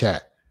private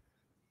chat.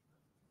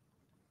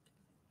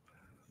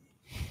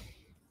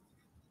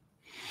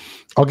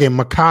 Okay,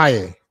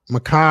 Makai.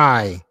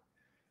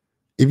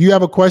 If you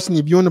have a question,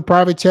 if you're in the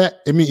private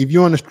chat, if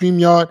you're on the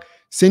StreamYard,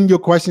 send your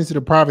questions to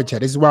the private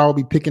chat. This is where I'll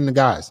be picking the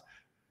guys.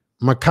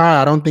 Makai,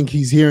 I don't think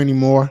he's here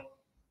anymore.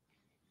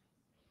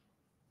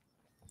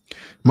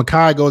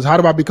 Makai goes, how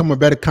do I become a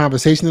better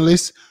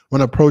conversationalist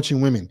when approaching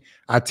women?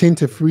 I tend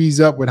to freeze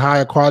up with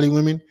higher quality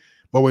women,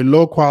 but with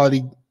low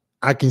quality,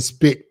 I can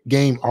spit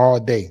game all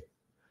day.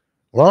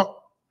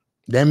 Well,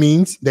 that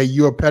means that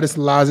you are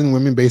pedestalizing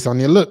women based on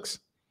their looks.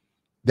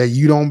 That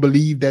you don't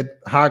believe that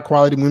high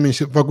quality women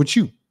should fuck with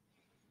you.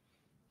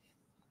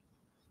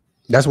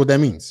 That's what that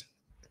means.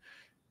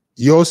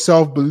 Your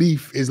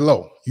self-belief is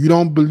low. You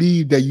don't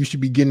believe that you should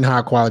be getting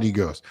high quality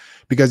girls.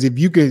 Because if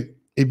you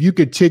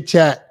could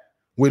chit-chat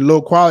with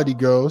low quality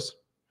girls,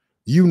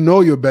 you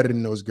know you're better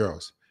than those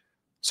girls.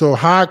 So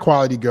high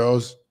quality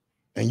girls,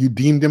 and you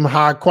deem them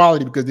high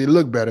quality because they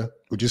look better,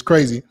 which is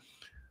crazy.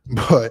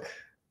 But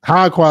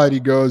high quality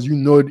girls, you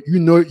know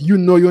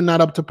you're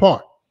not up to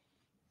par.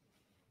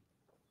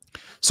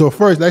 So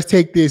first, let's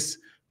take this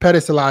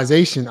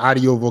pedestalization out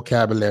of your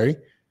vocabulary.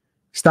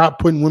 Stop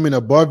putting women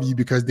above you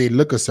because they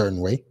look a certain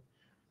way.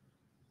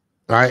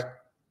 All right.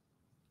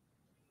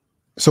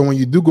 So when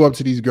you do go up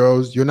to these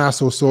girls, you're not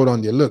so sold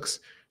on their looks.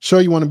 Sure,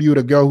 you want to be with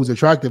a girl who's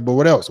attractive, but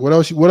what else? What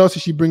else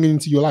is she bringing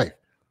into your life?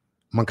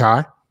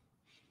 Makai?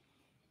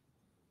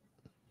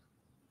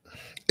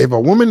 If a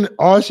woman,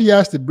 all she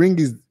has to bring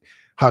is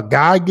her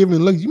God-given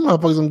looks, you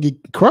motherfuckers gonna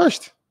get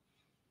crushed.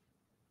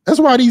 That's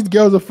why these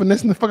girls are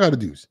finessing the fuck out of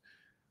dudes.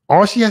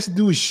 All she has to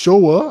do is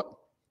show up.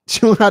 She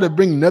don't have to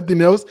bring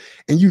nothing else,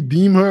 and you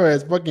deem her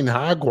as fucking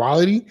high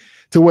quality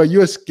to where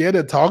you're scared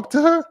to talk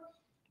to her?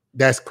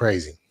 That's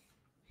crazy.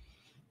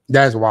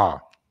 That's wild.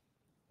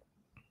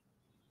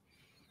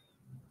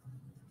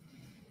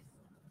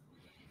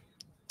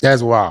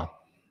 That's wild.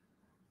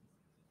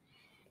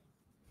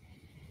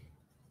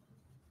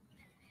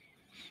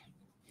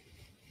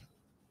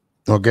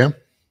 Okay.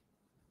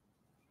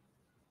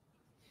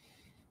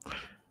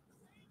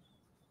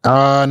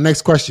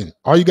 Next question.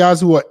 All you guys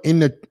who are in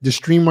the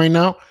stream right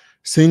now,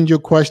 send your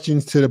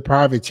questions to the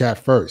private chat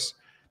first.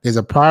 There's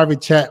a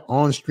private chat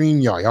on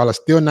StreamYard. Y'all are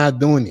still not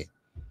doing it.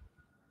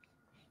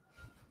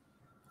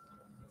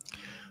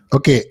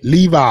 Okay,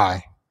 Levi.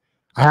 I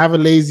have a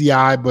lazy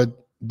eye, but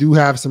do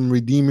have some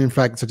redeeming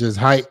factors such as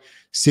height,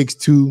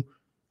 6'2",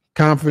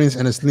 confidence,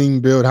 and a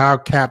sling build. How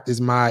capped is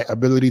my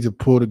ability to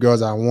pull the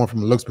girls I want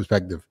from a looks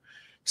perspective?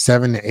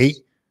 7 to 8?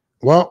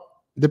 Well,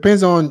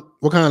 depends on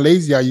what kind of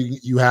lazy eye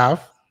you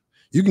have.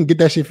 You can get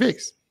that shit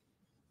fixed.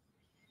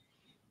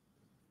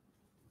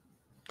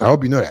 I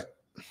hope you know that.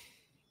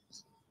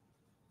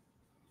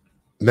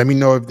 Let me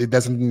know if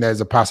that's something that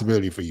is a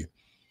possibility for you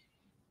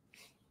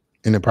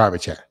in the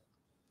private chat.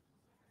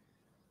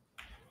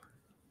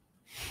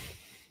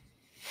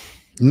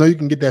 You know you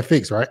can get that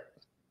fixed, right?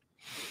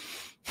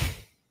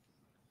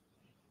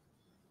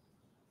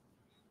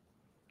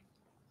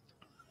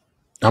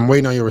 I'm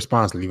waiting on your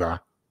response, Levi.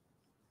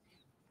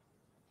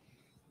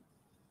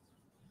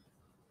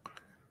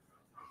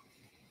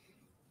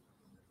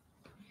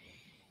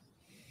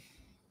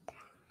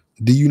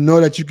 Do you know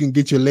that you can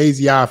get your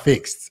lazy eye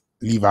fixed,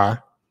 Levi?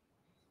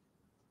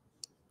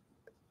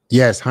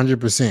 Yes,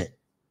 100%.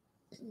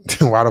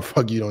 Why the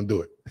fuck you don't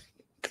do it?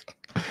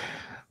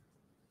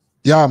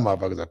 Y'all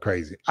motherfuckers are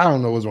crazy. I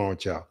don't know what's wrong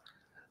with y'all.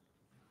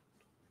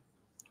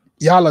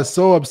 y'all are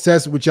so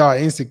obsessed with y'all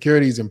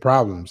insecurities and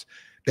problems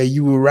that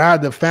you would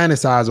rather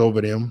fantasize over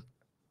them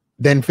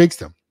than fix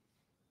them.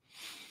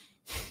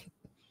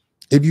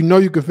 If you know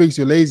you can fix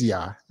your lazy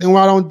eye, then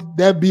why don't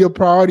that be a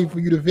priority for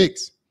you to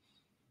fix?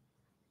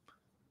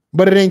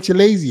 But it ain't your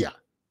lazy eye.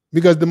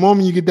 Because the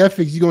moment you get that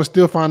fixed, you're going to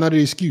still find another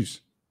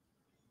excuse.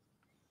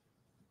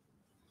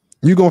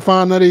 You're going to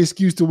find another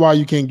excuse to why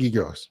you can't get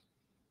girls.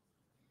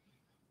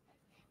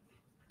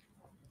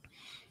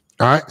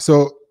 All right,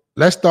 so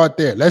let's start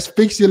there. Let's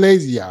fix your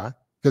lazy eye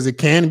because it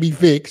can be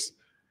fixed.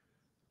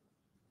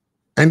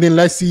 And then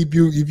let's see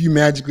if you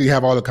magically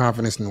have all the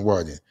confidence in the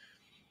world in.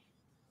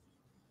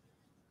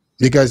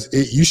 Because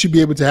you should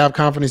be able to have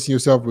confidence in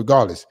yourself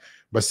regardless.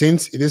 But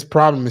since this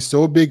problem is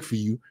so big for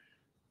you,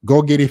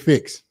 go get it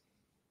fixed.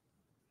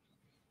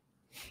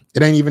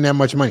 It ain't even that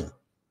much money.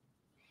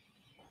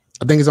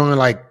 I think it's only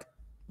like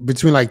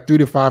between like 3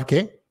 to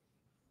 5K.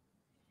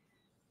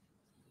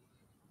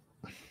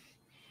 All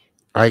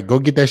right, go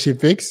get that shit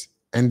fixed.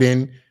 And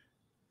then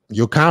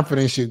your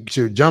confidence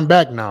should jump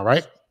back now,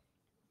 right?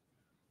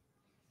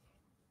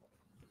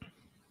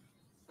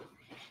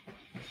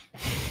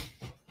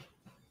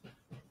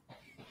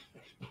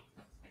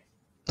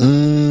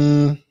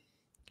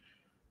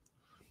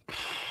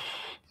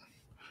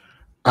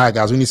 All right,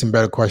 guys, we need some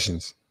better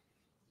questions.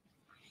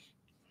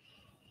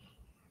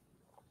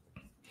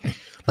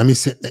 Let me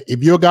see.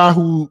 If you're a guy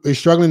who is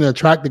struggling to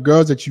attract the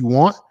girls that you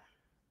want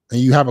and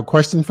you have a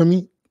question for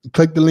me,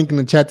 click the link in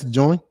the chat to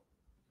join.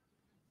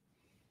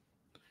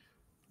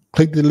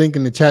 Click the link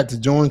in the chat to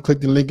join.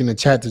 Click the link in the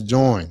chat to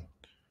join.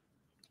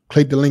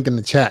 Click the link in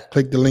the chat.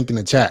 Click the link in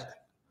the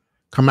chat.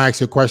 Come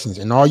ask your questions.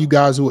 And all you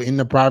guys who are in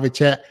the private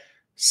chat,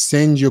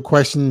 send your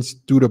questions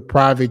through the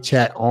private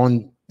chat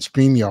on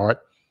StreamYard.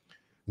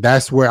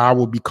 That's where I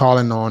will be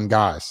calling on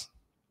guys.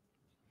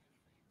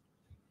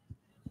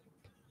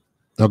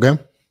 Okay?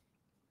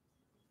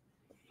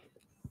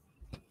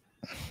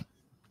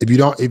 If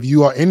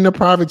you are in the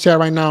private chat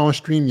right now on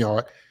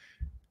StreamYard,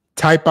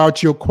 type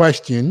out your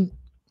question.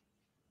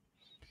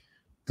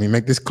 Let me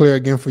make this clear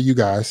again for you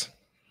guys.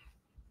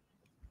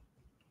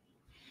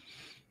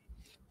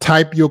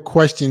 Type your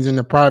questions in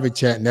the private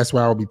chat, and that's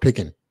where I'll be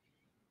picking.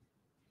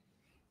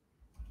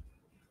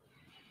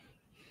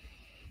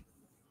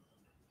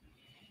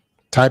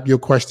 Type your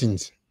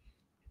questions.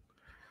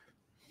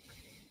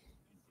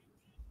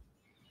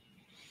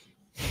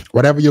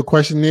 Whatever your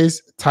question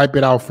is, type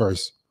it out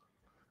first.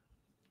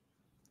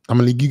 I'm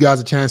going to give you guys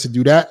a chance to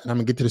do that, and I'm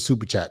going to get to the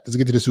super chat. Let's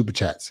get to the super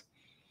chats.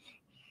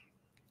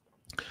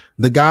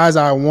 The guys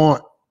I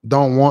want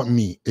don't want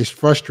me. It's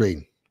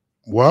frustrating.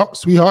 Well,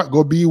 sweetheart,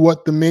 go be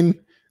what the men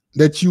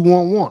that you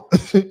want.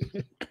 It's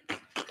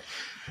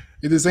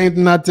the same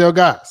thing I tell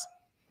guys.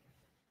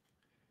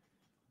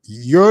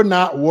 You're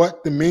not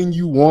what the men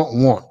you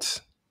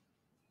want.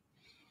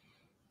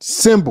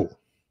 Simple.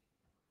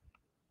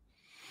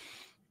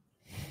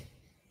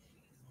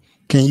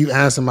 Can you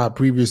answer my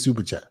previous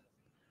super chat?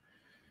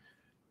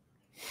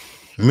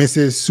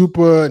 Mrs.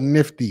 Super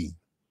Nifty.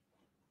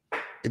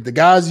 If the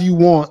guys you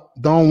want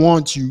don't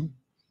want you,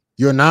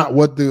 you're not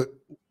what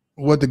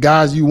the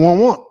guys you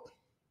want.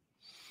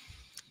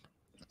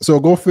 So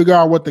go figure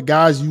out what the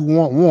guys you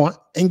want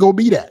and go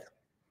be that.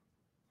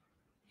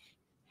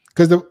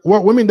 Because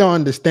what women don't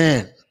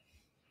understand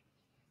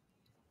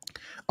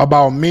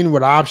about men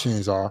with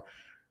options are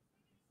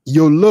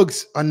your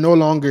looks are no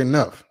longer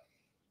enough.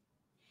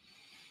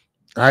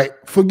 All right?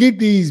 Forget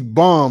these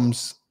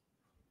bums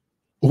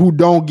who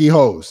don't get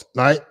hoes,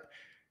 right?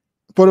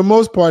 For the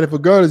most part, if a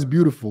girl is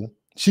beautiful,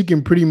 she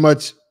can pretty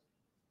much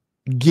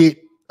get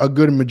a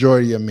good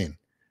majority of men.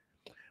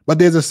 But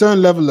there's a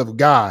certain level of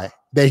guy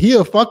that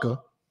he'll fuck her,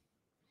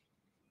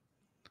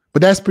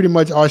 but that's pretty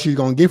much all she's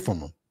gonna get from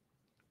him.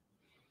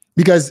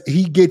 Because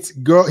he gets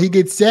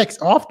sex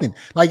often.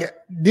 Like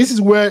this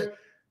is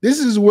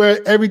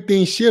where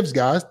everything shifts,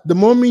 guys. The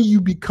moment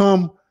you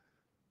become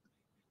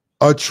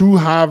a true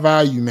high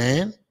value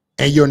man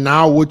and you're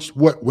now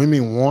what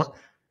women want,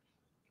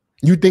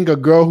 you think a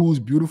girl who's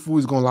beautiful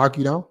is gonna lock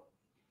you down?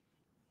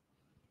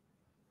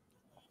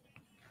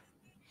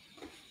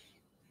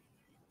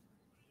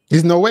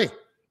 There's no way.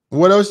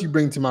 What else you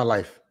bring to my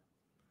life?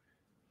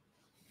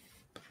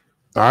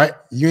 All right,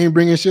 you ain't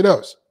bringing shit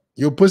else.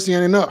 Your pussy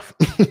ain't enough.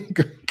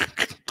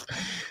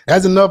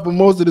 That's enough for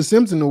most of the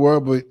simps in the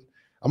world, but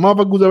a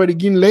motherfucker who's already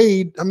getting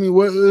laid, I mean,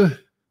 what?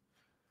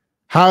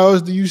 How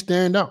else do you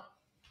stand out?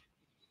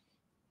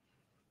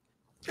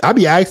 I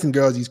be asking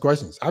girls these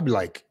questions. I be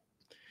like,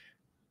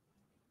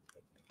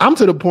 I'm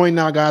to the point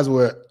now, guys,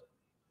 where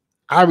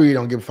I really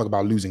don't give a fuck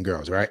about losing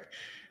girls, right?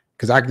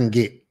 Because I can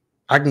get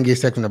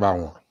sex whenever I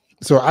want.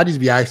 So I just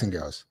be asking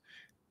girls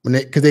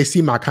because they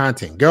see my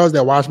content. Girls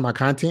that watch my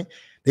content,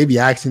 they be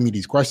asking me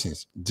these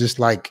questions, just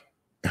like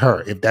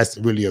her, if that's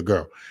really a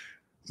girl.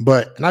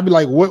 And I'd be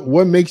like,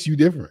 what makes you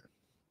different?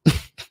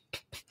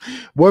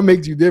 What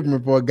makes you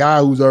different for a guy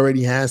who's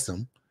already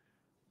handsome,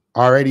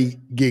 already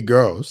get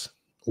girls?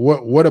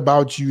 What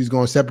about you is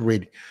going to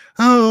separate it?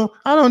 Oh,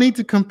 I don't need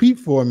to compete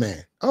for a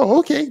man. Oh,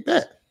 okay,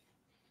 bet.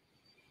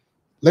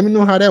 Let me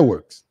know how that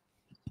works.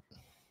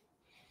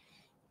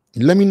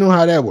 Let me know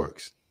how that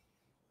works.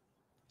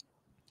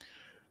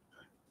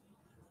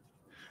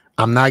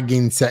 I'm not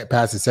getting set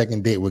past the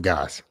second date with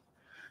guys.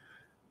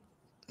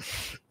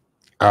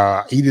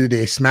 Either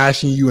they're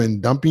smashing you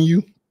and dumping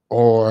you,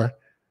 or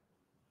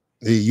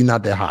you're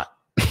not that hot.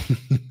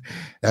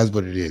 That's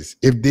what it is.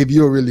 If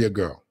you're really a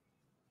girl.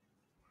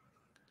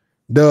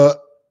 The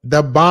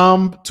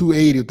bomb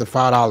 280 with the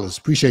 $5.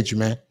 Appreciate you,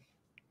 man.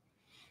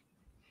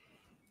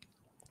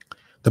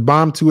 The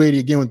bomb 280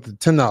 again with the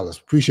 $10.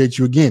 Appreciate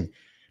you again.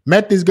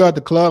 Met this girl at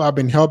the club. I've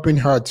been helping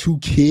her 2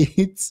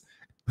 kids.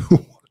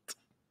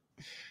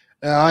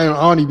 I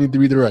don't even need to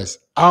read the rest.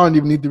 I don't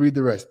even need to read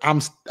the rest. I'm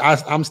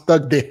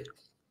stuck there.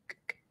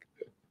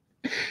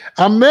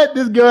 I met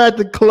this girl at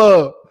the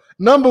club.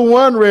 Number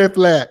 1 red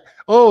flag.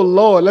 Oh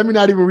Lord, let me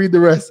not even read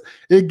the rest.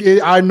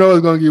 I know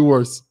it's gonna get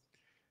worse.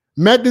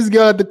 Met this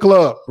girl at the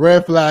club.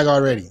 Red flag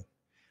already.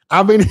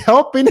 I've been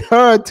helping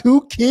her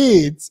 2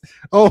 kids.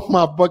 Oh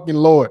my fucking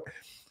Lord.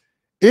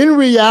 In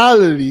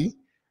reality,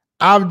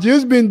 I've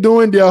just been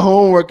doing their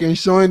homework and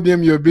showing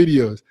them your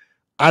videos.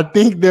 I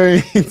think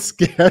they're in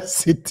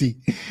scarcity.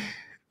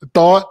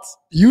 Thoughts?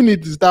 You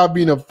need to stop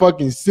being a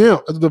fucking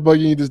simp. That's what the fuck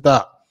you need to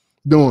stop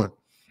doing.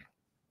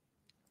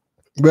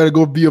 You better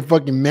go be a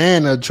fucking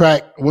man and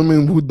attract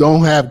women who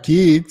don't have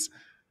kids.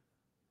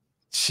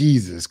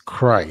 Jesus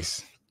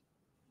Christ.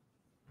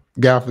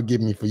 God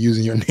forgive me for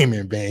using your name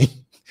in vain.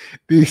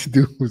 These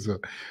dudes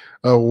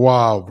are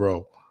wild,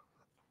 bro.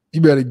 You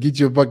better get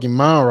your fucking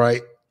mind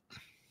right.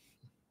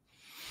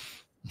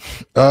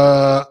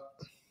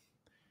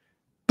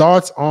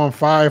 Thoughts on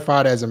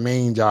firefighter as a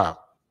main job?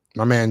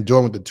 My man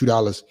Jordan with the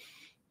 $2.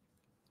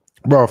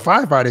 Bro,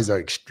 firefighter is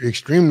an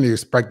extremely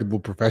respectable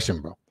profession,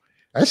 bro.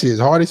 That shit is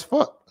hard as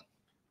fuck.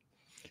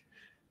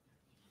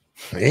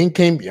 I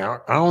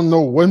don't know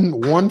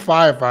one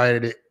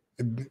firefighter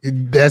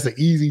that's an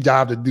easy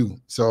job to do.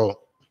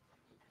 So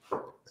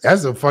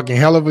that's a fucking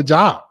hell of a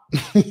job.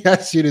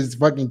 That shit is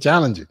fucking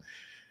challenging.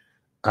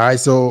 All right,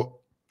 so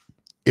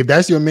if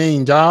that's your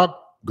main job,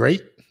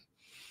 great.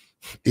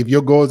 If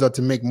your goals are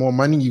to make more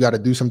money, you got to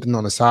do something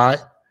on the side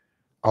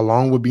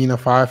along with being a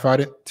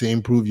firefighter to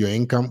improve your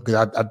income.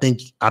 Because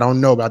I don't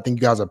know, but I think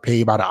you guys are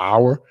paid by the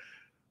hour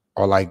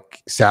or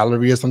like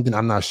salary or something.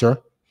 I'm not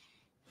sure.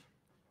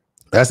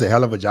 That's a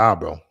hell of a job,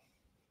 bro.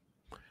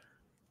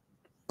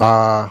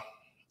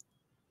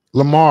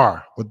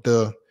 Lamar with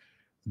the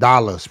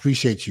 $.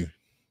 Appreciate you.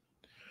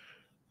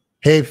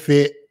 Hey,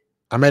 Fit.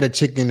 I met a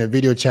chick in a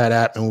video chat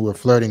app and we were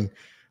flirting.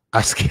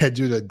 I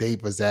scheduled a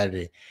date for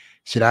Saturday.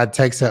 Should I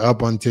text her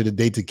up until the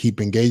date to keep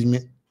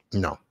engagement?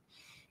 No.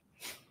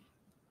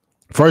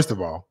 First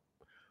of all,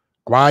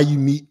 why you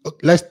meet?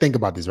 Let's think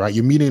about this, right?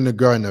 You're meeting a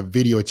girl in a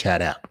video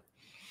chat app.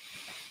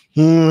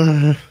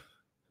 Not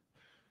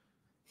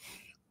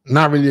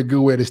really a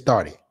good way to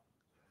start it.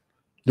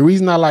 The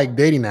reason I like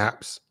dating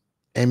apps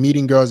and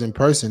meeting girls in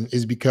person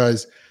is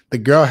because the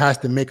girl has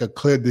to make a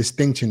clear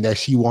distinction that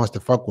she wants to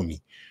fuck with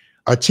me.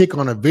 A chick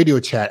on a video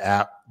chat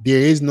app, there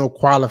is no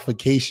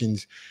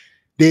qualifications.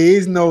 There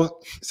is no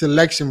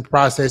selection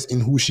process in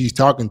who she's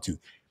talking to.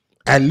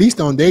 At least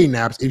on dating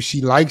apps, if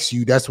she likes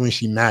you, that's when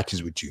she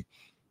matches with you.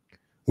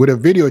 With a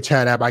video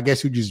chat app, I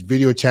guess you just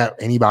video chat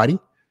anybody.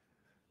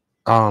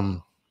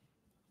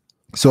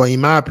 So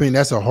in my opinion,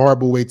 that's a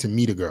horrible way to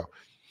meet a girl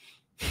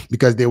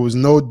because there was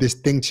no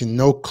distinction,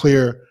 no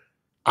clear,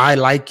 I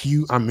like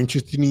you, I'm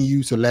interested in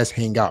you, so let's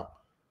hang out.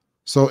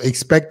 So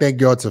expect that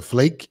girl to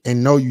flake,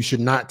 and no, you should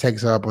not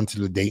text her up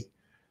until the date.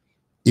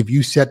 If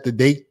you set the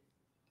date,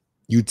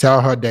 you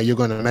tell her that you're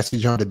going to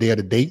message her on the day of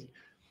the date,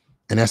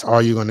 and that's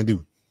all you're going to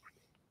do.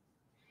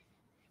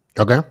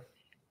 Okay?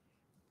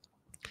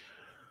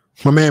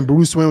 My man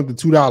Bruce Wayne with the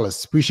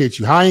 $2. Appreciate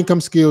you. High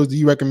income skills do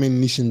you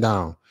recommend niching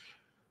down?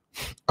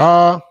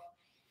 Of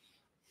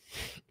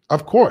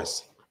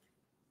course.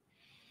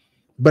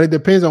 But it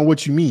depends on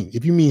what you mean.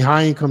 If you mean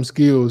high income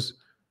skills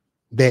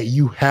that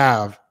you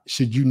have,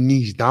 should you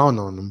niche down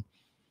on them?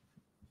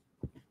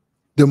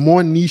 The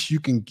more niche you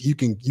can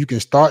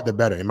start, the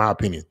better, in my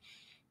opinion.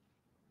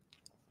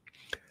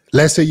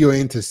 Let's say you're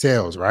into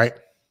sales, right?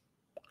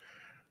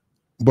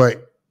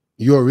 But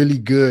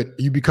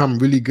you become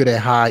really good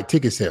at high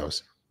ticket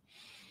sales.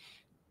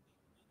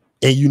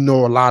 And you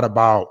know a lot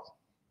about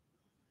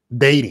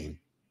dating.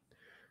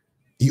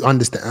 You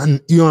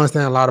understand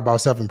a lot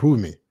about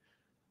self-improvement.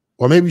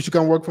 Or maybe you should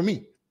come work for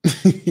me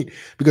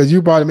because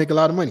you probably make a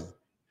lot of money.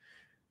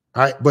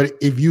 All right. But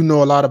if you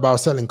know a lot about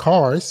selling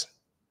cars,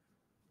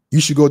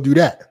 you should go do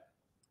that.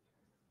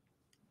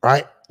 All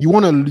right. You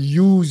want to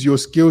use your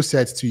skill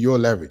sets to your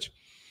leverage.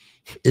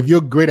 If you're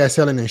great at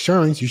selling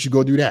insurance, you should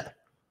go do that.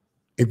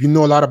 If you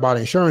know a lot about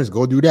insurance,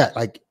 go do that.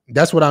 Like,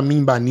 that's what I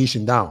mean by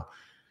niching down.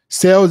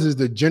 Sales is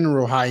the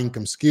general high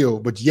income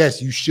skill, but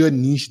yes, you should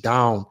niche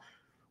down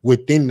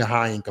within the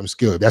high income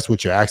skill. That's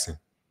what you're asking.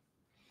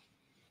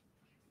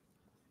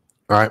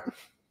 All right.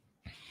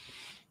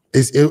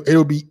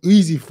 It'll be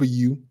easy for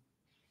you.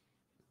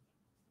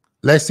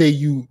 Let's say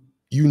you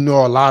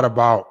know a lot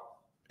about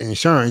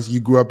insurance, you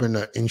grew up in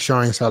an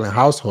insurance selling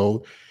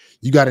household,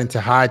 you got into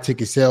high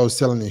ticket sales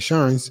selling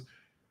insurance,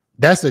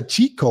 that's a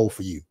cheat code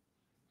for you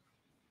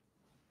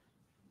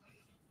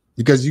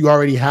because you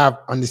already have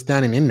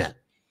understanding in that.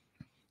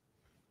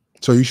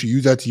 So you should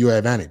use that to your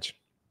advantage.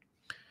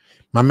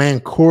 My man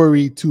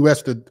Corey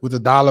 2S with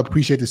 $1.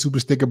 Appreciate the super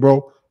sticker,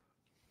 bro.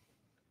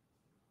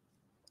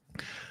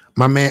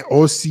 My man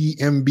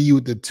OCMB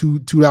with the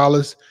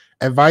 $2.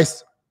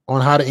 Advice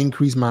on how to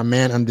increase my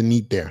man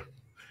underneath there.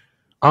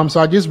 So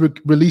I just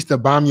released a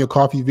Buy Me a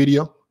Coffee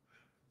video,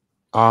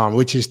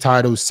 which is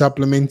titled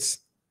Supplements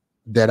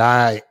That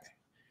I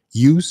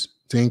Use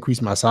to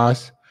Increase My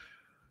Size.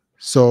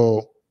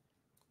 So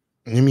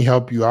let me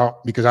help you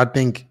out because I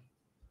think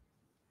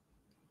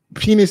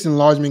penis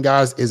enlargement,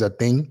 guys, is a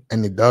thing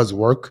and it does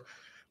work,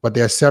 but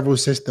there are several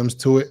systems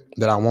to it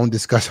that I won't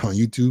discuss on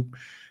YouTube.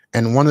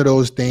 And one of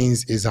those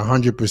things is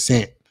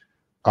 100%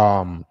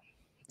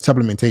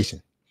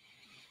 supplementation,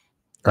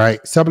 right?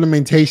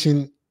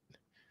 Supplementation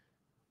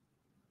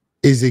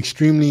is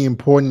extremely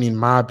important in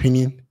my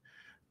opinion,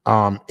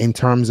 in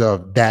terms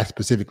of that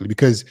specifically,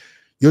 because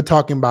you're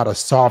talking about a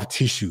soft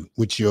tissue,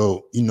 which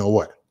you know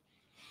what?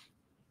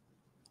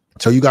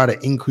 So you got to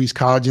increase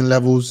collagen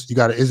levels. You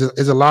got to,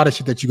 there's a lot of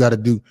shit that you got to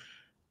do,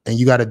 and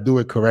you got to do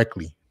it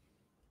correctly.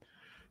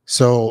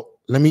 So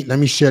let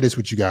me share this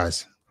with you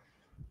guys.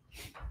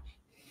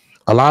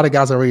 A lot of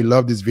guys already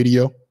love this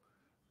video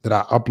that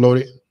I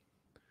uploaded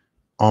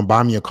on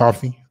Buy Me a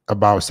Coffee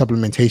about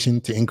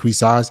supplementation to increase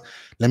size.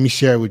 Let me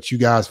share it with you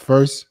guys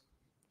first.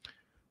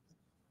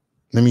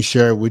 Let me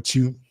share it with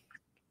you.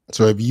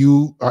 So if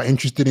you are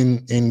interested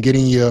in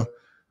getting your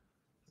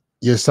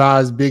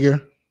size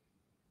bigger,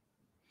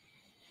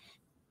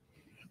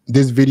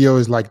 this video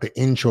is like the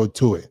intro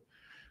to it.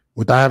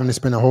 Without having to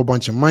spend a whole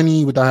bunch of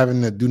money, without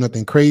having to do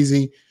nothing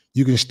crazy,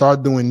 you can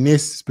start doing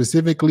this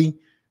specifically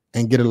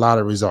and get a lot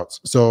of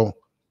results. So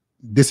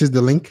this is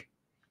the link.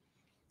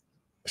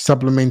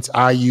 Supplements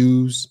I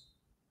use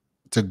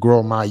to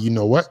grow my you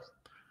know what.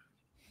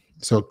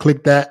 So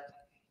click that.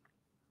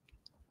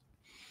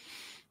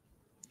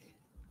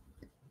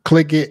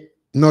 Click it.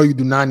 No, you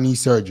do not need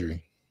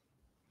surgery.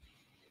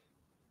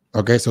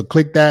 Okay, so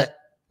click that.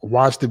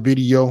 Watch the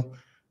video.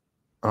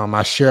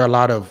 I share a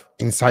lot of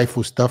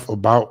insightful stuff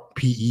about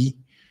PE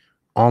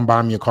on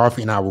Buy Me a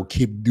Coffee, and I will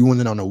keep doing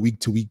it on a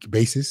week-to-week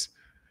basis.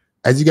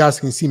 As you guys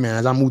can see, man,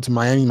 as I moved to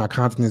Miami, my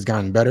content has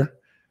gotten better.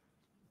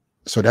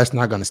 So that's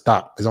not going to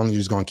stop. It's only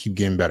just going to keep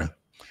getting better.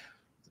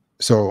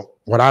 So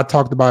what I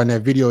talked about in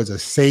that video is a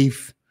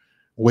safe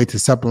way to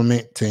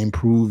supplement to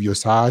improve your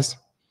size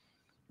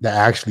that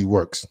actually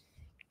works.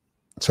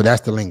 So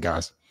that's the link,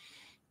 guys.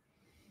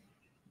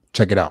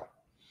 Check it out.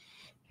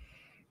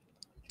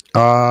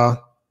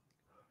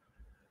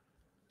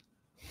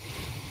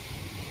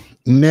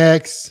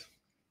 Next.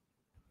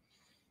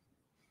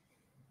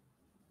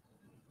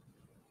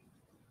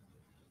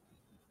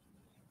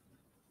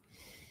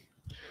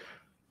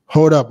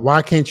 Hold up.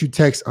 Why can't you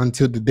text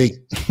until the date?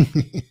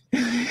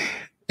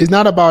 It's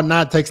not about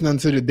not texting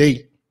until the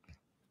date.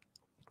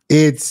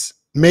 It's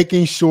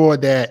making sure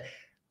that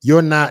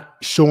you're not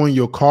showing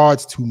your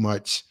cards too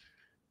much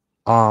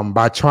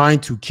by trying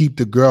to keep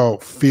the girl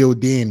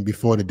filled in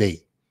before the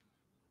date.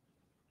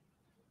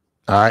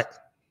 All right.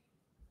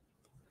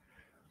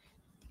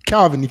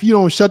 Calvin, if you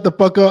don't shut the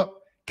fuck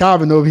up,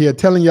 Calvin over here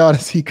telling y'all the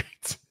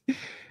secrets.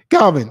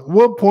 Calvin,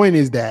 what point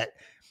is that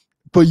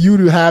for you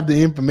to have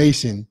the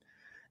information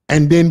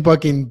and then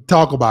fucking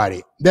talk about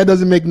it? That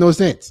doesn't make no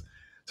sense.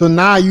 So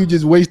now you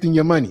just wasting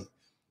your money.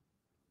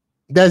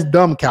 That's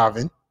dumb,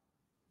 Calvin.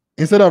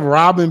 Instead of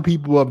robbing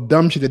people of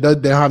dumb shit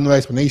that they have no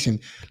explanation,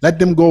 let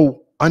them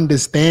go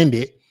understand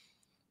it,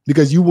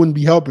 because you wouldn't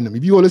be helping them.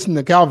 If you go listen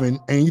to Calvin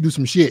and you do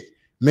some shit,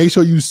 make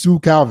sure you sue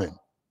Calvin.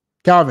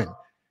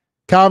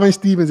 Calvin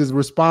Stevens is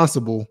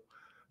responsible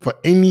for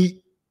anything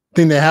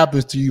that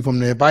happens to you from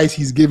the advice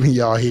he's giving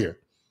y'all here.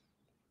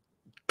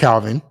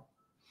 Calvin.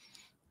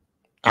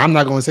 I'm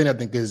not going to say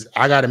nothing because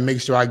I got to make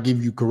sure I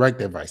give you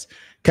correct advice.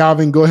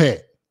 Calvin, go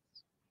ahead.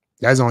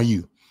 That's on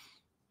you.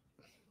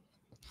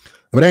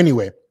 But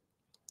anyway,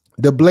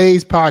 the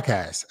Blaze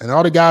podcast and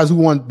all the guys who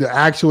want the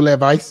actual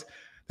advice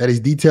that is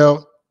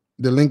detailed,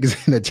 the link is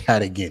in the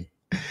chat again.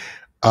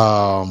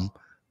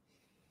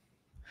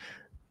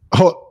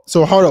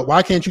 So hold up.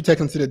 Why can't you text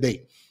them to the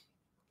date?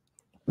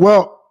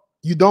 Well,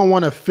 you don't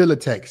want to fill a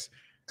text.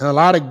 And a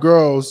lot of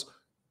girls,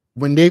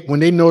 when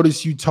they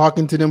notice you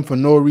talking to them for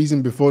no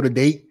reason before the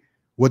date,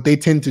 what they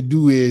tend to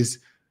do is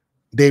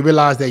they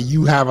realize that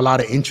you have a lot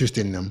of interest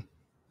in them.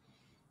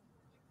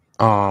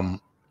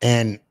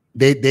 And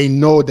they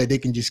know that they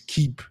can just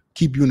keep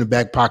you in the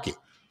back pocket.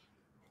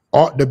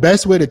 The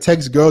best way to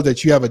text girls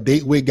that you have a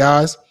date with,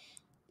 guys,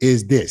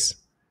 is this.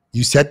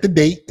 You set the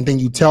date and then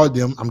you tell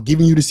them, I'm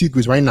giving you the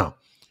secrets right now.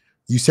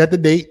 You set the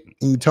date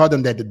and you tell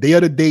them that the day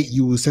of the date,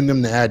 you will send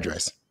them the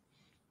address.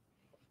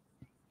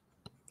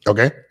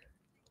 Okay?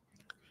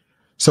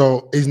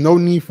 So there's no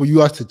need for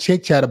you us to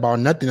chit chat about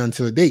nothing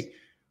until the date.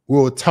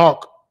 We'll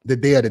talk the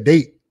day of the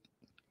date.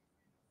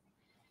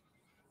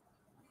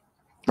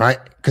 right?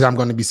 Because I'm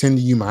going to be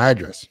sending you my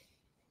address.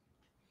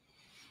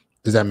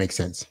 Does that make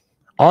sense?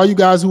 All you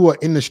guys who are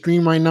in the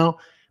stream right now,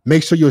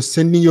 make sure you're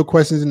sending your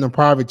questions in the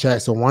private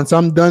chat. So once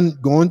I'm done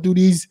going through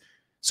these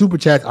super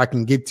chats, I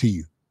can get to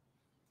you.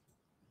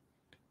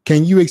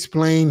 Can you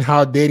explain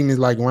how dating is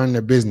like running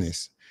a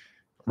business?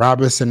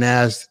 Robert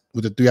Sanaz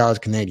with the 3 hours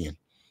Canadian.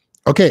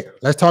 Okay,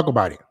 let's talk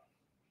about it.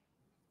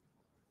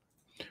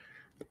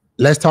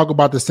 Let's talk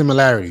about the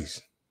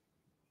similarities.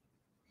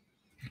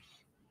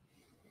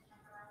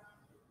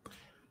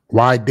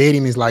 Why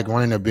dating is like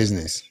running a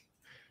business.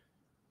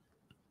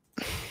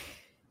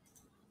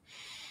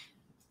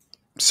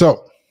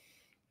 So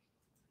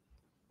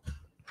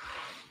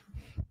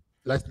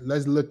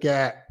let's look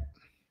at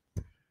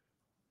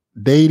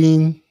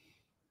dating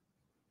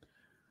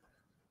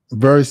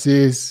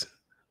versus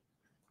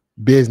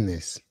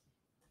business.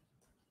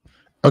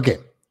 Okay.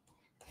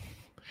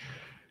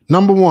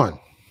 Number one.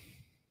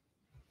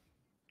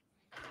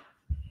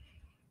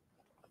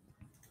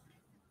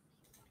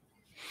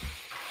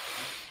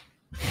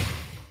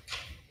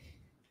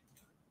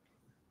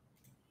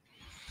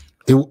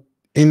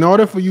 In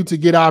order for you to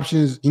get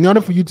options, in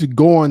order for you to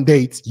go on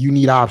dates, you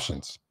need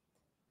options.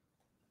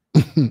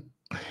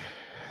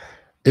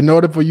 In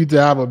order for you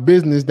to have a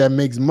business that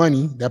makes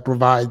money, that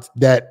provides,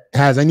 that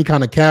has any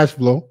kind of cash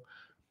flow,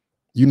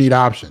 you need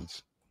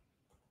options.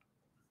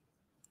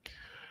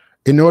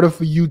 In order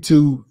for you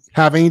to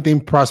have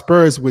anything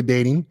prosperous with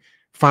dating,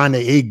 find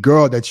a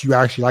girl that you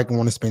actually like and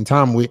want to spend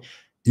time with,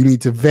 you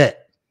need to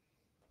vet.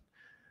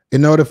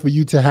 In order for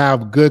you to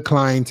have good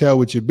clientele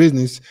with your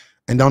business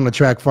and don't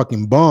attract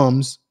fucking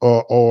bums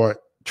or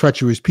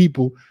treacherous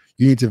people,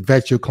 you need to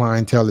vet your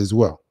clientele as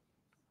well,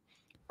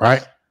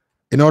 right?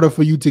 In order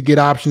for you to get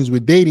options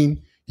with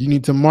dating, you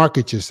need to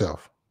market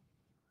yourself.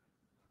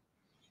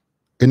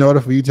 In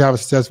order for you to have a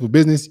successful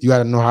business, you got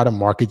to know how to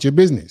market your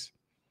business.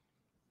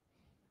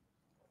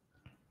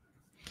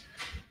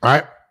 All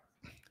right.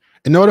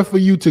 In order for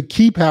you to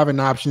keep having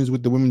options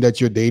with the women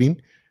that you're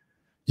dating,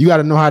 you got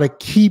to know how to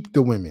keep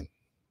the women.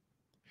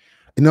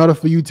 In order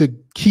for you to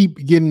keep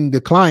getting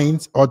the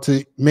clients or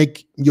to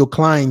make your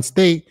clients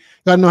stay, you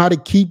got to know how to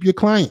keep your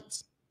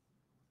clients.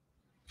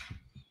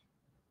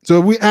 So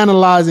if we're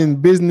analyzing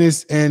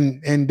business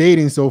and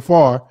dating so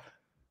far,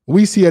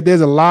 we see that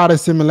there's a lot of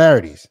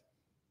similarities.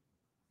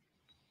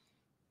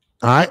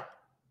 All right.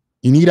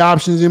 You need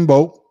options in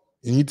both.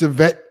 You need to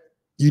vet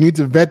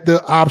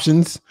the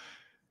options.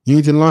 You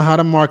need to learn how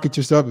to market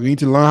yourself. You need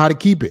to learn how to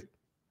keep it.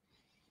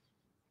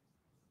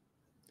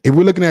 If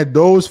we're looking at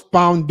those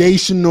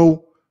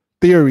foundational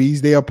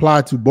theories, they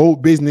apply to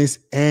both business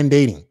and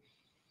dating.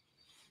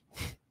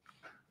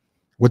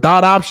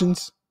 Without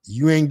options,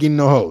 you ain't getting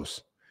no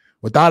hoes.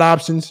 Without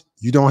options,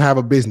 you don't have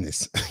a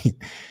business.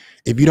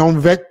 If you don't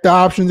vet the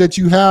options that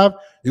you have,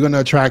 you're going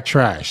to attract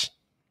trash.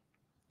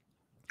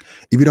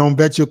 If you don't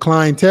vet your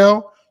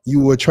clientele, you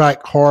will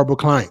attract horrible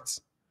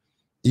clients.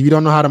 If you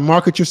don't know how to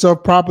market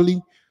yourself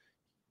properly,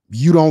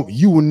 you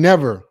will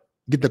never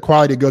get the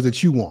quality of girls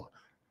that you want.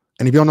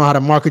 And if you don't know how to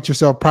market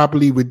yourself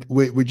properly with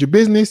your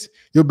business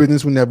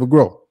will never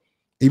grow.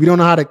 If you don't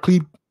know how to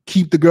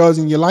keep the girls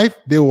in your life,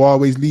 they will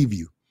always leave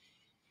you.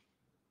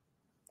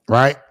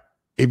 Right?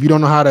 If you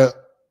don't know how to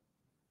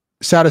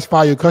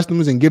satisfy your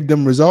customers and give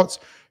them results,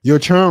 your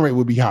churn rate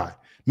will be high,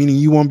 meaning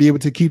you won't be able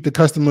to keep the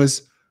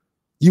customers.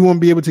 You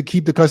won't be able to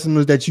keep the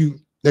customers that you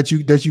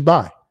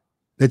buy,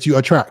 that you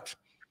attract.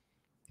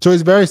 So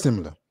it's very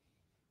similar.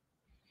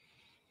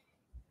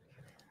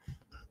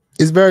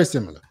 It's very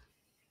similar.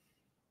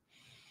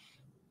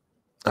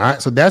 All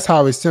right, so that's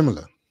how it's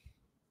similar.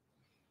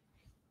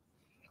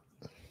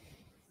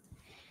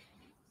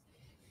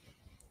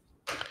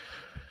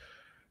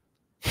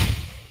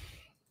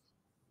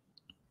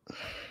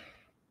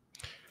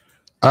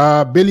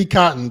 Billy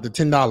Cotton, the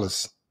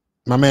 $10.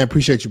 My man,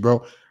 appreciate you,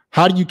 bro.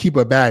 How do you keep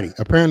a baddie?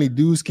 Apparently,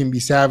 dudes can be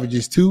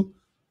savages too.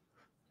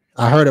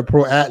 I heard a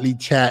pro athlete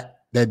chat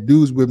that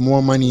dudes with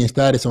more money and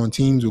status on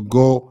teams will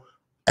go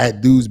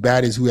at dudes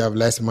baddies who have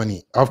less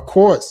money. Of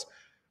course.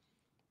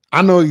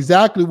 I know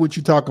exactly what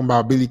you're talking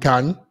about, Billy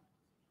Cotton.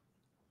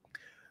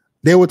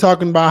 They were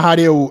talking about how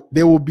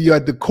they will be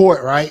at the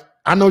court, right?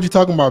 I know what you're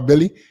talking about,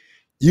 Billy.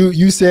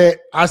 You said,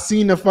 I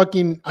seen the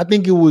fucking, I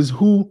think it was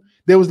who,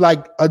 there was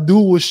like a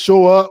dude would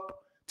show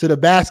up to the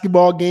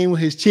basketball game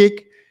with his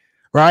chick,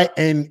 right?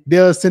 And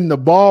they'll send the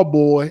ball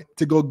boy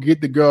to go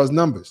get the girl's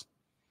numbers.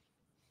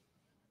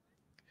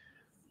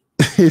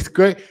 It's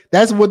great.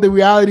 That's what the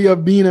reality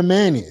of being a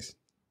man is.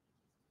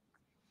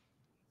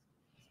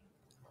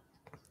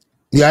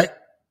 Yeah.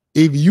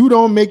 If you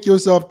don't make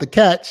yourself the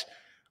catch,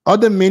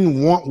 other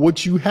men want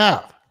what you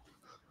have.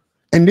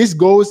 And this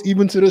goes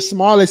even to the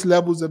smallest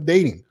levels of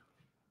dating.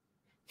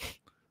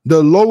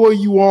 The lower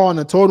you are on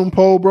the totem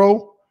pole,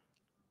 bro,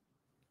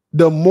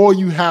 the more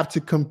you have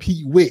to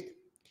compete with.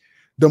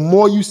 The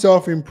more you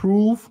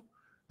self-improve,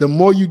 the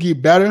more you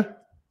get better,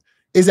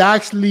 is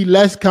actually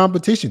less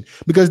competition,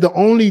 because the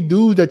only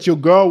dudes that your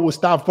girl will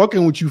stop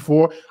fucking with you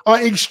for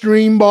are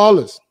extreme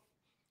ballers.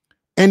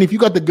 And if you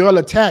got the girl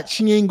attached,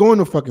 she ain't going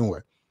no fucking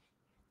way.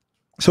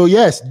 So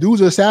yes,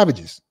 dudes are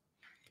savages.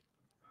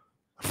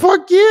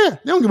 Fuck yeah.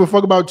 They don't give a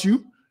fuck about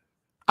you.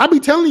 I be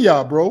telling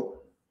y'all, bro.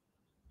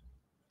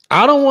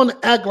 I don't want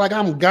to act like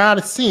I'm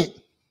God sent,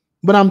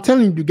 but I'm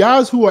telling you, the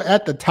guys who are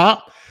at the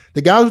top,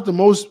 the guys with the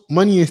most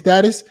money and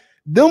status,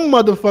 them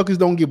motherfuckers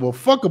don't give a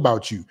fuck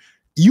about you.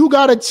 You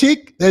got a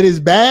chick that is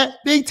bad,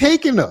 they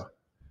taking her.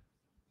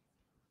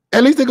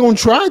 At least they're gonna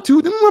try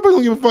to. Them motherfuckers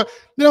don't give a fuck.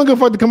 They don't give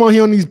a fuck to come on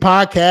here on these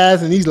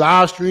podcasts and these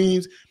live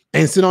streams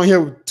and sit on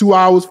here 2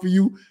 hours for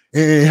you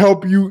and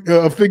help you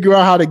figure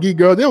out how to get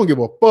girls. They don't give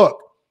a fuck.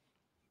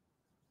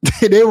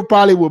 They were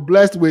probably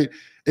blessed with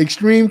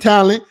extreme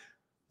talent,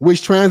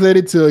 which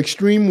translated to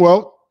extreme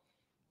wealth.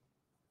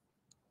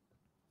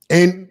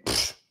 And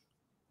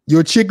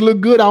your chick look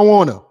good, I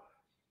want her.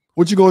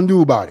 What you gonna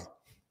do about it?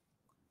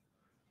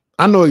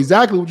 I know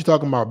exactly what you're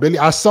talking about, Billy.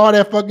 I saw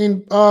that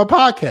fucking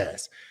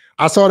podcast.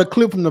 I saw the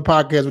clip from the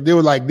podcast where they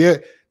were like,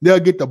 they'll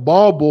get the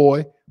ball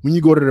boy when you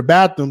go to the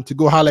bathroom to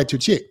go holler at your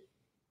chick.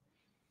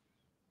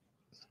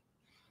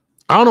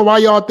 I don't know why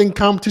y'all think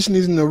competition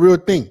isn't a real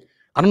thing.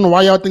 I don't know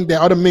why y'all think that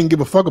other men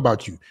give a fuck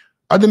about you.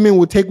 Other men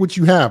will take what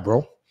you have,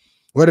 bro.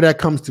 Whether that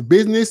comes to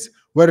business,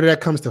 whether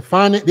that comes to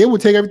finance, they will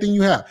take everything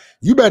you have.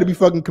 You better be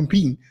fucking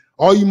competing.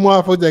 All you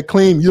motherfuckers that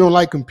claim you don't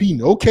like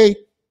competing. Okay.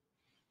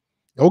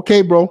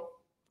 Okay, bro.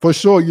 For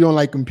sure you don't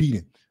like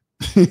competing.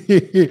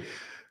 Yeah,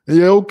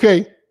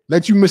 okay.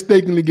 Let you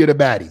mistakenly get a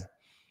baddie.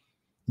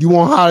 You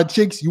want higher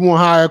chicks? You want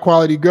higher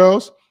quality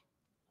girls?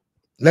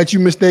 Let you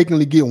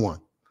mistakenly get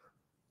one.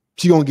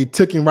 She gonna get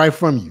taken right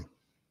from you.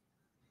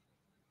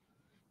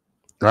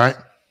 Right?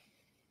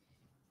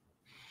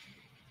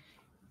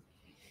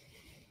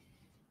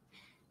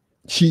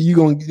 She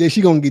gonna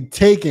get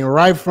taken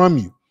right from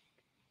you.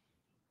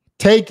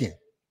 Taken.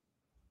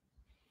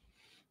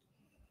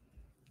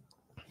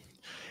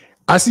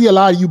 I see a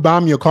lot of you buy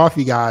me your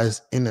coffee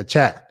guys in the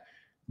chat.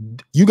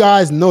 You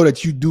guys know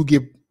that you do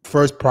get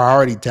first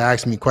priority to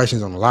ask me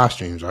questions on the live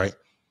streams, right?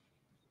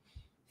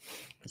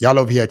 Y'all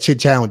over here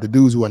chit-chatting with the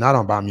dudes who are not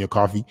on Buy Me Your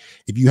Coffee.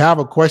 If you have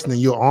a question and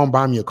you're on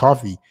Buy Me Your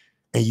Coffee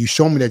and you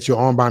show me that you're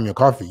on Buy Me Your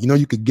Coffee, you know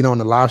you could get on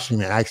the live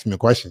stream and ask me a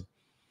question.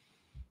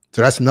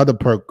 So that's another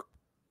perk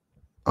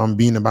on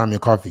being a Buy Me Your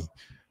Coffee.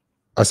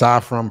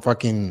 Aside from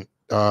fucking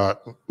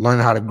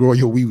learning how to grow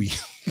your wee-wee.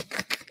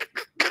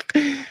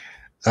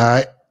 All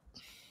right.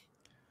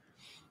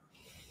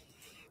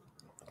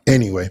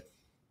 Anyway.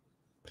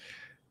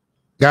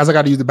 Guys, I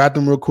got to use the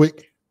bathroom real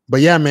quick.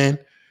 But yeah, man,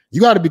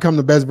 you got to become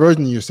the best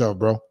version of yourself,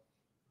 bro.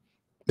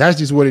 That's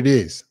just what it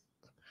is.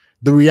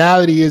 The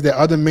reality is that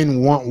other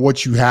men want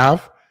what you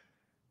have,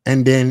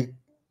 and then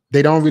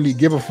they don't really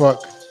give a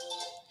fuck.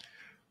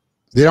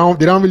 They don't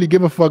really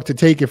give a fuck to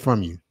take it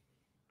from you.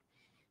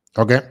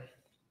 Okay?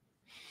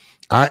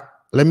 All right.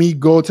 Let me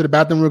go to the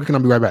bathroom real quick and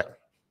I'll be right back.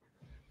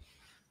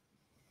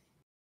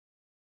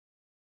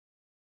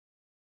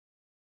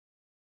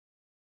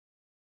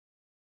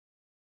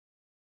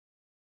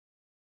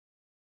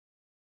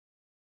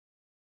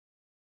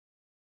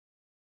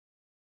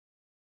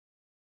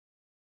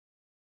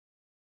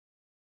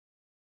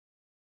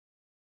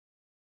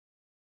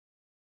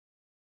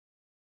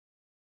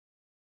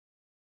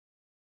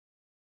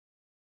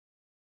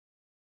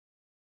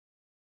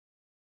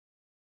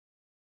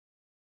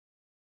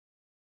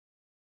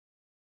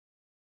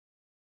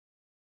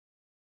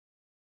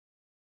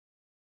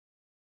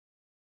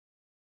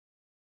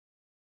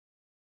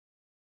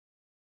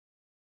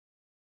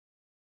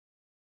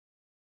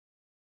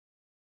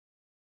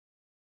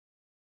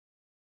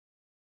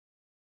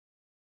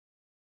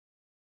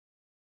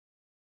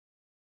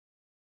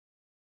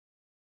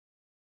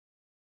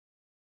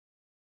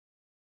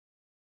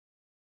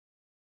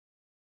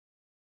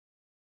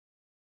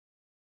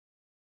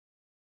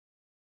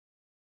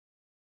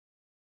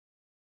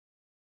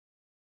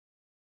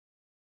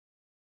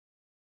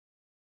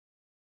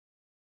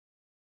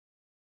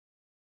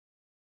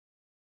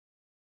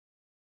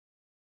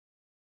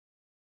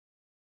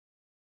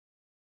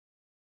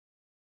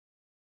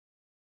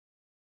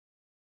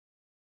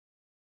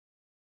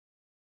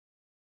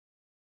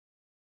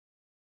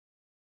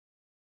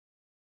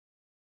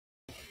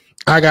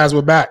 All right, guys,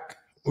 we're back.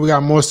 We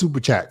got more super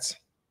chats.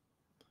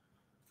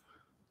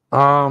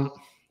 My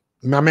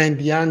man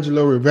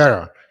D'Angelo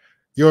Rivera,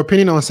 your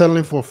opinion on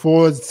settling for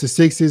 4s to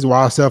 6s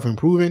while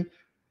self-improving?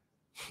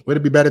 Would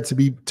it be better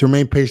to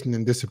remain patient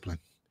and disciplined?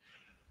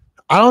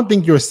 I don't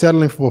think you're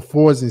settling for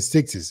 4s and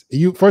 6s.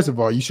 You, first of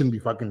all, you shouldn't be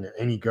fucking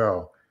any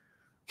girl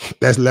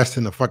that's less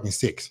than a fucking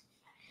 6.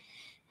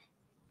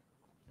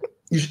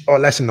 Or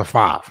less than a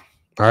 5.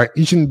 All right.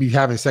 You shouldn't be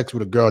having sex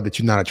with a girl that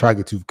you're not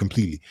attracted to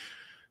completely.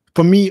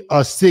 For me,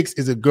 a 6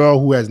 is a girl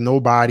who has no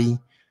body.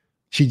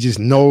 She just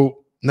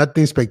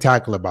nothing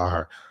spectacular about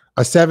her.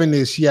 A 7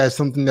 is she has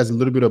something that's a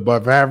little bit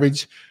above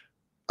average.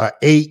 A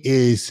 8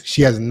 is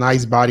she has a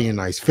nice body and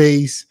nice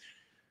face.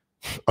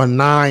 A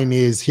 9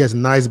 is she has a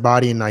nice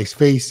body and nice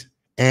face,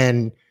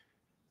 and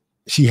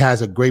she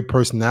has a great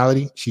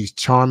personality. She's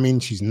charming.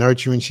 She's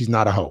nurturing. She's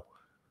not a hoe.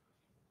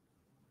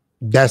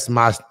 That's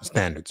my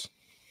standards.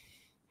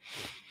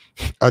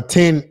 A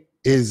 10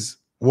 is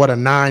what a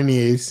 9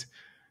 is,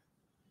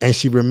 and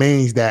she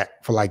remains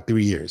that for like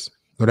 3 years.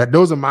 So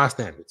those are my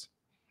standards.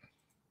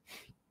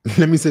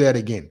 Let me say that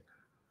again.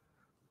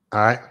 All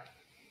right.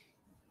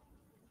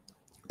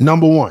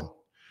 Number one,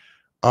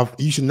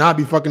 you should not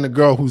be fucking a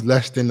girl who's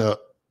less than a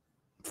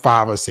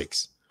 5 or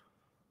 6.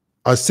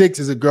 A 6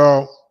 is a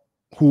girl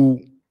who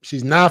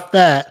she's not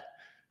fat,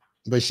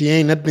 but she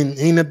ain't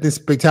nothing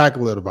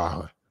spectacular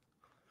about her.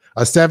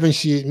 A 7,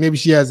 maybe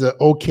she has an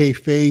okay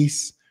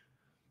face.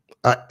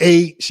 A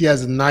 8, she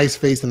has a nice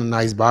face and a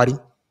nice body.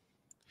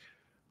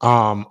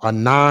 A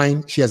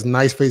 9, she has a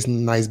nice face and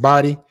a nice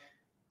body,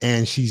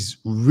 and she's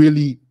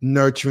really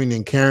nurturing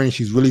and caring.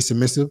 She's really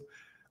submissive.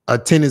 A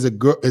 10 is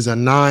a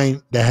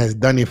 9 that has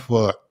done it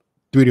for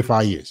 3 to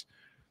 5 years.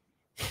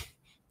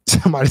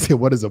 Somebody said,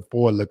 "What does a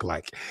 4 look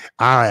like?"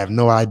 I have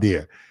no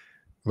idea,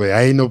 but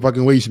I ain't no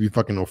fucking way you should be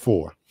fucking a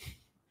 4.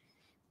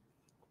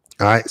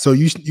 All right, so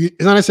it's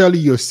not necessarily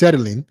you're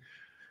settling,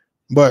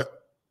 but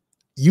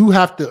you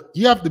have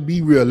to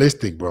be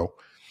realistic, bro.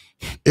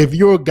 If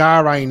you're a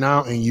guy right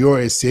now and you're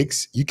a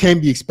 6, you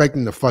can't be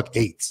expecting to fuck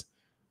 8s,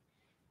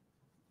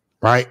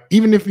 right?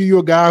 Even if you're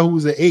a guy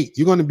who's an 8,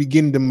 you're going to be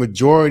getting the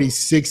majority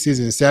 6s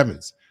and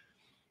 7s.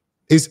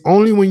 It's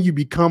only when you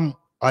become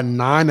a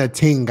 9 or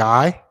 10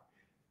 guy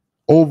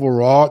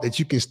overall that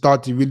you can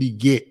start to really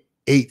get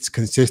 8s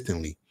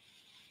consistently.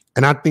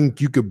 And I think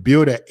you could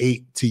build an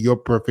 8 to your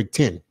perfect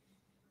 10.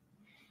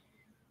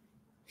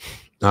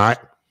 All right.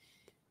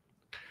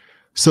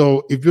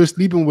 So if you're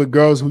sleeping with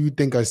girls who you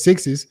think are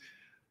 6s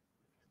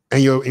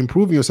and you're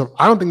improving yourself,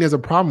 I don't think there's a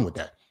problem with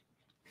that.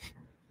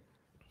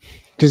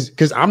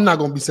 Because I'm not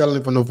gonna be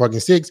settling for no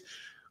fucking 6.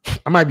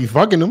 I might be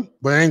fucking them,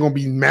 but I ain't gonna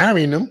be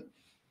marrying them.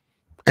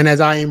 And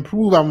as I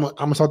improve, I'm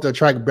gonna start to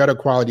attract better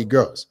quality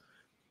girls.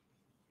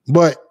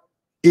 But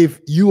if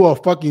you are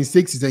fucking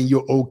 6s and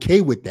you're okay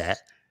with that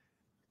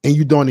and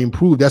you don't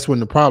improve, that's when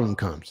the problem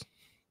comes.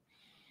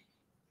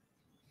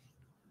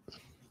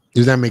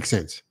 Does that make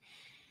sense?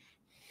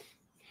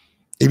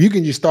 If you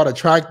can just start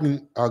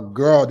attracting a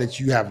girl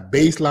that you have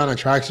baseline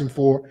attraction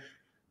for,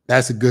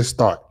 that's a good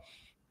start.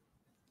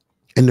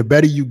 And the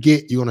better you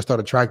get, you're going to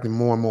start attracting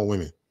more and more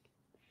women.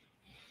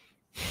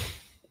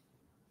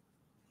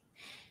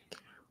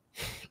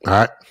 All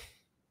right.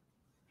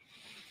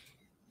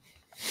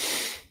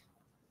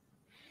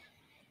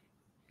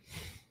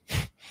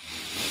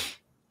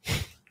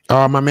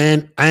 My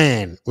man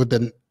Ann with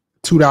the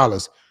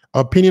 $2.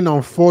 Opinion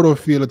on photo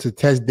filter to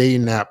test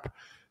dating app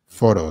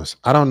photos.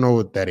 I don't know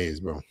what that is,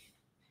 bro.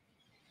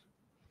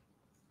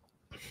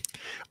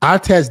 I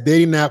test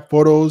dating app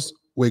photos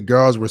with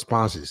girls'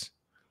 responses.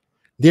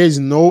 There's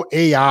no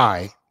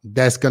AI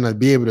that's going to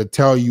be able to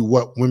tell you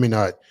what women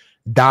are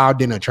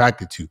dialed in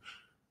attracted to.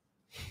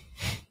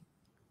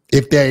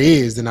 If there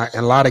is, then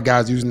a lot of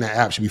guys using that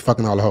app should be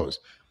fucking all the hoes.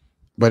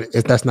 But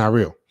that's not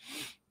real.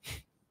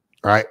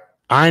 All right.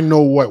 I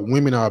know what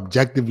women are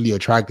objectively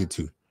attracted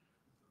to.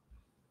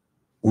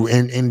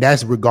 And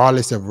that's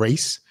regardless of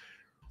race,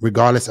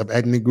 regardless of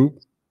ethnic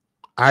group.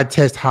 I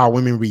test how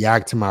women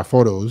react to my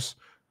photos,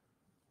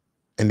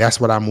 and that's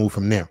what I move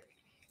from there.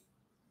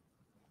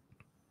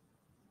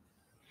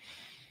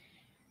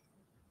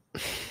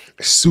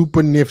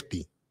 Super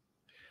nifty.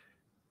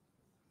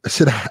 I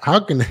said,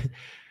 how can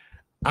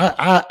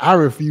I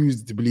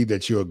refuse to believe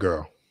that you're a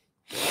girl?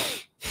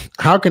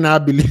 How can I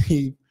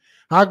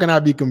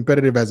be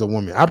competitive as a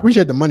woman? I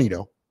appreciate the money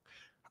though.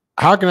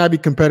 How can I be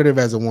competitive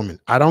as a woman?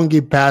 I don't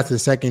get past the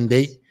second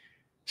date.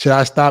 Should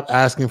I stop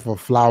asking for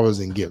flowers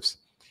and gifts?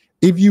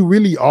 If you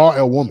really are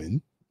a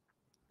woman,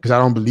 because I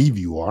don't believe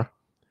you are,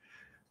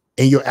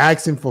 and you're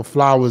asking for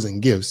flowers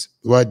and gifts,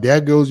 well,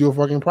 there goes your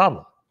fucking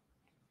problem.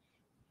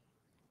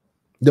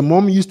 The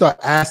moment you start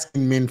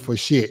asking men for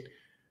shit,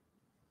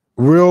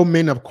 real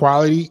men of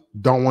quality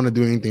don't want to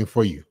do anything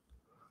for you.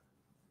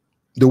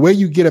 The way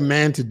you get a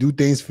man to do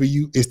things for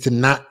you is to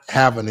not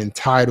have an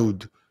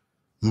entitled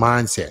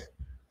mindset,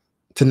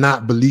 to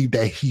not believe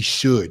that he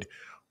should.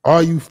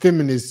 All you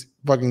feminist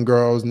fucking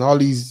girls and all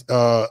these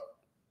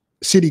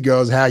city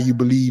girls have you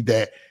believe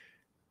that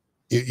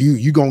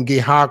you gonna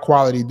get high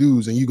quality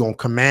dudes and you gonna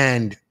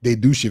command they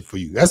do shit for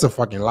you. That's a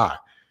fucking lie.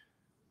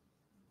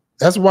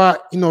 That's why,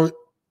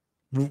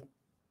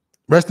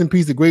 rest in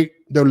peace,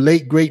 the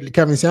late great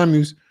Kevin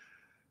Samuels.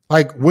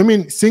 Like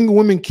single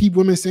women keep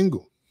women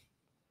single.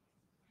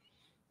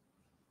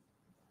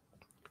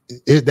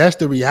 That's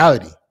the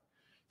reality.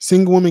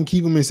 Single women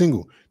keep women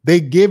single. They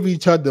give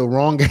each other the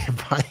wrong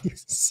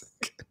advice.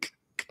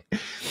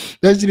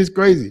 That shit is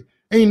crazy.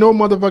 Ain't no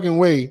motherfucking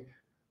way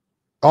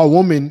a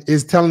woman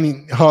is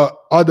telling her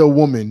other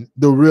woman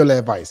the real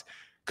advice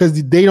because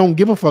they don't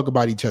give a fuck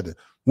about each other.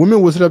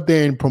 Women will sit up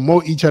there and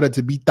promote each other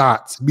to be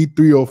thoughts, be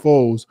 3 or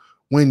 4s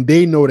when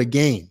they know the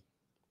game.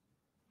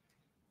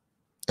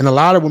 And a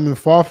lot of women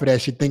fall for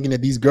that shit, thinking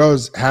that these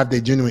girls have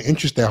their genuine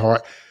interest at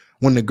heart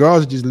when the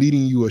girls are just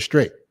leading you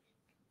astray.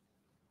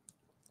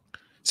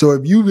 So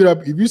if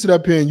you sit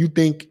up here and you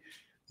think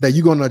that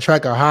you're going to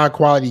attract a high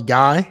quality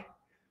guy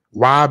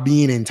while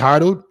being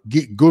entitled,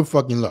 get good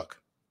fucking luck.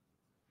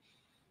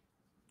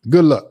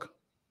 Good luck.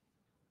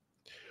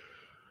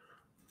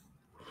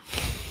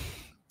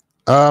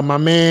 My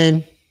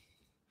man,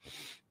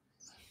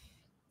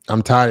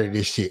 I'm tired of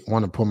this shit.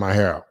 Want to pull my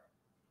hair out.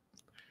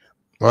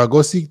 Well,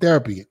 go seek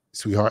therapy,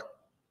 sweetheart.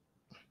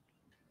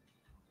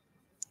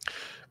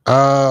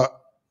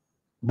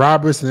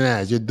 Robertson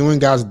as you're doing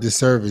guys a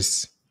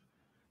disservice,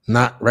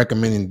 not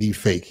recommending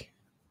deepfake.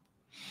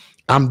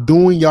 I'm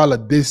doing y'all a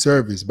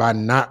disservice by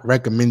not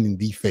recommending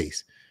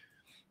deepfakes.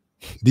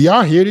 Do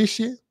y'all hear this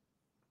shit?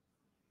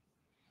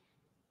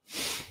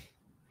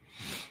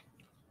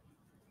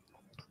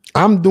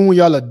 I'm doing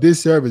y'all a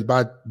disservice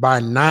by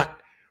not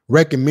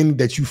recommending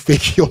that you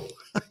fake your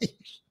life.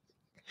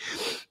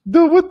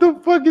 Dude, what the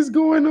fuck is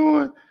going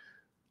on?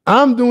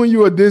 I'm doing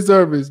you a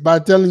disservice by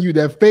telling you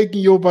that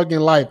faking your fucking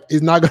life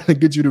is not going to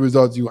get you the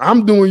results you.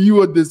 I'm doing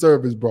you a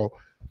disservice, bro.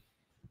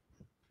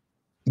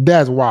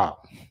 That's wild.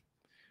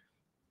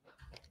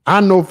 I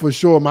know for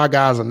sure my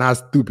guys are not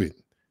stupid.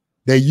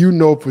 That you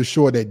know for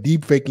sure that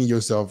deep faking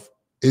yourself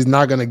is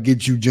not going to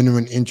get you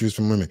genuine interest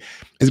from women.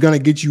 It's going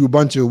to get you a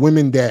bunch of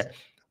women that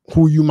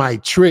who you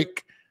might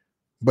trick,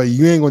 but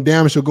you ain't going to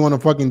damn sure go on a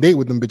fucking date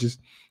with them bitches.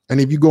 And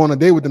if you go on a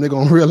date with them, they're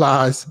going to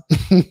realize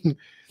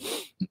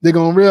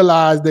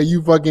that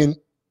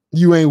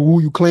you ain't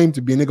who you claim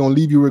to be, and they're going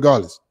to leave you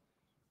regardless.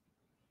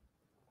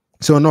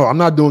 So no, I'm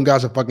not doing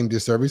guys a fucking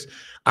disservice.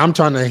 I'm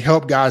trying to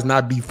help guys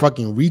not be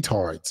fucking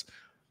retards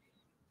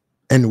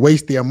and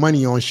waste their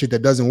money on shit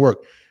that doesn't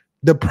work.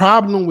 The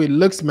problem with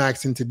looks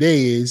maxing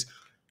today is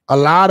a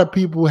lot of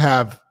people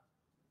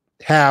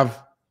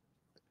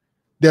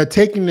they're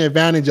taking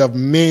advantage of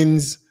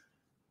men's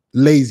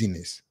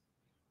laziness.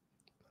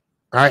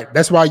 All right.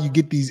 That's why you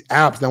get these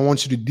apps that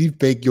want you to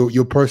deepfake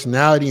your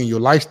personality and your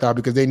lifestyle,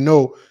 because they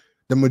know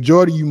the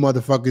majority of you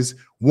motherfuckers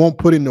won't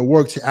put in the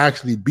work to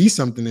actually be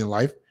something in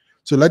life.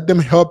 So let them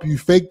help you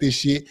fake this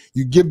shit.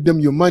 You give them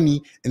your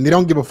money and they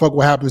don't give a fuck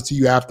what happens to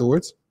you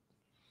afterwards.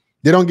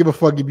 They don't give a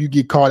fuck if you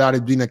get called out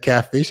as being a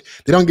catfish.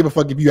 They don't give a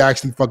fuck if you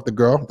actually fuck the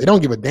girl. They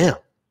don't give a damn.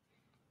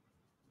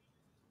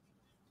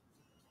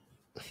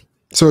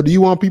 So do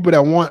you want people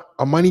that want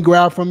a money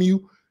grab from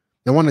you?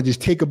 They want to just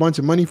take a bunch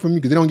of money from you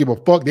because they don't give a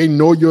fuck. They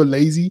know you're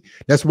lazy.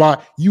 That's why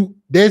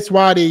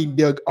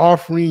they're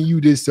offering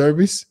you this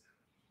service.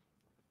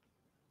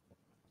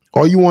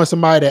 Or you want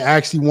somebody that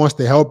actually wants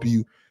to help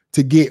you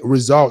to get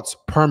results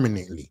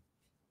permanently.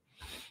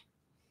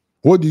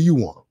 What do you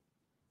want?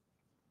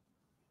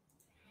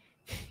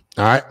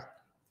 All right.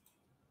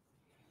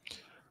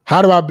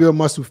 How do I build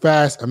muscle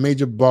fast? A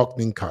major bulk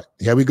then cut.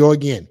 Here we go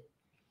again.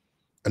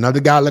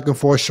 Another guy looking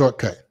for a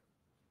shortcut.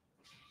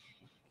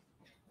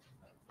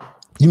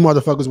 You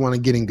motherfuckers want to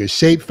get in good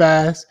shape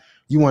fast.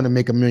 You want to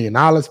make $1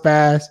 million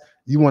fast.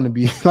 You want to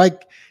be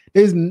like,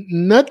 there's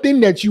nothing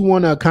that you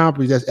want to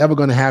accomplish that's ever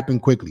going to happen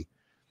quickly.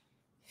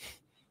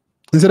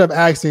 Instead of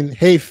asking,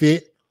 hey,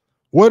 Fit,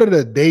 what are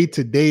the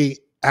day-to-day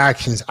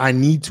actions I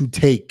need to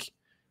take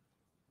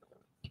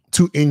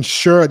to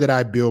ensure that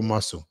I build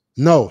muscle?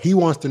 No, he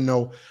wants to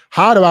know,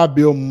 how do I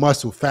build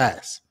muscle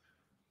fast?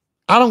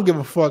 I don't give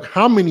a fuck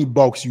how many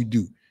bulks you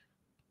do.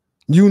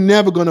 You're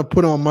never going to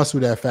put on muscle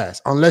that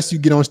fast unless you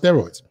get on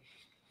steroids.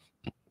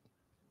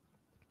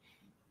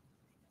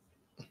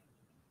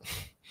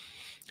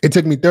 It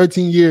took me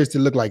 13 years to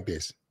look like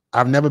this.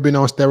 I've never been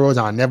on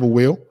steroids. I never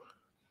will.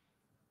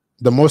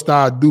 The most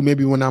I'll do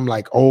maybe when I'm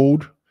like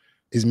old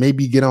is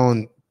maybe get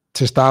on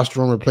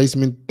testosterone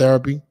replacement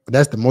therapy.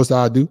 That's the most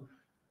I'll do.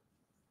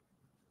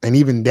 And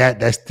even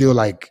that's still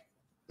like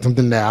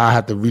something that I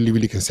have to really,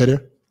 really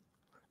consider.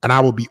 And I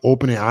will be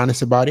open and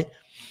honest about it.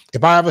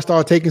 If I ever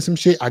start taking some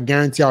shit, I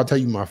guarantee I'll tell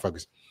you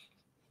motherfuckers.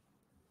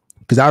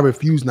 Because I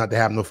refuse not to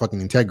have no fucking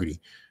integrity.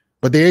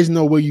 But there is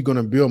no way you're going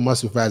to build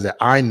muscle fast that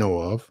I know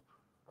of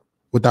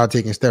without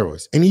taking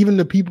steroids. And even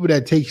the people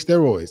that take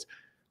steroids,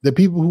 the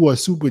people who are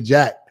super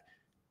jacked,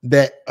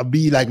 that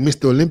be like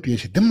Mr. Olympia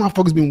shit, them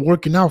motherfuckers been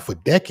working out for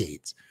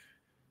decades.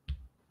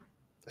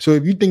 So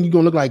if you think you're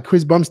going to look like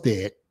Chris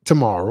Bumstead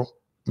tomorrow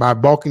by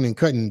bulking and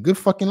cutting, good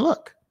fucking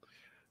luck.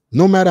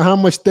 No matter how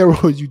much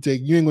steroids you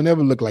take, you ain't gonna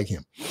never look like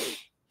him.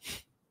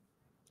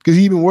 Because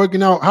he's been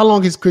working out. How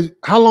long has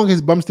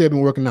Bumstead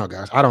been working out,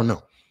 guys? I don't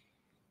know.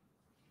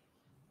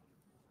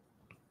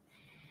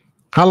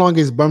 How long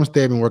has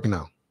Bumstead been working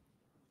out?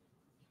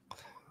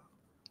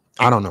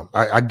 I don't know.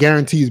 I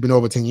guarantee it's been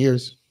over 10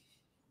 years.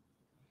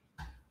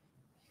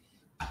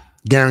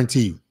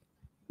 Guarantee.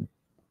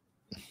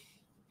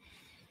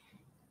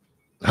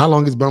 How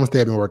long has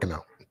Bumstead been working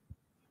out?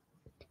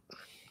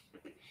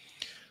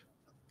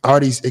 All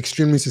these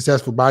extremely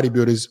successful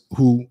bodybuilders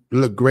who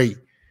look great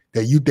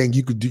that you think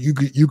you could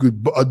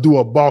do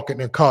a bulk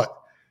and a cut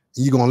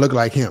and you're gonna look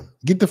like him.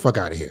 Get the fuck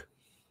out of here.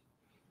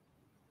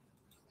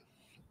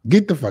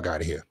 Get the fuck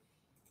out of here.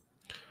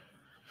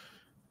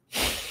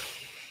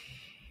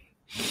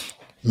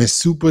 Miss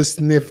Super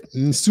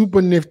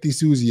Nifty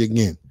Susie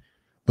again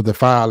with the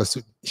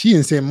 $5. She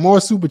didn't send more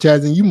super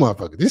chats than you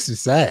motherfuckers. This is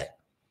sad.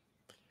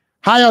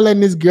 How y'all letting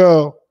this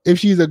girl, if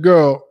she's a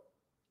girl,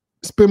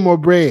 spend more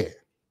bread?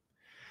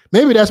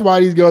 Maybe that's why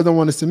these girls don't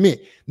want to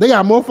submit. They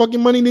got more fucking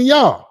money than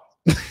y'all.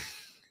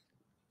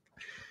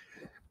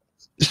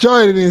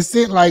 Shorty didn't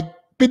sent like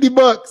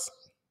 $50.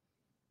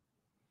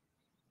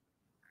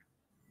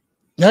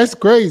 That's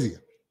crazy.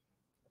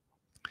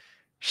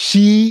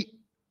 She,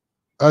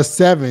 a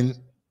 7,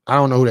 I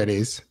don't know who that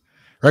is,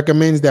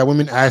 recommends that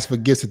women ask for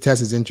gifts to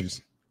test his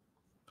interest.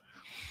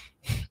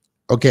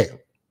 Okay,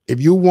 if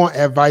you want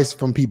advice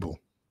from people,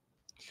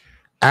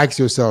 ask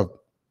yourself,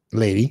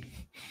 lady,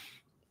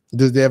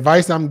 does the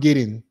advice I'm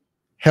getting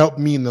help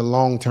me in the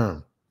long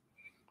term?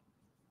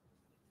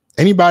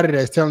 Anybody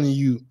that's telling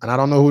you, and I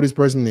don't know who this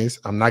person is,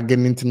 I'm not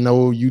getting into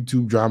no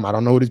YouTube drama, I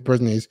don't know who this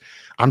person is,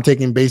 I'm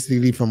taking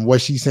basically from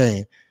what she's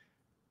saying.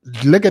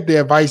 Look at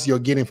the advice you're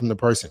getting from the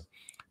person.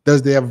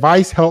 Does the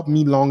advice help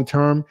me long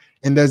term?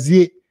 And does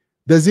it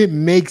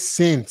make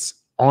sense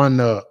on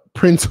the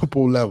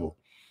principle level?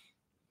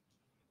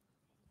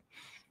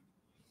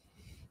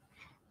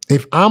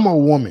 If I'm a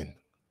woman,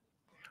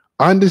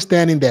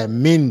 understanding that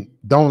men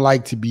don't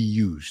like to be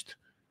used,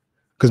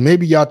 because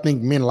maybe y'all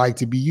think men like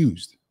to be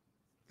used.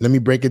 Let me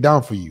break it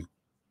down for you.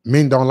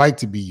 Men don't like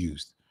to be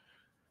used,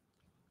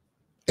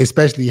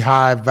 especially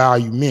high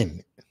value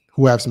men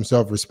who have some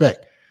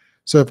self-respect.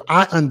 So if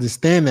I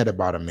understand that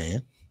about a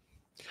man,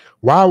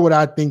 why would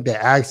I think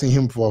that asking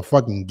him for a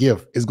fucking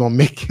gift is going to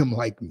make him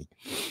like me?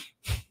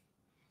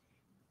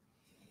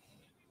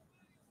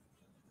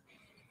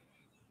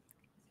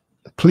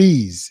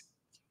 Please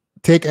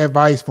take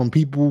advice from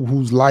people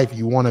whose life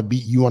you want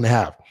to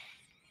have.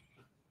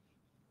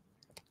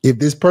 If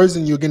this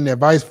person you're getting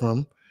advice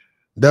from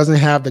doesn't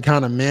have the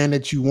kind of man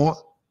that you want,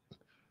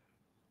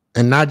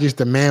 and not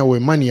just a man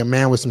with money, a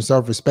man with some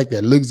self-respect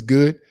that looks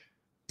good,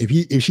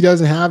 if she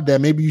doesn't have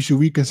that, maybe you should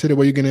reconsider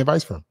where you're getting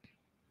advice from.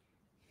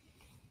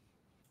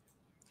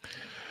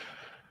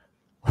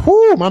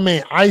 Whoo, my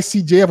man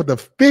ICJF with the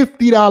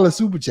 $50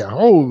 super chat.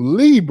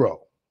 Holy,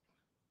 bro.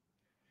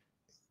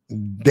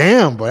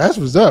 Damn, bro, that's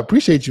what's up.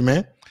 Appreciate you,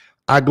 man.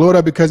 I glowed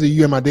up because of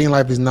you, and my dating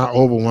life is not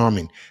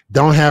overwhelming.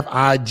 Don't have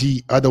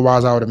IG,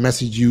 otherwise I would have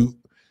messaged you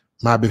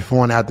my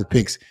before and after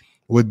pics.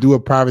 We'll do a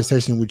private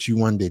session with you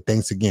one day.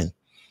 Thanks again.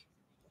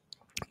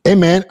 Hey,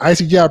 man,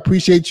 ICJ, I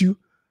appreciate you,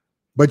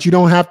 but you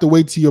don't have to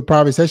wait till your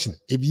private session.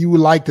 If you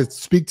would like to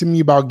speak to me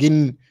about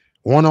getting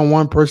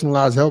one-on-one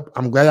personalized help,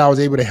 I'm glad I was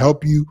able to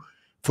help you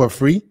for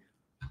free.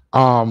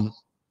 But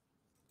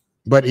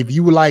if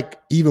you would like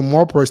even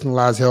more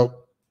personalized help,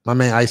 my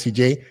man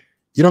ICJ,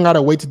 you don't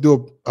gotta wait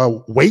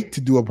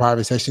to do a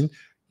private session.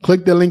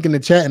 Click the link in the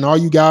chat, and all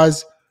you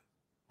guys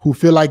who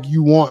feel like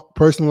you want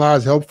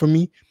personalized help from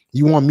me,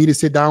 you want me to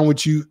sit down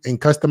with you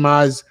and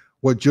customize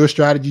what your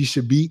strategy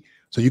should be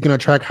so you can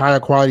attract higher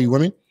quality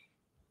women,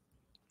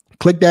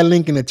 click that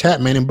link in the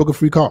chat, man, and book a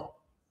free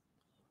call.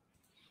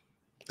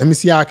 Let me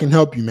see how I can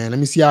help you, man. Let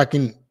me see how I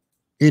can,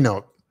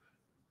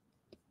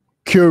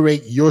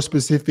 curate your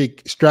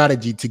specific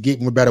strategy to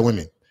get more better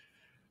women.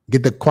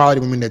 Get the quality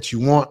women that you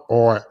want,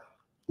 or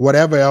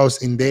whatever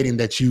else in dating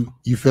that you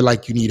feel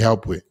like you need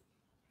help with.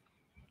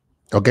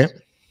 Okay?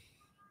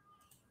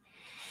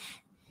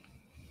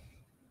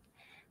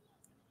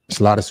 It's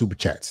a lot of super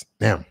chats.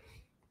 Damn.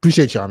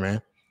 Appreciate y'all,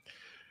 man.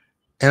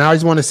 And I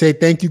just want to say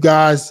thank you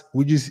guys.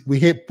 We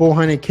hit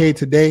 400K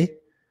today.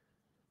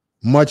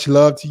 Much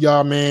love to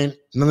y'all, man.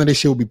 None of this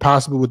shit would be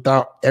possible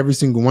without every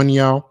single one of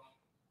y'all.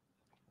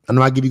 I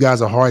know I give you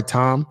guys a hard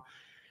time,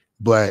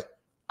 but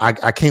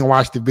I can't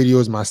watch the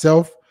videos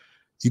myself.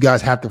 You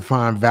guys have to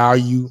find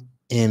value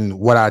in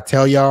what I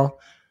tell y'all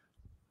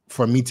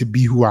for me to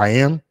be who I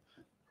am.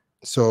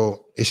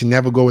 So it should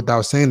never go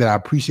without saying that I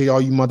appreciate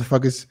all you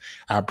motherfuckers.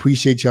 I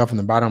appreciate y'all from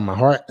the bottom of my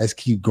heart. Let's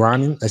keep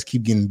grinding. Let's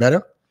keep getting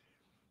better.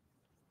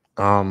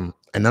 And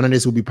none of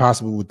this will be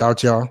possible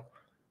without y'all.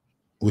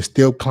 We're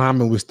still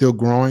climbing. We're still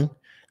growing.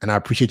 And I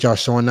appreciate y'all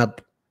showing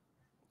up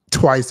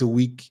twice a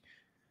week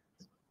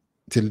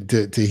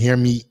to hear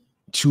me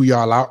chew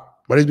y'all out.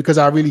 But it's because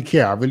I really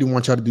care. I really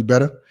want y'all to do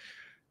better.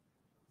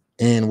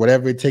 And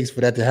whatever it takes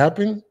for that to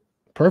happen,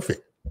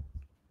 perfect.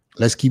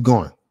 Let's keep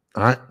going.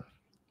 All right.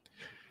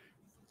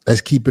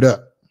 Let's keep it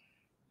up.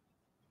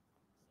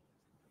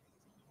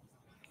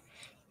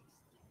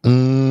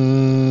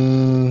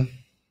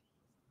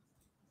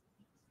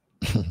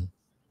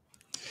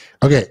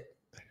 Okay.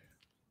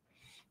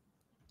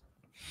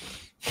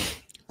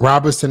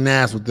 Robert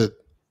Sanas with the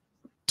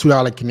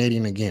 $2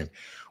 Canadian again.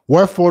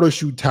 What photo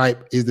shoot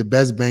type is the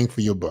best bang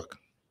for your buck?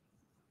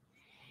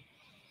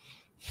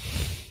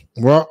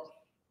 Well,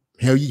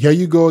 here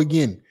you go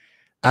again,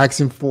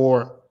 asking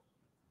for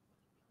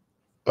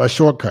a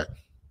shortcut.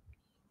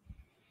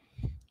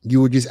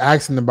 You were just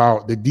asking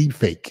about the deep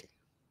fake.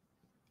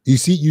 You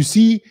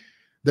see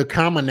the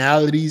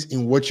commonalities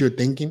in what you're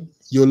thinking.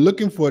 You're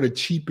looking for the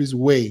cheapest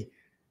way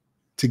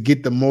to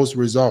get the most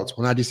results.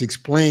 When I just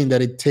explained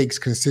that it takes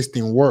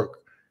consistent work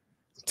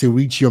to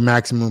reach your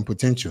maximum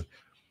potential.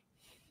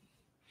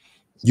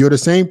 You're the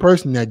same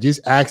person that just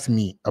asked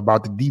me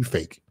about the deep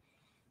fake.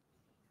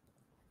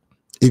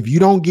 If you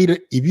don't get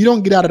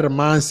out of the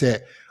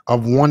mindset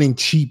of wanting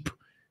cheap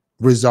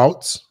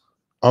results,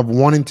 of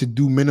wanting to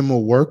do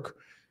minimal work,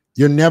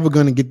 you're never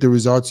going to get the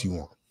results you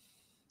want.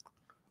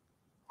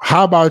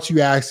 How about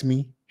you ask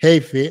me, hey,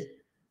 Fit,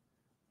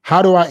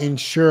 How do I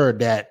ensure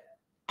that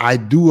I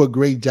do a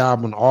great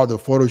job on all the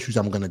photo shoots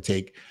I'm going to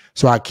take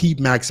so I keep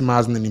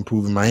maximizing and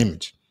improving my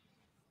image?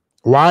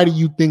 Why do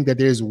you think that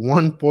there's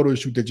one photo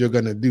shoot that you're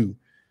going to do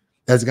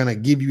that's going to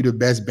give you the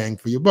best bang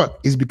for your buck?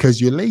 It's because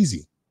you're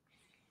lazy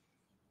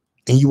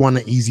and you want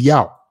to easy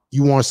out.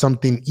 You want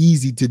something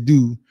easy to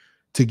do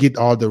to get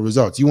all the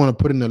results. You want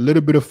to put in a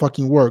little bit of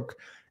fucking work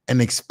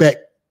and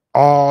expect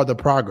all the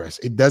progress.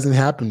 It doesn't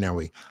happen that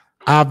way.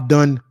 I've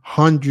done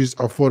hundreds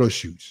of photo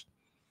shoots.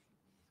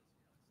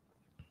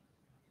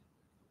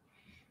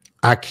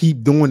 I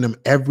keep doing them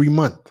every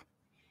month.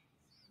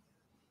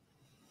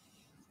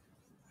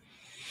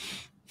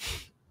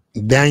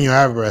 Daniel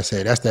Alvarez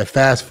said, that's that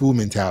fast food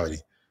mentality.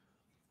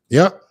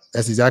 Yep,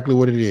 that's exactly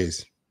what it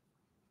is.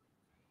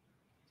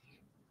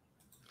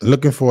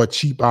 Looking for a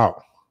cheap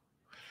out.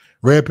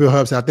 Red Pill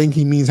Hubs, I think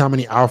he means how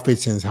many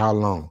outfits and how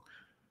long.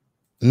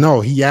 No,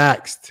 he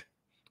asked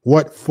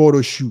what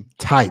photo shoot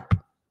type.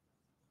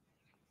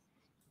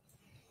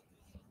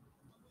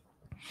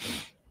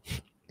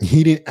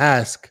 He didn't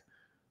ask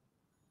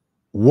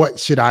what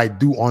should I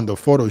do on the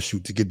photo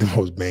shoot to get the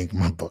most bang for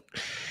my buck.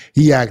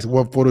 He asked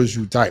what photo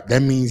shoot type.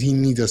 That means he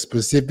needs a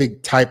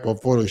specific type of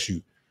photo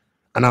shoot.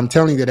 And I'm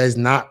telling you that's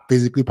not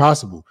physically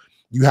possible.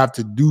 You have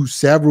to do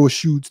several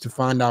shoots to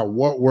find out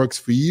what works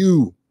for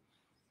you.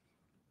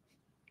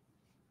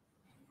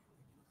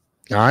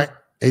 All right?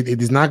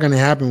 It is not going to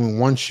happen with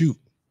one shoot.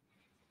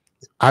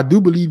 I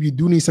do believe you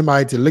do need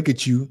somebody to look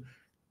at you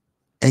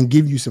and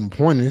give you some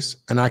pointers.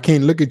 And I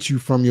can't look at you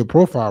from your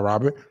profile,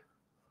 Robert.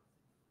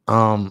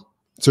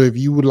 So if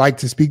you would like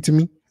to speak to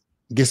me,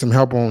 get some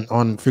help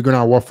on figuring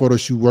out what photo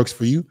shoot works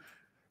for you,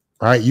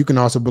 all right, you can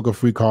also book a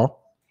free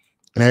call.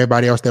 And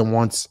everybody else that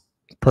wants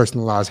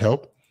personalized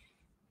help.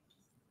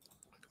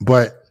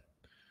 But,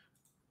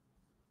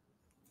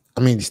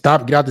 I mean, get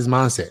out this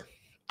mindset.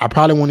 I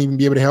probably won't even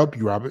be able to help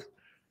you, Robert,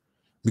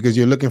 because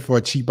you're looking for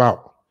a cheap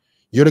out.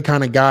 You're the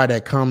kind of guy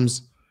that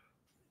comes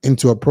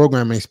into a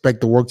program and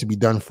expect the work to be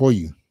done for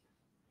you.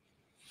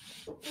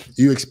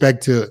 You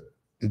expect to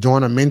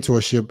join a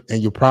mentorship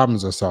and your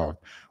problems are solved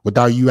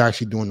without you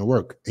actually doing the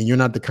work. And you're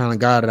not the kind of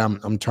guy that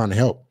I'm trying to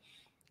help,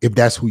 if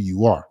that's who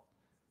you are.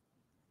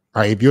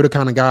 All right, if you're the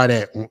kind of guy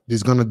that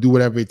is going to do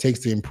whatever it takes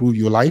to improve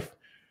your life,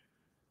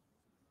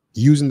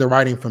 using the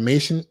right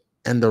information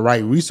and the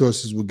right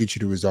resources will get you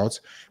the results.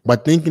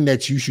 But thinking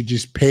that you should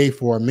just pay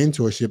for a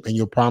mentorship and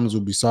your problems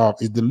will be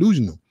solved is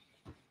delusional.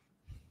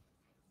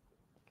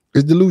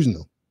 It's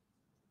delusional.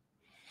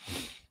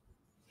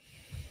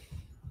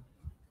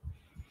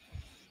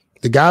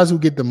 The guys who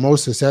get the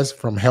most success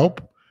from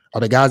help are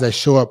the guys that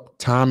show up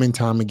time and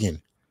time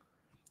again.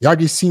 Y'all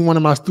just seen one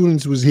of my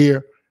students was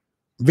here,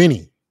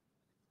 Vinny.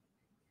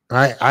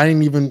 Right? I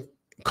didn't even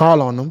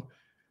call on him.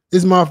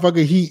 This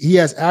motherfucker, he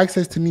has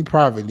access to me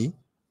privately.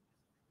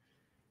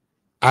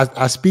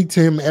 I speak to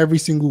him every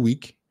single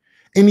week,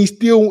 and he's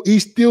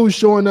still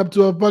showing up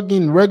to a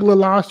fucking regular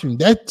live stream.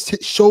 That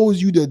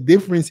shows you the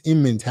difference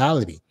in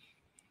mentality.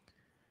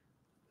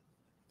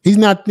 He's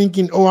not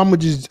thinking, oh, I'm gonna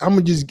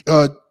just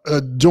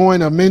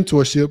join a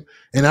mentorship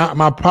and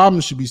my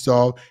problems should be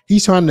solved.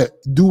 He's trying to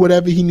do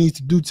whatever he needs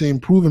to do to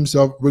improve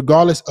himself,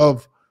 regardless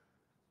of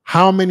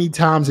how many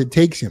times it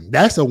takes him.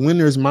 That's a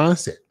winner's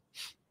mindset.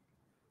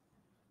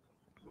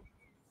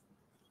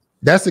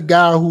 That's a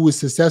guy who is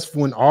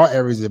successful in all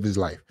areas of his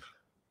life.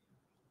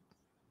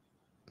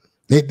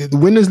 The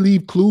winners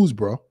leave clues,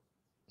 bro.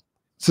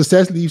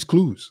 Success leaves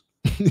clues.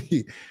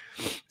 It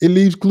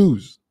leaves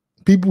clues.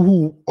 People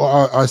who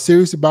are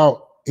serious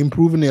about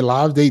improving their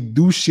lives, they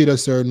do shit a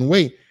certain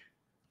way.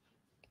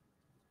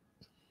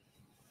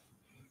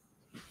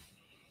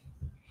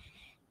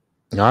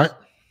 All right.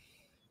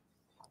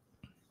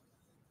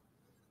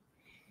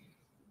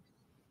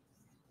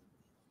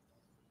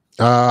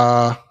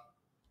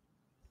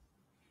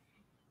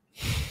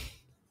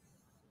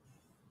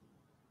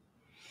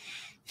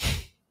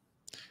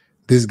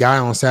 This guy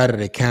on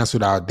Saturday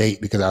canceled our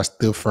date because I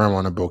stood firm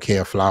on a bouquet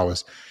of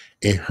flowers.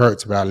 It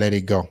hurts, but I let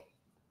it go.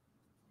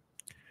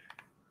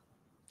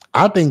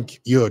 I think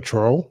you're a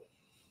troll,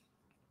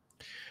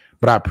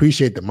 but I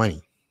appreciate the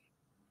money.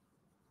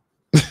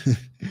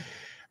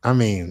 I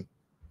mean,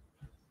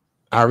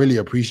 I really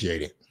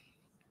appreciate it.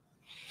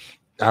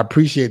 I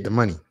appreciate the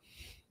money.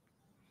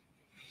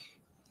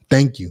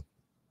 Thank you.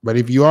 But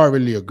if you are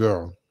really a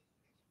girl,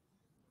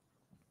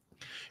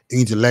 you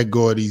need to let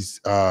go of these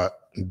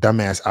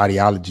dumbass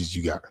ideologies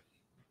you got.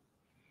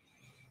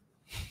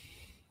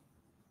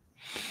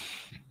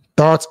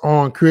 Thoughts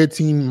on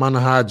creatine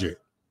monohydrate?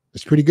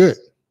 It's pretty good.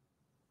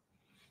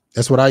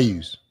 That's what I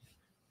use.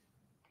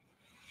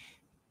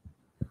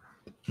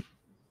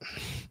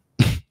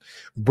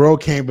 Bro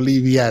can't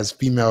believe he has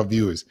female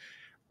viewers.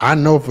 I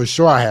know for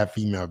sure I have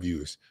female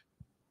viewers.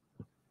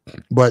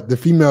 But the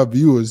female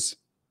viewers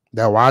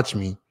that watch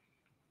me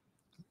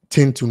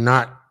tend to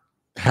not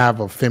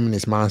have a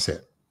feminist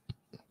mindset.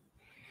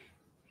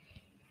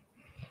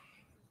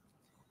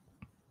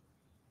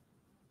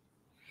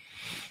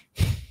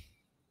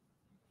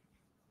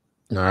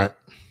 All right.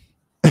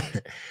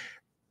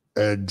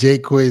 Jay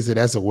Quiz said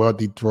that's a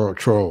wealthy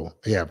troll.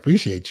 Yeah,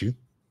 appreciate you.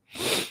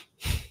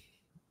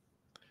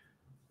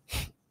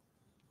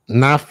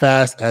 Not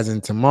fast as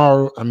in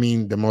tomorrow. I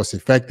mean, the most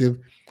effective.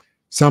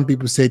 Some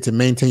people say to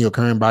maintain your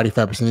current body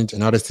fat percentage,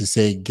 and others to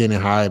say getting a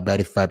higher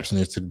body fat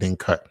percentage to then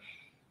cut.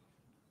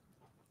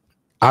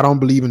 I don't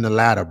believe in the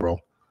latter, bro.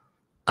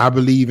 I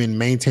believe in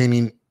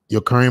maintaining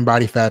your current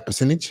body fat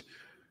percentage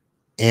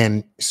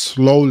and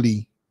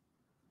slowly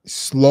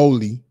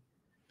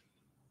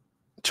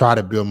try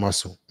to build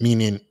muscle.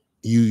 Meaning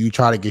you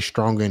try to get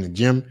stronger in the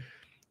gym,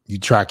 you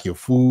track your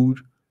food,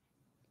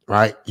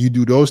 right? You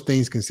do those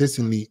things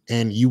consistently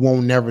and you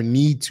won't never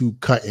need to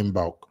cut in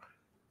bulk.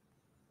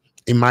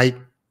 It might,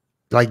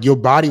 like, your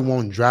body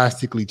won't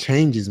drastically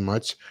change as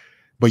much,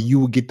 but you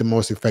will get the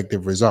most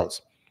effective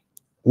results.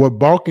 What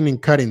bulking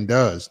and cutting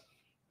does,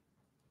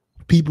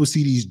 people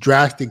see these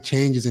drastic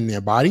changes in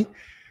their body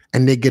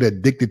and they get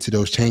addicted to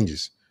those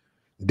changes.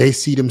 They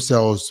see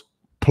themselves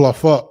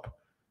pluff up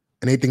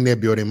and they think they're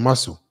building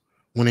muscle.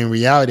 When in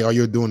reality, all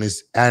you're doing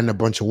is adding a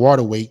bunch of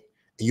water weight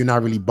and you're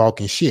not really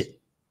bulking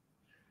shit.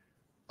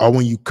 Or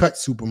when you cut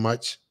super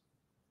much,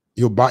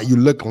 your body, you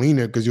look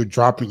leaner because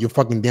you're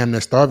fucking damn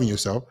near starving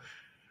yourself.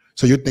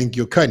 So you think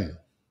you're cutting.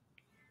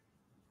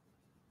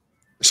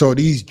 So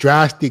these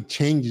drastic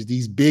changes,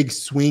 these big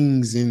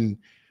swings in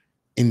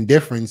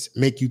difference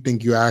make you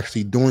think you're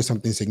actually doing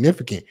something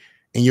significant,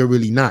 and you're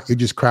really not. You're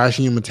just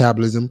crashing your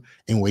metabolism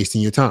and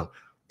wasting your time.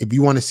 If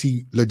you want to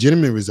see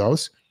legitimate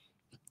results,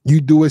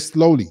 you do it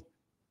slowly.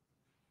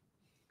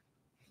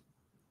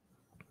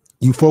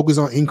 You focus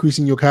on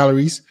increasing your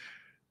calories.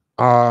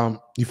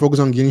 You focus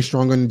on getting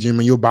stronger in the gym,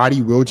 and your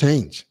body will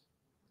change.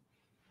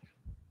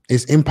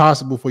 It's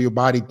impossible for your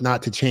body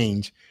not to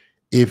change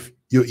if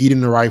you're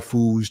eating the right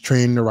foods,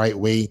 training the right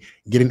way,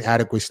 getting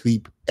adequate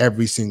sleep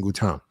every single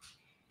time.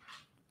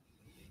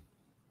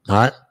 All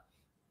right.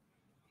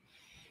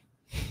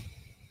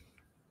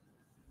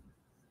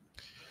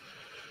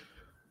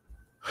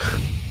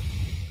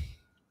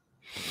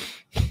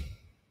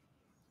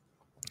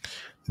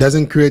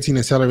 Doesn't creatine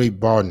accelerate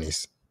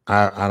baldness?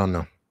 I don't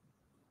know.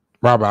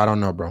 Robert, I don't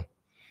know, bro.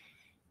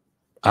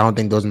 I don't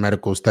think those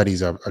medical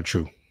studies are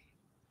true.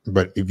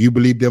 But if you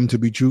believe them to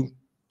be true,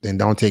 then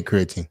don't take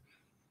creatine.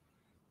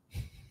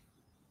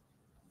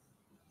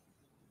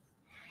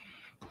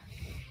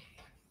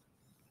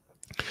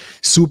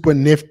 Super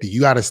nifty.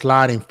 You got to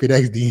slide in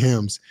FedEx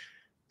DMs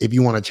if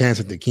you want a chance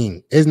at the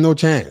king. There's no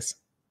chance.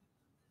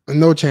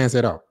 No chance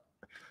at all.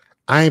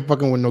 I ain't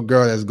fucking with no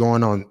girl that's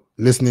going on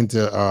listening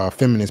to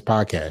feminist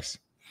podcasts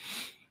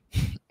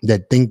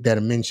that think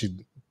that men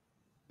should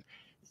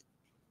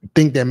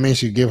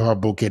give her a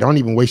bouquet. Don't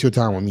even waste your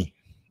time with me.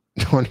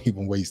 Don't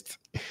even waste.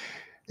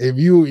 If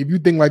you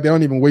think like that,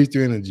 don't even waste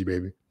your energy,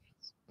 baby.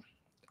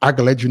 I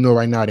can let you know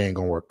right now they ain't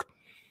gonna work.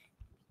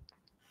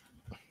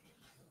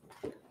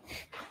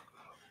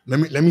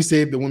 Let me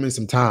save the women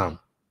some time.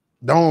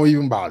 Don't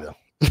even bother.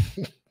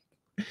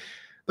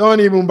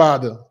 Don't even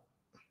bother.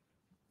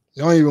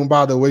 Don't even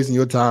bother wasting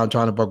your time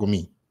trying to fuck with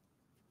me.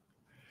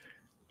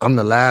 I'm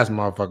the last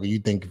motherfucker you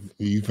think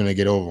you finna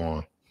get over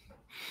on.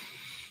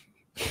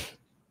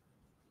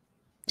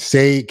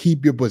 Say,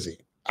 keep your pussy.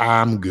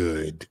 I'm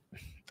good.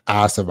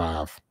 I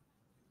survive.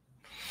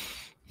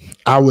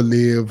 I will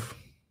live.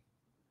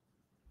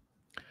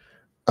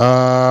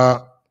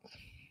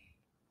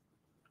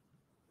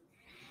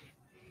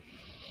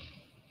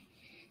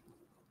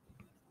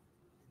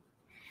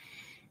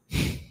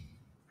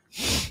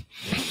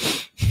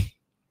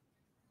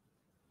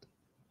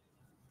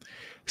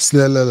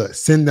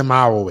 Send them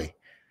our way.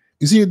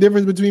 You see the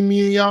difference between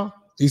me and y'all?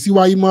 You see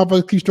why you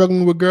motherfuckers keep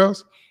struggling with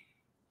girls?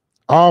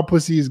 All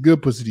pussy is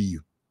good pussy to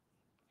you.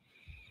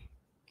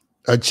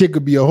 A chick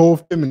could be a whole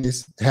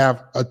feminist,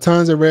 have a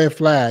tons of red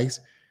flags,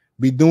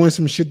 be doing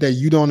some shit that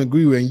you don't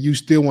agree with, and you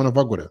still want to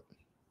fuck with her.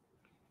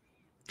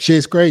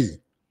 Shit's crazy.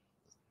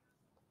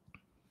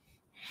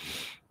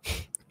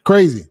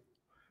 Crazy.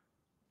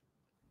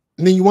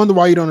 And then you wonder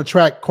why you don't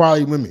attract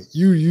quality women.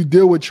 You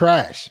deal with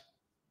trash.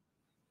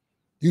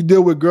 You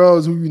deal with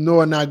girls who you know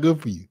are not good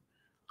for you.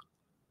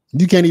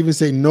 You can't even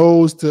say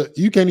no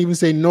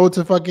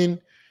to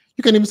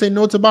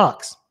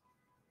box.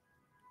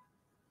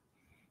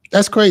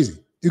 That's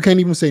crazy. You can't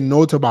even say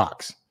no to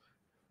box.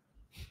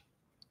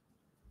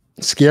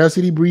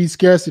 Scarcity breeds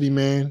scarcity,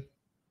 man.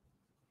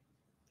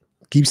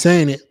 Keep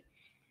saying it.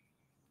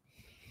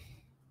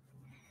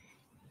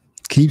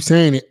 Keep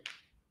saying it.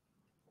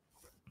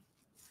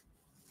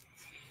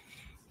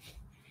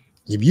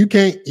 If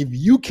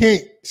you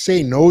can't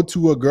say no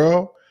to a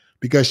girl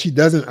because she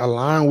doesn't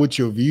align with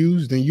your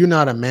views, then you're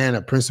not a man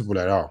of principle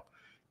at all.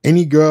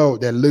 Any girl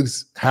that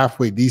looks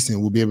halfway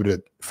decent will be able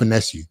to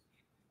finesse you.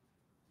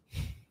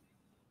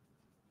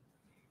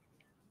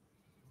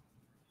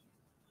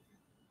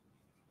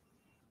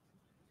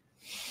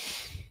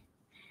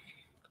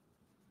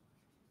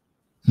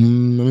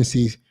 Let me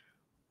see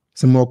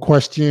some more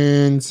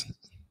questions.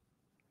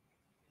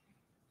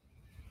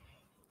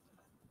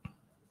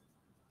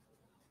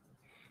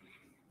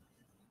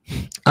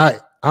 All right.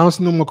 I don't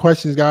see no more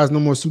questions, guys. No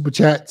more super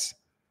chats.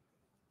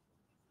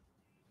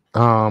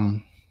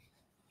 Hope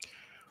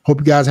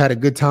you guys had a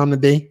good time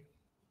today.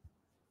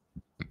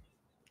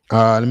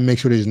 Let me make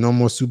sure there's no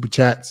more super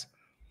chats.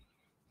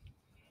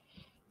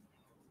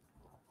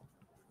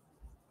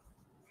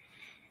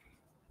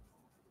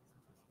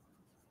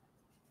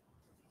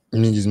 Let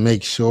me just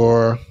make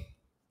sure.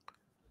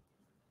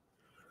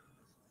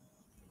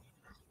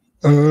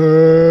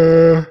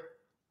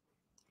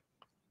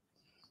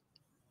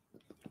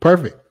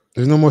 Perfect.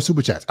 There's no more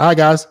super chats. All right,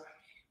 guys.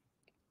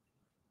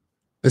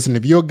 Listen,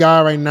 if you're a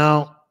guy right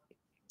now,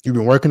 you've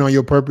been working on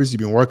your purpose, you've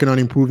been working on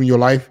improving your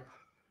life,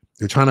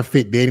 you're trying to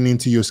fit dating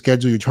into your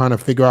schedule, you're trying to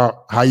figure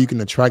out how you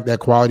can attract that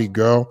quality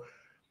girl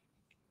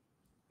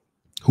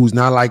who's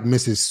not like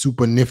Mrs.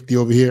 Super Nifty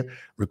over here,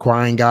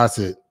 requiring guys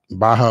to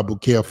buy her a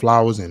bouquet of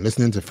flowers and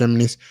listening to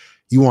feminists.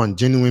 You want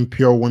genuine,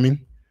 pure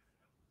women,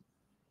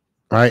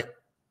 right?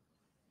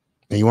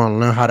 And you want to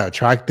learn how to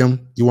attract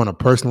them. You want a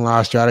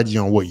personalized strategy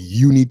on what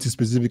you need to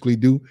specifically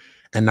do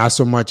and not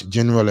so much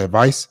general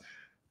advice.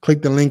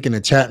 Click the link in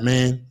the chat,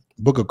 man.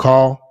 Book a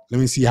call.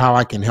 Let me see how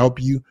I can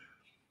help you,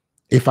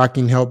 if I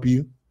can help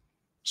you,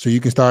 so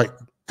you can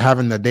start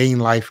having a dating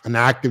life, an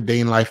active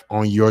dating life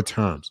on your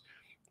terms.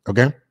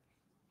 Okay?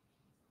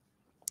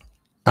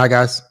 All right,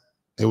 guys.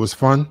 It was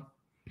fun.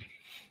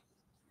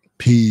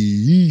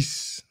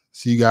 Peace.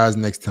 See you guys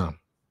next time.